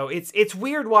 So it's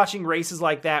weird watching races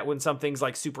like that when something's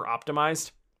like super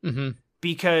optimized. Mm-hmm.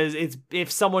 Because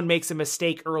if someone makes a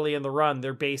mistake early in the run,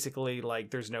 they're basically like,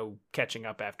 there's no catching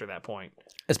up after that point.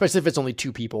 Especially if it's only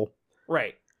two people.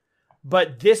 Right.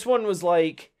 But this one was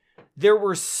like, there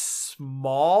were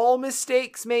small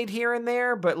mistakes made here and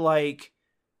there, but like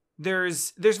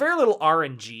there's very little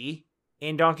RNG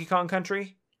in Donkey Kong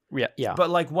Country. Yeah. But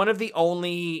like one of the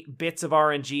only bits of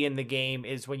RNG in the game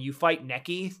is when you fight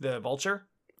Neki, the vulture.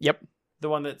 Yep. The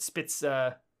one that spits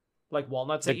like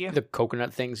walnuts at you. The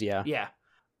coconut things, yeah. Yeah.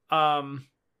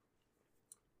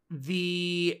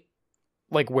 The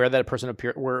like where that person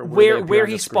appear where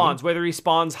he spawns, whether he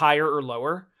spawns higher or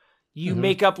lower. You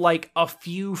make up like a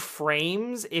few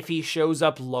frames if he shows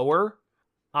up lower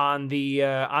on the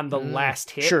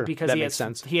last hit. Sure, because that makes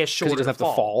sense. He has shorter he doesn't have to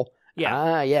fall.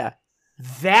 Yeah. Yeah.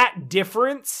 That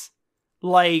difference,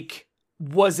 like,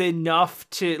 was enough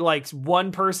to like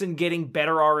one person getting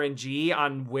better RNG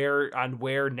on where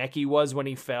Neki was when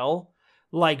he fell,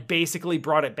 like basically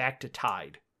brought it back to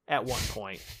tied at one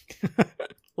point.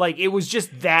 Like it was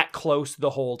just that close the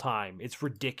whole time. It's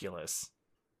ridiculous.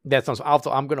 That sounds.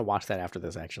 I'm gonna watch that after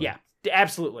this. Actually, yeah,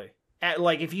 absolutely.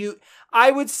 Like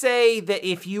I would say that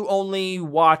if you only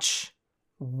watch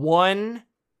one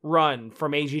run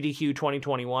from AGDQ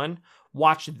 2021,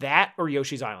 watch that or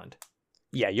Yoshi's Island.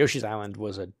 Yeah, Yoshi's Island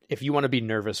was if you want to be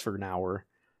nervous for an hour,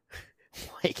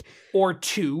 like or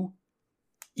two.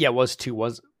 Yeah, was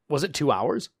it 2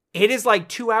 hours? It is like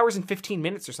 2 hours and 15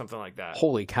 minutes or something like that.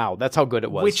 Holy cow, that's how good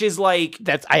it was. Which is like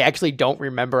I actually don't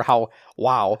remember how.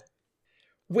 Wow.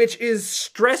 Which is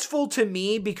stressful to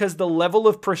me because the level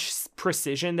of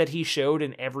precision that he showed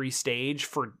in every stage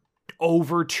for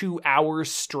over 2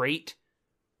 hours straight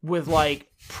with like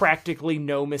practically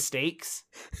no mistakes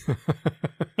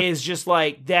is just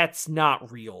like, that's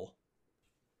not real.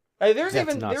 There's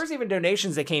even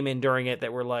donations that came in during it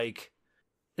that were like,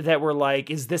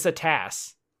 is this a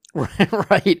TAS?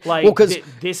 Right. Like, well,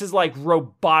 this is like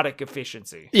robotic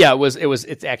efficiency. Yeah,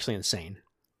 it's actually insane.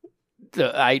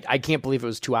 I can't believe it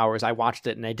was 2 hours. I watched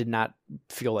it and I did not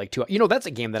feel like 2 hours. You know, that's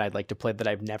a game that I'd like to play that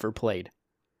I've never played.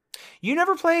 You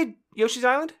never played Yoshi's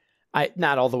Island?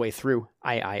 Not all the way through.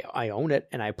 I own it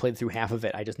and I played through half of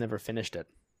it. I just never finished it.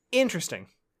 Interesting.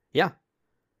 Yeah.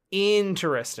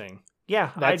 Interesting.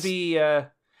 Yeah,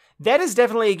 that is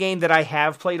definitely a game that I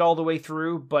have played all the way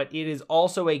through, but it is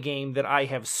also a game that I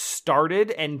have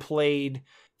started and played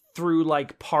through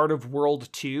like part of World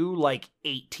 2 like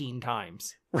 18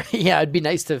 times. Yeah, it'd be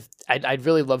nice to. I'd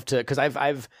really love to, because I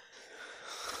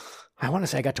want to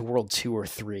say I got to World 2 or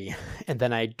 3, and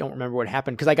then I don't remember what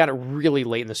happened because I got it really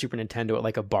late in the Super Nintendo at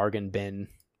like a bargain bin.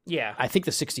 Yeah, I think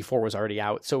the 64 was already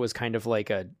out, so it was kind of like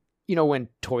when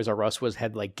Toys R Us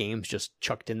had like games just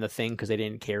chucked in the thing because they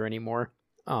didn't care anymore.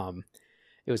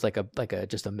 It was like a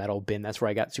just a metal bin. That's where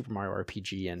I got Super Mario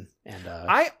RPG and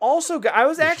I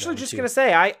was actually just gonna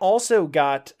say I also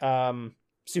got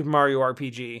Super Mario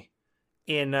RPG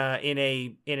in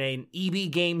an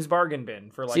EB Games bargain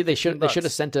bin for like. See, they should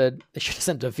have sent a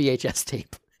VHS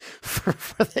tape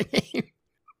for the game.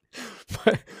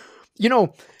 But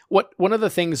one of the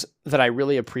things that I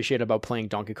really appreciate about playing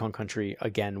Donkey Kong Country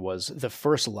again was the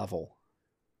first level.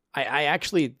 I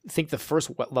actually think the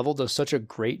first level does such a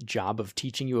great job of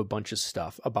teaching you a bunch of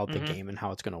stuff about the game and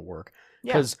how it's going to work.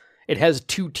 Because it has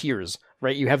 2 tiers,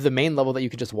 right? You have the main level that you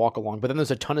can just walk along, but then there's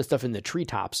a ton of stuff in the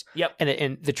treetops. Yep.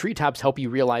 And the treetops help you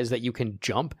realize that you can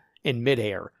jump in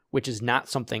midair, which is not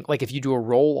something like if you do a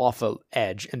roll off an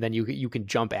edge and then you can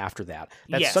jump after that.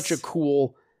 That's such a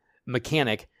cool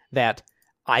mechanic that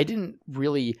I didn't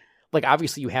really like.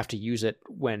 Obviously, you have to use it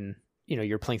when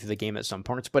you're playing through the game at some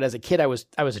parts, but as a kid, I was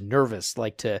nervous,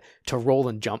 like to roll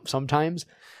and jump sometimes.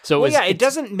 So it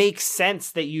doesn't make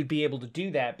sense that you'd be able to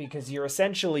do that because you're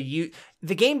essentially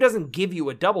the game doesn't give you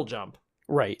a double jump,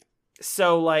 right?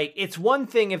 So like it's one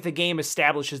thing if the game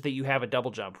establishes that you have a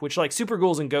double jump, which like Super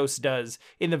Ghouls and Ghosts does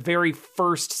in the very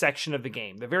first section of the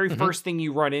game. The very first thing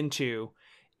you run into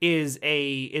is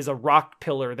a rock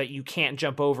pillar that you can't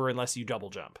jump over unless you double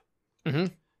jump.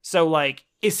 Mm-hmm. So, like,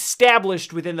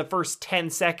 established within the first 10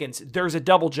 seconds, there's a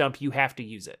double jump, you have to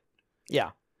use it.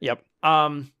 Yeah. Yep.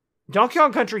 Donkey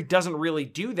Kong Country doesn't really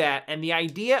do that, and the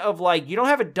idea of, like, you don't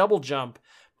have a double jump,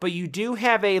 but you do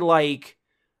have a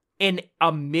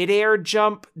midair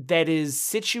jump that is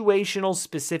situational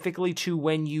specifically to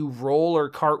when you roll or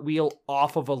cartwheel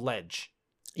off of a ledge.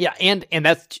 Yeah, and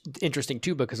that's interesting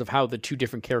too because of how the two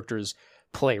different characters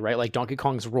play, right? Like Donkey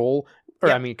Kong's roll,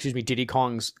 Diddy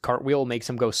Kong's cartwheel makes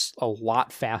him go a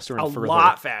lot faster and further. A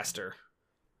lot faster.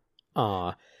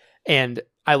 And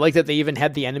I like that they even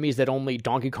had the enemies that only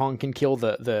Donkey Kong can kill,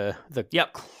 the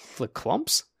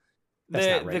clumps. That's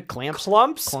not right. The clamps?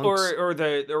 Clumps or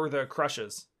the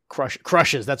crushes.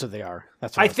 Crushes, that's what they are.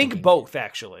 That's what I think thinking. Both,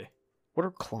 actually. What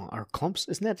are clumps?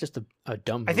 Isn't that just a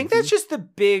dumb movie? I think that's just the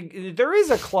big... There is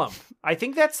a clump. I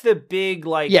think that's the big,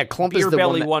 clump beer is the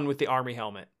belly one with the army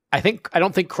helmet. I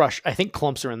don't think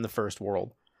clumps are in the first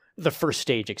world. The first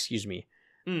stage, excuse me.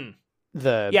 Mm.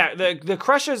 The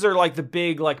crushes are like the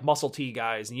big, like, muscle T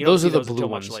guys, and you don't see those until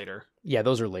much later. Yeah,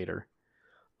 those are later.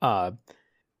 And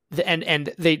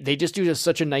they just do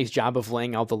such a nice job of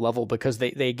laying out the level because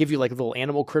they give you like a little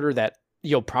animal critter that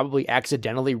you'll probably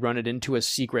accidentally run it into a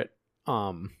secret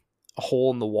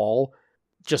hole in the wall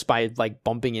just by like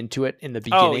bumping into it in the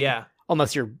beginning. Oh yeah.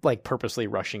 Unless you're like purposely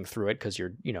rushing through it because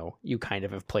you kind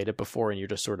of have played it before and you're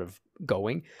just sort of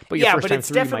going. But it's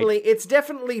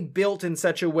definitely built in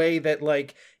such a way that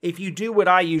like if you do what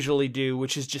I usually do,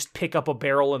 which is just pick up a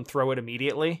barrel and throw it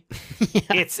immediately,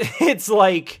 it's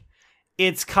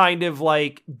kind of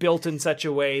like built in such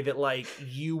a way that like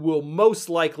you will most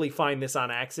likely find this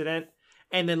on accident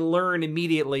and then learn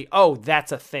immediately, oh,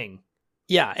 that's a thing.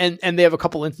 Yeah, and they have a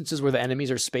couple instances where the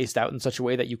enemies are spaced out in such a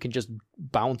way that you can just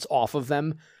bounce off of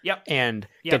them and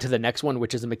get to the next one,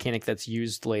 which is a mechanic that's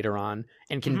used later on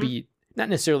and can be not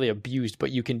necessarily abused,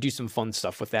 but you can do some fun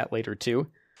stuff with that later too.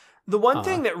 The one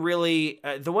thing that really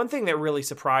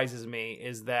surprises me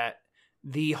is that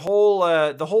the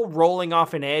whole rolling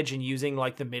off an edge and using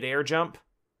like the midair jump.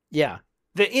 Yeah.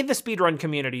 In the speedrun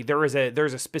community, there's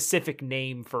a specific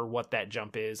name for what that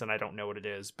jump is, and I don't know what it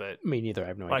is, but me neither. I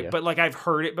have no idea. But like I've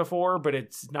heard it before, but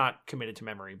it's not committed to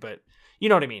memory. But you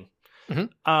know what I mean.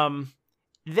 Mm-hmm.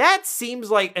 That seems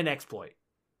like an exploit.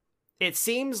 It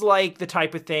seems like the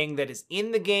type of thing that is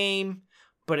in the game,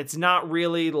 but it's not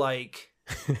really like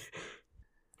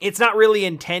it's not really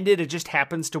intended. It just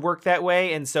happens to work that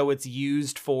way, and so it's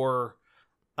used for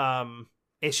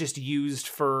it's just used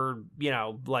for,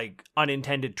 like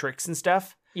unintended tricks and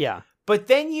stuff. Yeah. But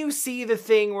then you see the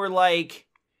thing where like,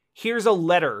 here's a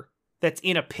letter that's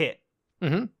in a pit.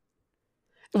 Mm-hmm.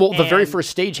 Well, the very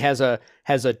first stage has a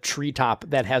treetop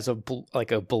that has a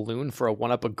balloon for a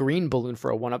 1-up, a green balloon for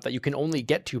a 1-up that you can only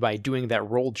get to by doing that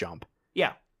roll jump.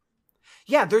 Yeah.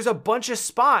 Yeah, there's a bunch of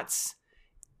spots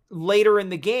later in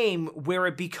the game where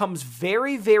it becomes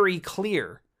very, very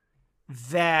clear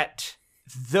that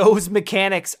those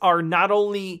mechanics are not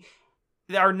only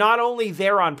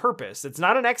there on purpose. It's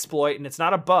not an exploit and it's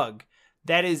not a bug.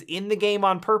 That is in the game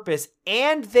on purpose,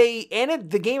 and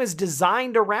the game is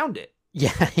designed around it.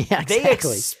 Yeah, exactly. They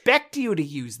expect you to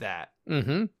use that.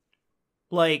 Mm-hmm.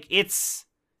 Like it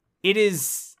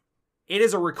is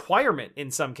a requirement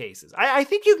in some cases. I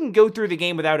think you can go through the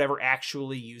game without ever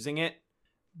actually using it.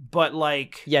 But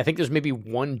like, yeah, I think there's maybe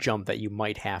one jump that you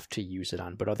might have to use it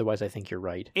on, but otherwise I think you're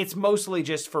right. It's mostly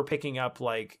just for picking up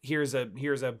like here's a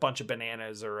bunch of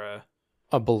bananas or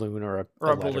a balloon or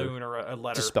a balloon or a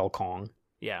letter to spell Kong.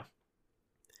 Yeah.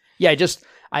 Yeah,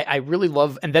 I really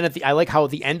love, and then I like how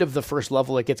at the end of the first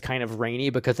level it gets kind of rainy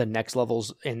because the next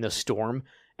level's in the storm.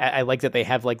 I like that they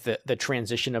have like the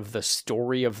transition of the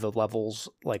story of the levels,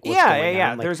 like what's going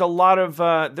on. Like, there's a lot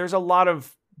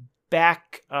of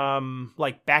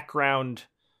background.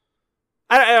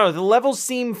 I don't know. The levels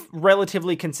seem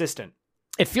relatively consistent.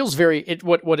 It feels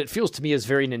what it feels to me is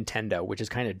very Nintendo, which is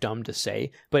kind of dumb to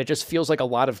say, but it just feels like a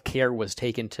lot of care was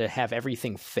taken to have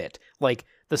everything fit. Like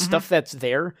the stuff that's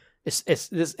there is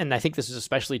this, and I think this is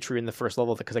especially true in the first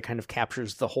level because it kind of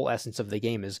captures the whole essence of the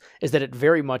game is that it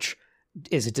very much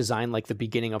is designed like the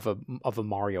beginning of a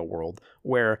Mario world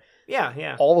where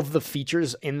all of the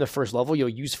features in the first level you'll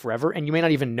use forever, and you may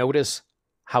not even notice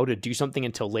how to do something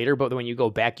until later, but when you go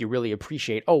back you really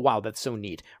appreciate, oh wow, that's so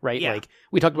neat, right? Like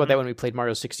we talked about that when we played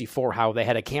Mario 64, how they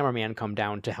had a cameraman come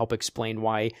down to help explain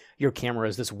why your camera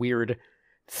is this weird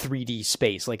 3D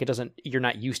space. Like you're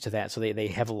not used to that, so they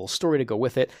have a little story to go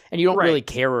with it, and you don't really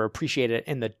care or appreciate it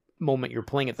in the moment you're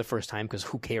playing it the first time, because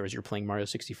who cares? You're playing Mario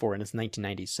 64 and it's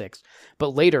 1996.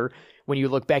 But later, when you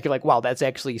look back, you're like, wow, that's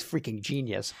actually freaking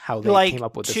genius how they came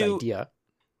up with this idea.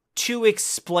 To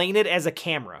explain it as a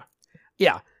camera.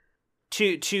 Yeah.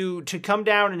 To come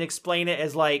down and explain it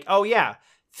as like, oh yeah,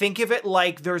 think of it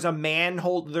like there's a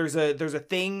there's a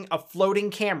thing, a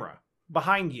floating camera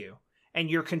behind you, and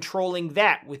you're controlling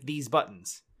that with these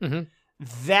buttons. Mm-hmm.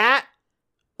 That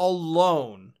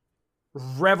alone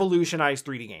revolutionized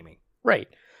 3D gaming. Right.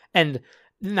 And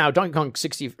now Donkey Kong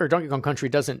Country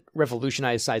doesn't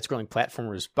revolutionize side-scrolling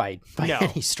platformers by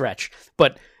any stretch,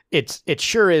 but it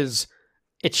sure is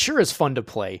fun to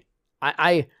play.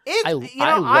 I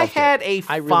had a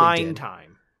fine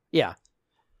time. Yeah.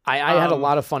 I had a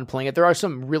lot of fun playing it. There are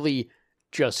some really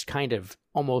just kind of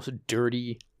almost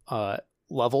dirty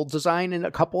level design in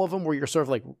a couple of them where you're sort of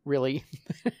like, really?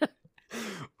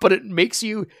 But it makes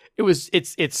you, there's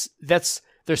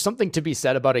something to be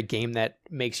said about a game that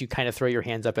makes you kind of throw your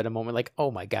hands up at a moment like,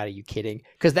 oh my God, are you kidding?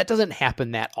 Because that doesn't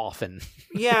happen that often.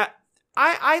 Yeah,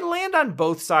 I land on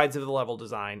both sides of the level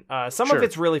design. Some of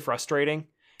it's really frustrating.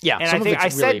 Yeah, and I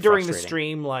said during the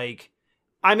stream, like,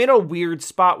 I'm in a weird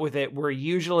spot with it where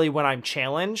usually when I'm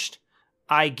challenged,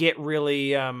 I get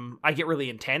really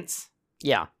intense.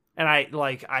 Yeah. And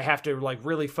I have to like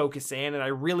really focus in, and I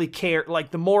really care.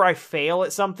 Like, the more I fail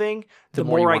at something, the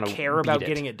more I care about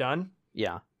getting it done.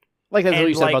 Yeah. Like that's what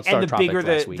you said about Star Tropic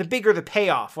last week. The bigger the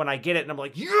payoff when I get it, and I'm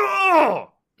like, yeah!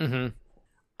 Mm-hmm.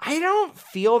 I don't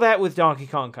feel that with Donkey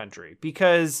Kong Country,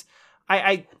 because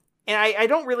I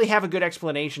don't really have a good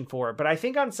explanation for it, but I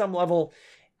think on some level,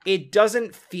 it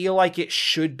doesn't feel like it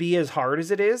should be as hard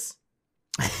as it is.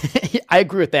 I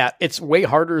agree with that. It's way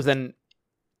harder than,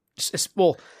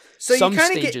 well, so some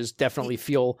stages definitely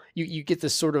feel, you get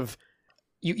this sort of,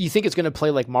 you think it's going to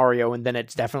play like Mario, and then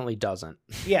it definitely doesn't.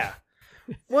 Yeah.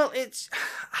 Well,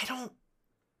 I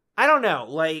don't know.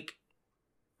 Like,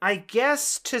 I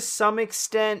guess to some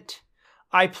extent,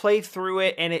 I play through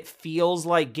it and it feels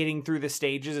like getting through the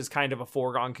stages is kind of a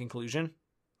foregone conclusion.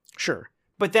 Sure.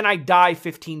 But then I die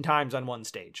 15 times on one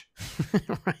stage.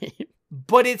 Right.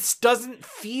 But it doesn't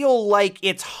feel like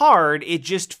it's hard. It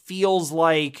just feels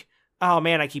like, oh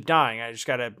man, I keep dying. I just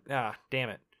gotta, damn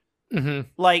it. Mm-hmm.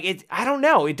 Like, I don't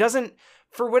know. It doesn't,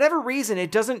 for whatever reason,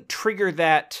 it doesn't trigger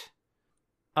that,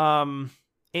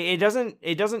 it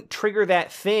doesn't trigger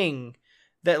that thing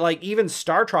that like even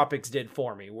Star Tropics did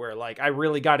for me, where like I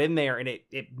really got in there and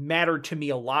it mattered to me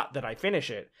a lot that I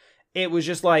finish it. It was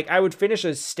just like I would finish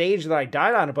a stage that I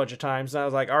died on a bunch of times, and I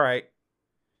was like, all right.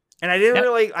 And I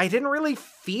didn't really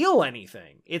feel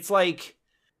anything. It's like,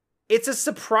 it's a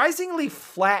surprisingly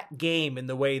flat game in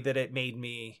the way that it made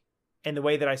me, and the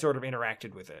way that I sort of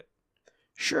interacted with it.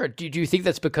 Sure. Do you think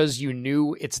that's because you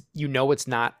know it's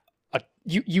not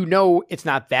it's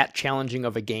not that challenging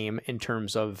of a game in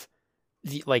terms of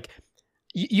the, like,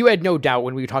 you had no doubt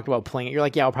when we talked about playing it. You're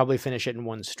like, yeah, I'll probably finish it in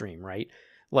one stream, right?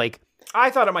 Like, I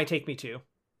thought it might take me 2,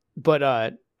 but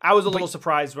I was a little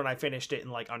surprised when I finished it in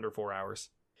like under 4 hours.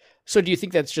 So do you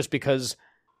think that's just because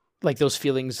like those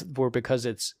feelings were because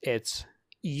it's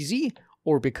easy,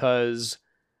 or because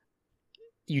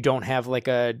you don't have like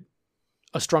a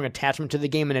strong attachment to the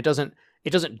game and it doesn't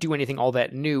do anything all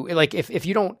that new? Like if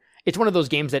you don't, it's one of those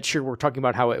games that, sure, we're talking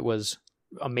about how it was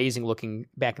amazing looking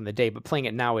back in the day, but playing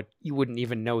it now, you wouldn't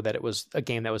even know that it was a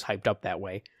game that was hyped up that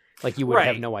way. Like, you would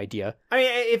have no idea. I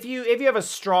mean, if you have a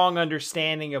strong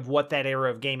understanding of what that era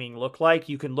of gaming looked like,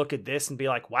 you can look at this and be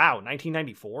like, wow,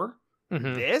 1994?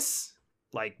 Mm-hmm. This?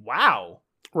 Like, wow.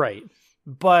 Right.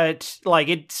 But like,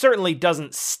 it certainly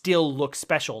doesn't still look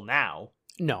special now.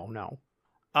 No.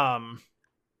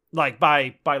 Like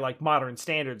by like modern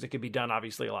standards, it could be done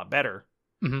obviously a lot better.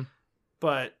 Mm-hmm.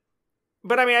 But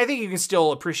I mean, I think you can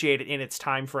still appreciate it in its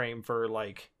time frame for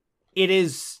like, it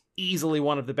is easily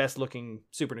one of the best looking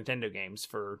Super Nintendo games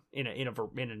in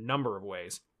a number of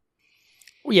ways.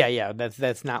 Yeah,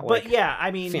 that's not like, but yeah,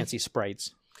 I mean, fancy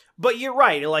sprites. But you're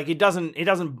right, like it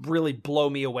doesn't really blow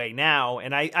me away now,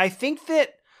 and I think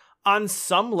that on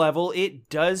some level it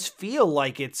does feel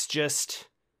like it's just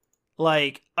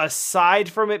like, aside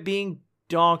from it being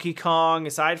Donkey Kong,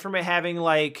 aside from it having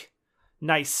like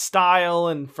nice style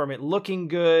and from it looking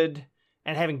good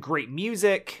and having great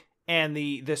music and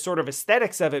the sort of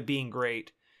aesthetics of it being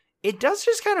great, it does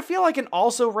just kind of feel like an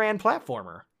also-ran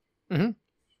platformer. Mm-hmm.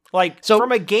 Like, so,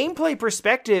 from a gameplay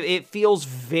perspective, it feels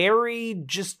very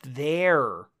just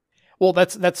there. Well,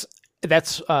 that's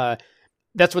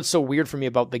what's so weird for me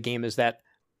about the game, is that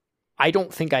I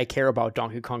don't think I care about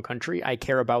Donkey Kong Country. I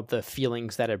care about the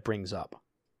feelings that it brings up.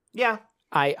 Yeah.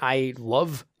 I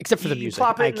love, except for the music. You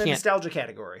plop it in the nostalgia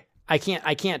category.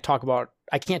 I can't talk about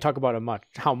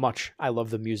how much I love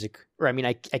the music, or I mean,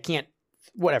 I can't,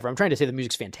 whatever. I'm trying to say the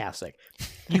music's fantastic.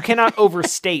 You cannot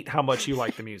overstate how much you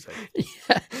like the music.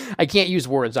 Yeah, I can't use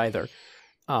words either.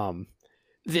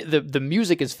 The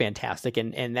music is fantastic,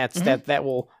 and that's that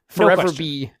will forever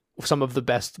be some of the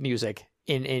best music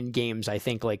in games. I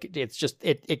think like it's just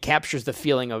it captures the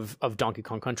feeling of Donkey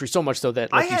Kong Country so much so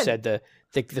that, like you said,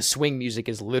 the swing music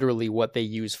is literally what they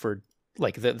use for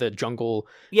like the jungle.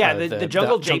 Yeah, the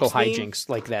jungle hijinks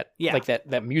like that. Yeah, like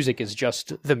that music is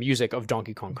just the music of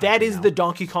Donkey Kong Country. That is the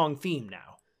Donkey Kong theme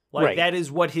now. Like right. that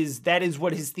is what his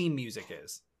theme music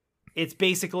is. It's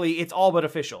basically it's all but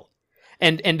official.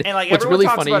 And like what's everyone really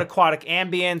talks funny about aquatic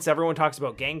ambience, everyone talks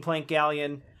about Gangplank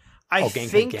Galleon. I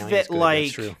think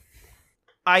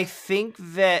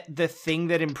that the thing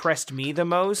that impressed me the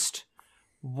most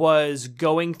was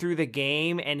going through the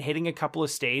game and hitting a couple of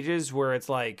stages where it's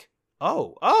like,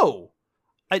 no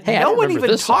one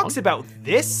even talks about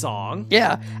this song.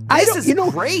 Yeah, this is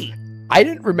great. I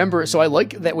didn't remember, so I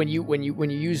like that when you go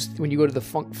to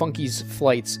the Funky's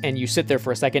flights and you sit there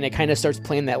for a second, it kind of starts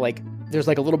playing that like there's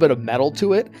like a little bit of metal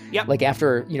to it. Yep. Like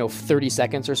after 30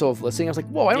 seconds or so of listening, I was like,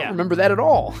 whoa, I don't remember that at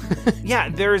all. Yeah,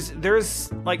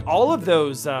 there's like all of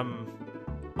those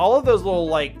little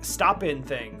like stop in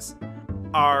things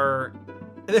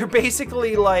they're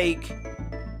basically like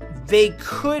they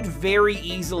could very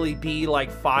easily be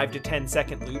like 5 to 10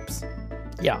 second loops.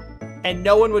 Yeah. And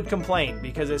no one would complain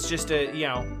because it's just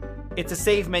it's a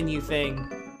save menu thing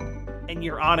and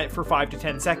you're on it for 5 to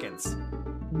 10 seconds.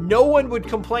 No one would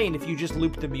complain if you just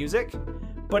looped the music,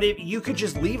 but you could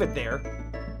just leave it there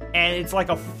and it's like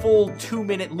a full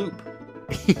 2-minute loop.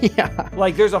 Yeah.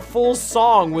 Like there's a full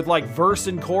song with like verse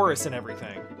and chorus and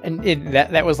everything. And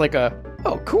that was like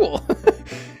oh, cool.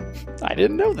 I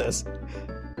didn't know this.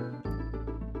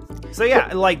 So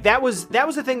yeah, like that was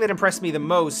the thing that impressed me the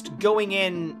most going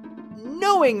in,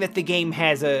 knowing that the game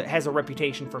has a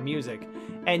reputation for music,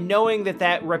 and knowing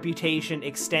that reputation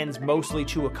extends mostly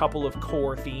to a couple of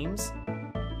core themes.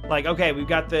 Like, okay, we've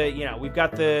got the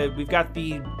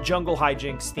jungle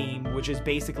hijinks theme, which is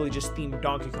basically just theme of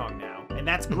Donkey Kong now, and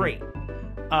that's great.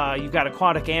 You've got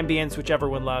aquatic ambience, which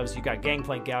everyone loves. You've got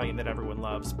Gangplank Galleon that everyone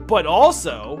loves, but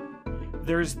also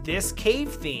there's this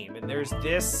cave theme, and there's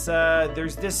this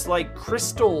like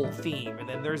crystal theme, and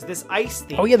then there's this ice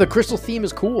theme. Oh yeah, the crystal theme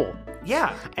is cool.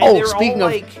 Yeah. And speaking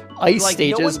of ice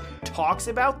stages, no one talks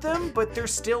about them, but they're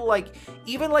still like,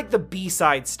 even like the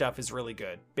B-side stuff is really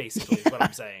good. Basically, is what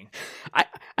I'm saying.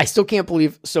 I still can't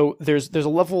believe. So there's a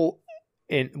level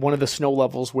in one of the snow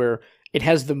levels where it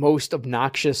has the most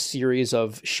obnoxious series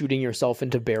of shooting yourself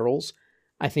into barrels,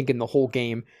 I think, in the whole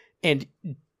game, and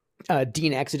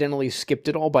Dean accidentally skipped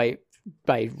it all by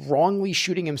wrongly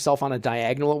shooting himself on a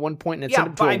diagonal at one point, and it sent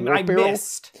him to a warp barrel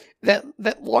missed.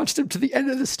 that launched him to the end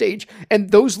of the stage. And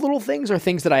those little things are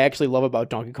things that I actually love about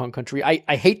Donkey Kong Country.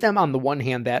 I hate them on the one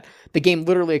hand that the game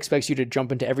literally expects you to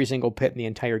jump into every single pit in the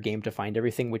entire game to find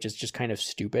everything, which is just kind of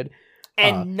stupid.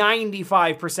 And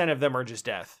 95% of them are just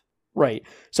death. Right.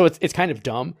 So it's kind of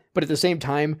dumb, but at the same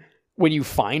time, when you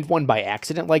find one by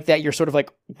accident like that, you're sort of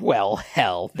like, well,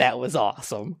 hell, that was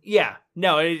awesome. Yeah.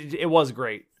 No, it was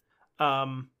great.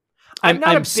 I'm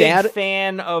not a big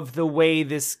fan of the way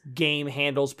this game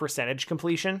handles percentage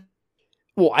completion.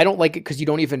 Well, I don't like it because you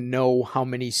don't even know how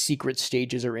many secret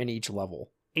stages are in each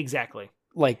level. Exactly.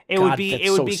 Like it would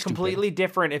be completely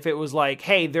different if it was like,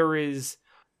 hey,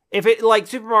 like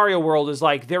Super Mario World is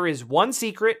like, there is one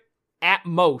secret at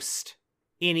most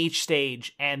in each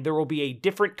stage, and there will be a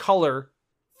different color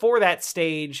for that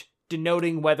stage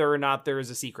denoting whether or not there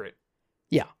is a secret.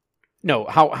 Yeah. No,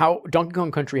 how Donkey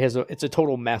Kong Country it's a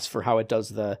total mess for how it does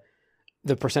the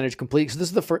percentage complete. So this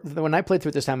is the first, when I played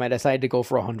through it this time, I decided to go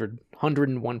for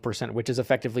 101%, which is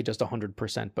effectively just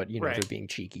 100%, but right. They're being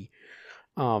cheeky.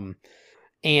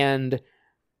 And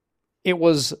it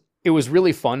was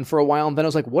really fun for a while, and then I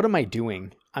was like, what am I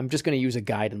doing? I'm just going to use a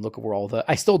guide and look at where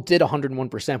I still did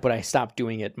 101%, but I stopped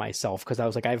doing it myself because I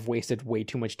was like, I've wasted way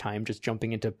too much time just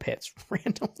jumping into pits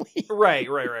randomly.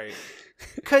 Right.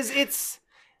 Because it's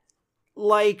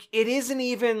like, it isn't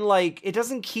even like, it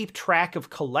doesn't keep track of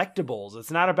collectibles.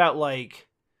 It's not about like,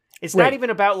 it's not even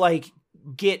about like,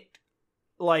 get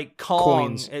like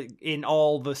Kong coins in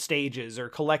all the stages or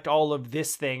collect all of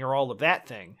this thing or all of that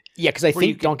thing. Yeah, because I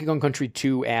think Donkey Kong Country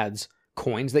 2 adds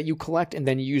coins that you collect, and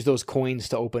then you use those coins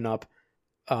to open up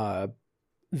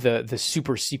the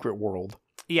super secret world.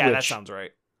 Yeah, that sounds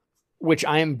right. Which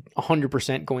I am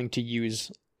 100% going to use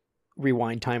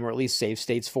rewind time or at least save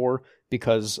states for,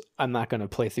 because I'm not going to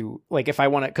play through, like, if I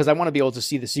want to, because I want to be able to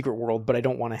see the secret world, but I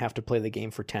don't want to have to play the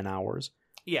game for 10 hours.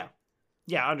 Yeah.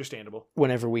 Yeah, understandable.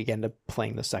 Whenever we end up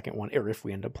playing the second one, or if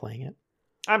we end up playing it.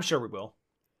 I'm sure we will.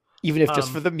 Even if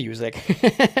just for the music.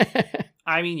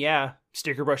 I mean, yeah.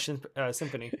 Sticker Brush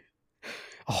Symphony.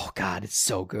 Oh, God, it's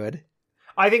so good.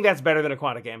 I think that's better than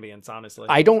Aquatic Ambience, honestly.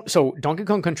 So Donkey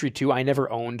Kong Country 2, I never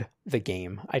owned the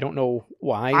game. I don't know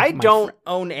why. I don't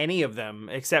own any of them,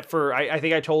 except for, I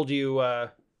think I told you,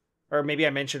 or maybe I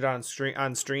mentioned it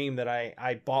on stream that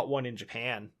I bought one in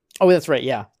Japan. Oh, that's right,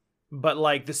 yeah. But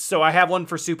like this, so I have one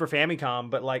for Super Famicom,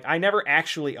 but like I never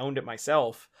actually owned it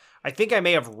myself. I think I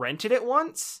may have rented it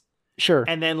once. Sure.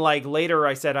 And then like later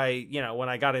I said when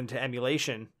I got into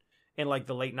emulation in like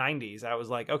the late 90s, I was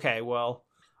like, okay, well,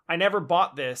 I never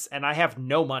bought this and I have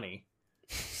no money.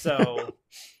 So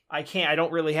I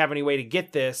don't really have any way to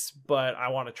get this, but I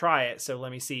want to try it. So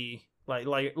let me see,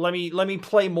 let me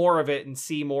play more of it and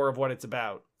see more of what it's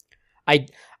about. I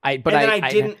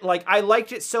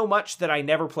liked it so much that I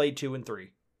never played 2 and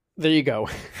 3. There you go.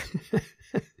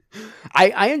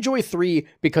 I enjoy 3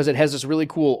 because it has this really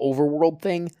cool overworld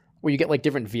thing where you get like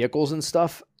different vehicles and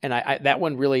stuff. And I that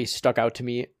one really stuck out to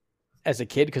me as a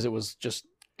kid because it was just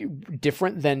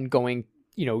different than going,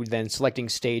 than selecting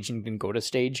stage and then go to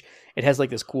stage. It has like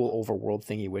this cool overworld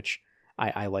thingy, which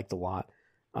I liked a lot.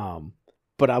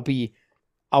 But I'll be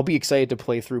excited to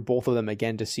play through both of them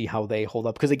again to see how they hold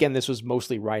up. Because again, this was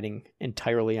mostly riding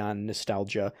entirely on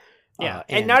nostalgia. Yeah,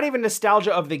 and not even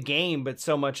nostalgia of the game, but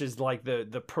so much as like the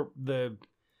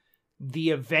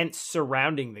events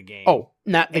surrounding the game. Oh,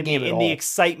 not the game at all. And the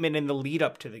excitement and the lead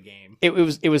up to the game. It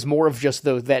was more of just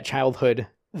that childhood,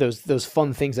 those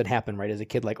fun things that happen right as a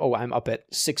kid. Like, oh, I'm up at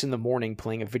 6 a.m.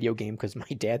 playing a video game because my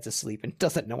dad's asleep and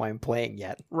doesn't know I'm playing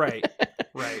yet. Right.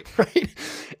 Right.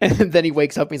 And then he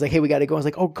wakes up and he's like, hey, we got to go. I was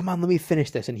like, oh, come on, let me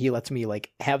finish this. And he lets me like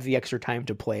have the extra time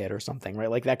to play it or something, right?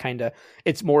 Like that kind of,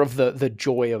 it's more of the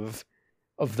joy of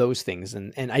those things.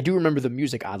 And I do remember the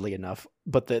music, oddly enough,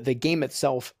 but the game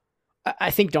itself,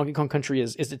 I think Donkey Kong Country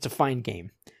it's a fine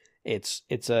game. It's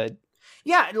a,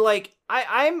 yeah, like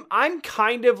I'm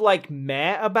kind of like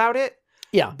meh about it.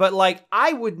 Yeah. But like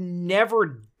I would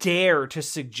never dare to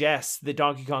suggest that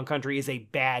Donkey Kong Country is a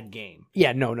bad game.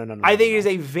 Yeah, no. I think it is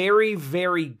a very,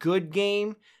 very good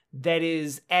game that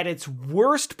is at its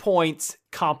worst points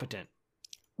competent.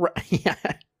 Right. Yeah.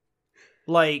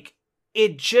 Like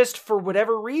it just, for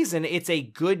whatever reason, it's a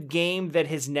good game that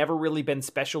has never really been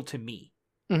special to me.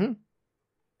 Mm-hmm.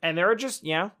 And there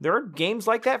are games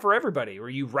like that for everybody where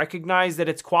you recognize that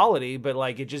it's quality, but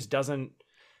like it just doesn't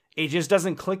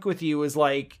click with you as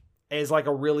like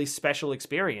a really special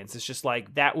experience. It's just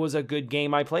like, that was a good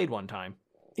game I played one time.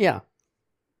 Yeah.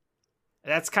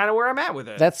 That's kind of where I'm at with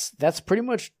it. That's pretty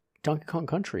much Donkey Kong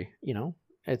Country,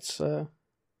 It's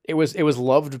it was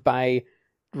loved by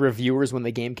reviewers when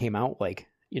the game came out, like,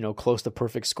 close to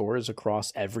perfect scores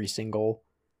across every single.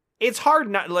 It's hard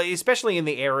not, like, especially in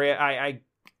the area,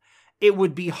 it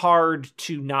would be hard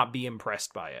to not be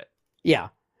impressed by it. Yeah.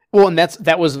 Well, and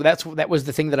that was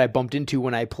the thing that I bumped into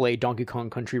when I played Donkey Kong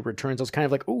Country Returns. I was kind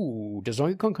of like, "Ooh, does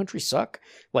Donkey Kong Country suck?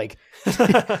 Like,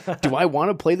 do I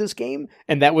want to play this game?"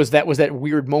 And that was that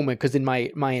weird moment, because in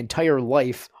my entire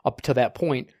life up to that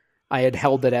point, I had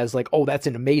held it as like, "Oh, that's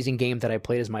an amazing game that I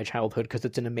played as my childhood because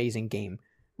it's an amazing game,"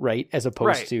 right? As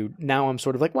opposed to now, I'm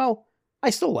sort of like, "Well, I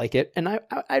still like it, and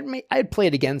I'd play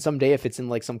it again someday if it's in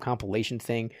like some compilation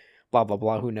thing." Blah blah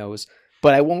blah. Who knows?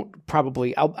 But I won't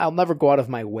probably. I'll never go out of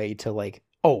my way to like,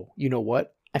 oh, you know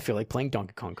what? I feel like playing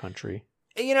Donkey Kong Country.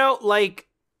 Like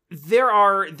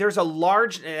there's a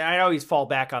large. And I always fall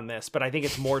back on this, but I think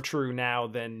it's more true now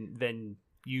than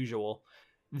usual.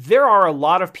 There are a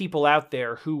lot of people out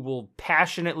there who will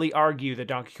passionately argue that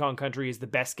Donkey Kong Country is the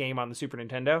best game on the Super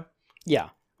Nintendo. Yeah,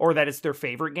 or that it's their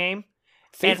favorite game.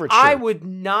 Favorite. And sure.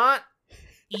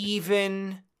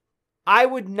 I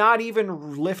would not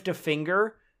even lift a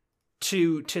finger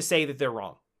to say that they're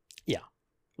wrong. Yeah.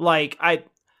 Like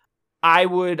I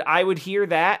would hear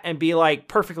that and be like,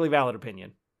 perfectly valid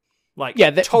opinion. Like,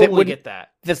 yeah, totally get that.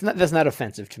 That's not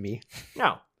offensive to me.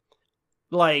 No.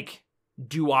 Like,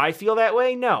 do I feel that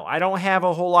way? No. I don't have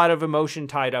a whole lot of emotion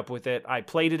tied up with it. I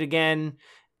played it again,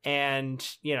 and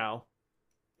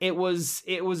it was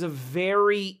a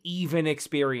very even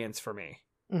experience for me.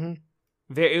 Mm-hmm.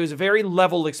 It was a very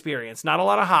level experience. Not a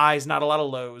lot of highs, not a lot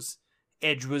of lows.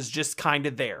 Edge was just kind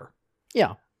of there.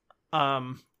 Yeah.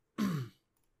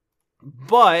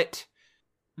 But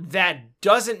that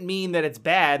doesn't mean that it's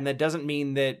bad, and that doesn't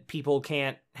mean that people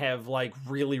can't have like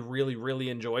really, really, really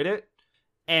enjoyed it.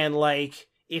 And like,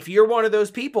 if you're one of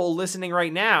those people listening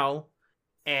right now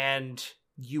and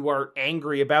you are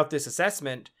angry about this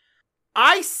assessment,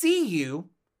 I see you.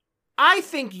 I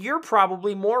think you're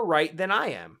probably more right than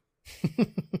I am.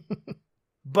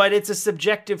 But it's a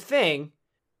subjective thing,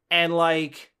 and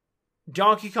like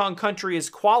Donkey Kong Country is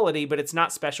quality, but it's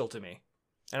not special to me.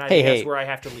 And I think that's where I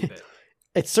have to leave it.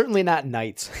 It's certainly not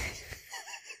Knights.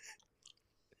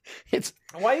 It's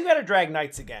why you got to drag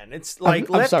Knights again. It's like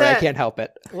I'm sorry, I can't help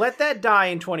it. Let that die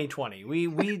in 2020.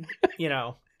 We you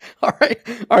know. All right.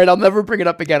 I'll never bring it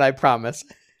up again. I promise.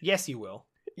 Yes, you will.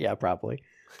 Yeah, probably.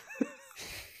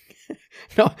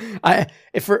 No, I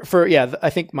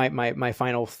think my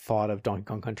final thought of Donkey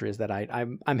Kong Country is that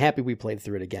I'm happy we played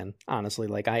through it again. Honestly,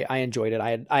 like I enjoyed it.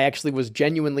 I actually was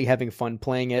genuinely having fun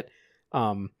playing it.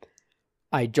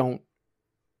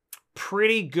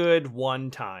 Pretty good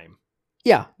one time.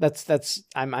 Yeah, that's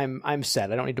I'm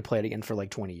set. I don't need to play it again for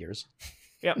like 20 years.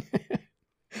 Yep.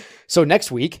 So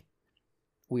next week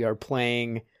we are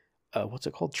playing what's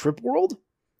it called? Trip World?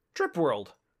 Trip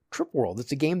World.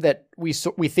 It's a game that we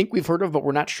think we've heard of, but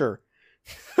we're not sure.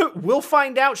 We'll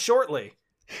find out shortly.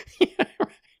 Yeah, right.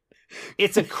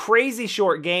 It's a crazy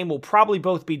short game. We'll probably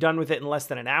both be done with it in less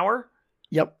than an hour.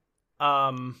 Yep.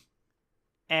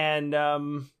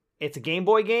 It's a Game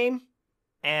Boy game,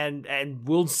 and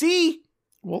we'll see.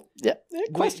 Well, yeah.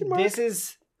 Question mark. This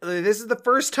is the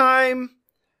first time.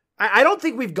 I don't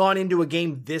think we've gone into a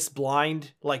game this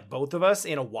blind, like both of us,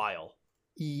 in a while.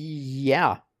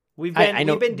 Yeah. We've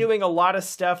been doing a lot of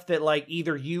stuff that like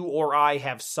either you or I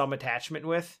have some attachment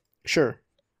with. Sure.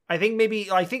 I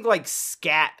think like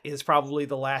Scat is probably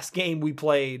the last game we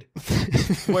played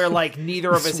where like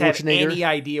neither of us had any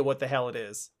idea what the hell it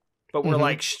is. But we're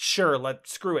like, sure,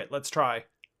 screw it. Let's try.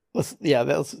 Yeah,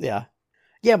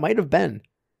 it might have been.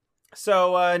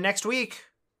 So next week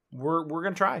we're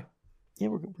going to try. Yeah,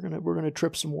 we're going to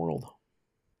trip some world.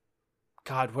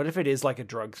 God, what if it is like a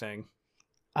drug thing?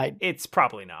 It's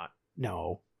probably not.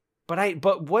 No. But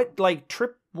what like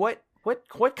trip what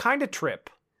kind of trip?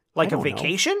 Like a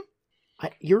vacation?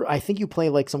 I think you play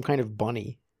like some kind of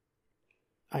bunny.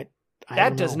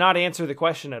 That does not answer the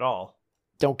question at all.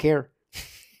 Don't care.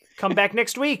 Come back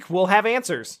next week. We'll have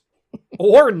answers.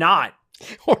 Or not.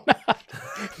 Or not.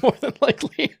 More than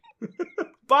likely.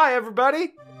 Bye,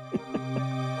 everybody.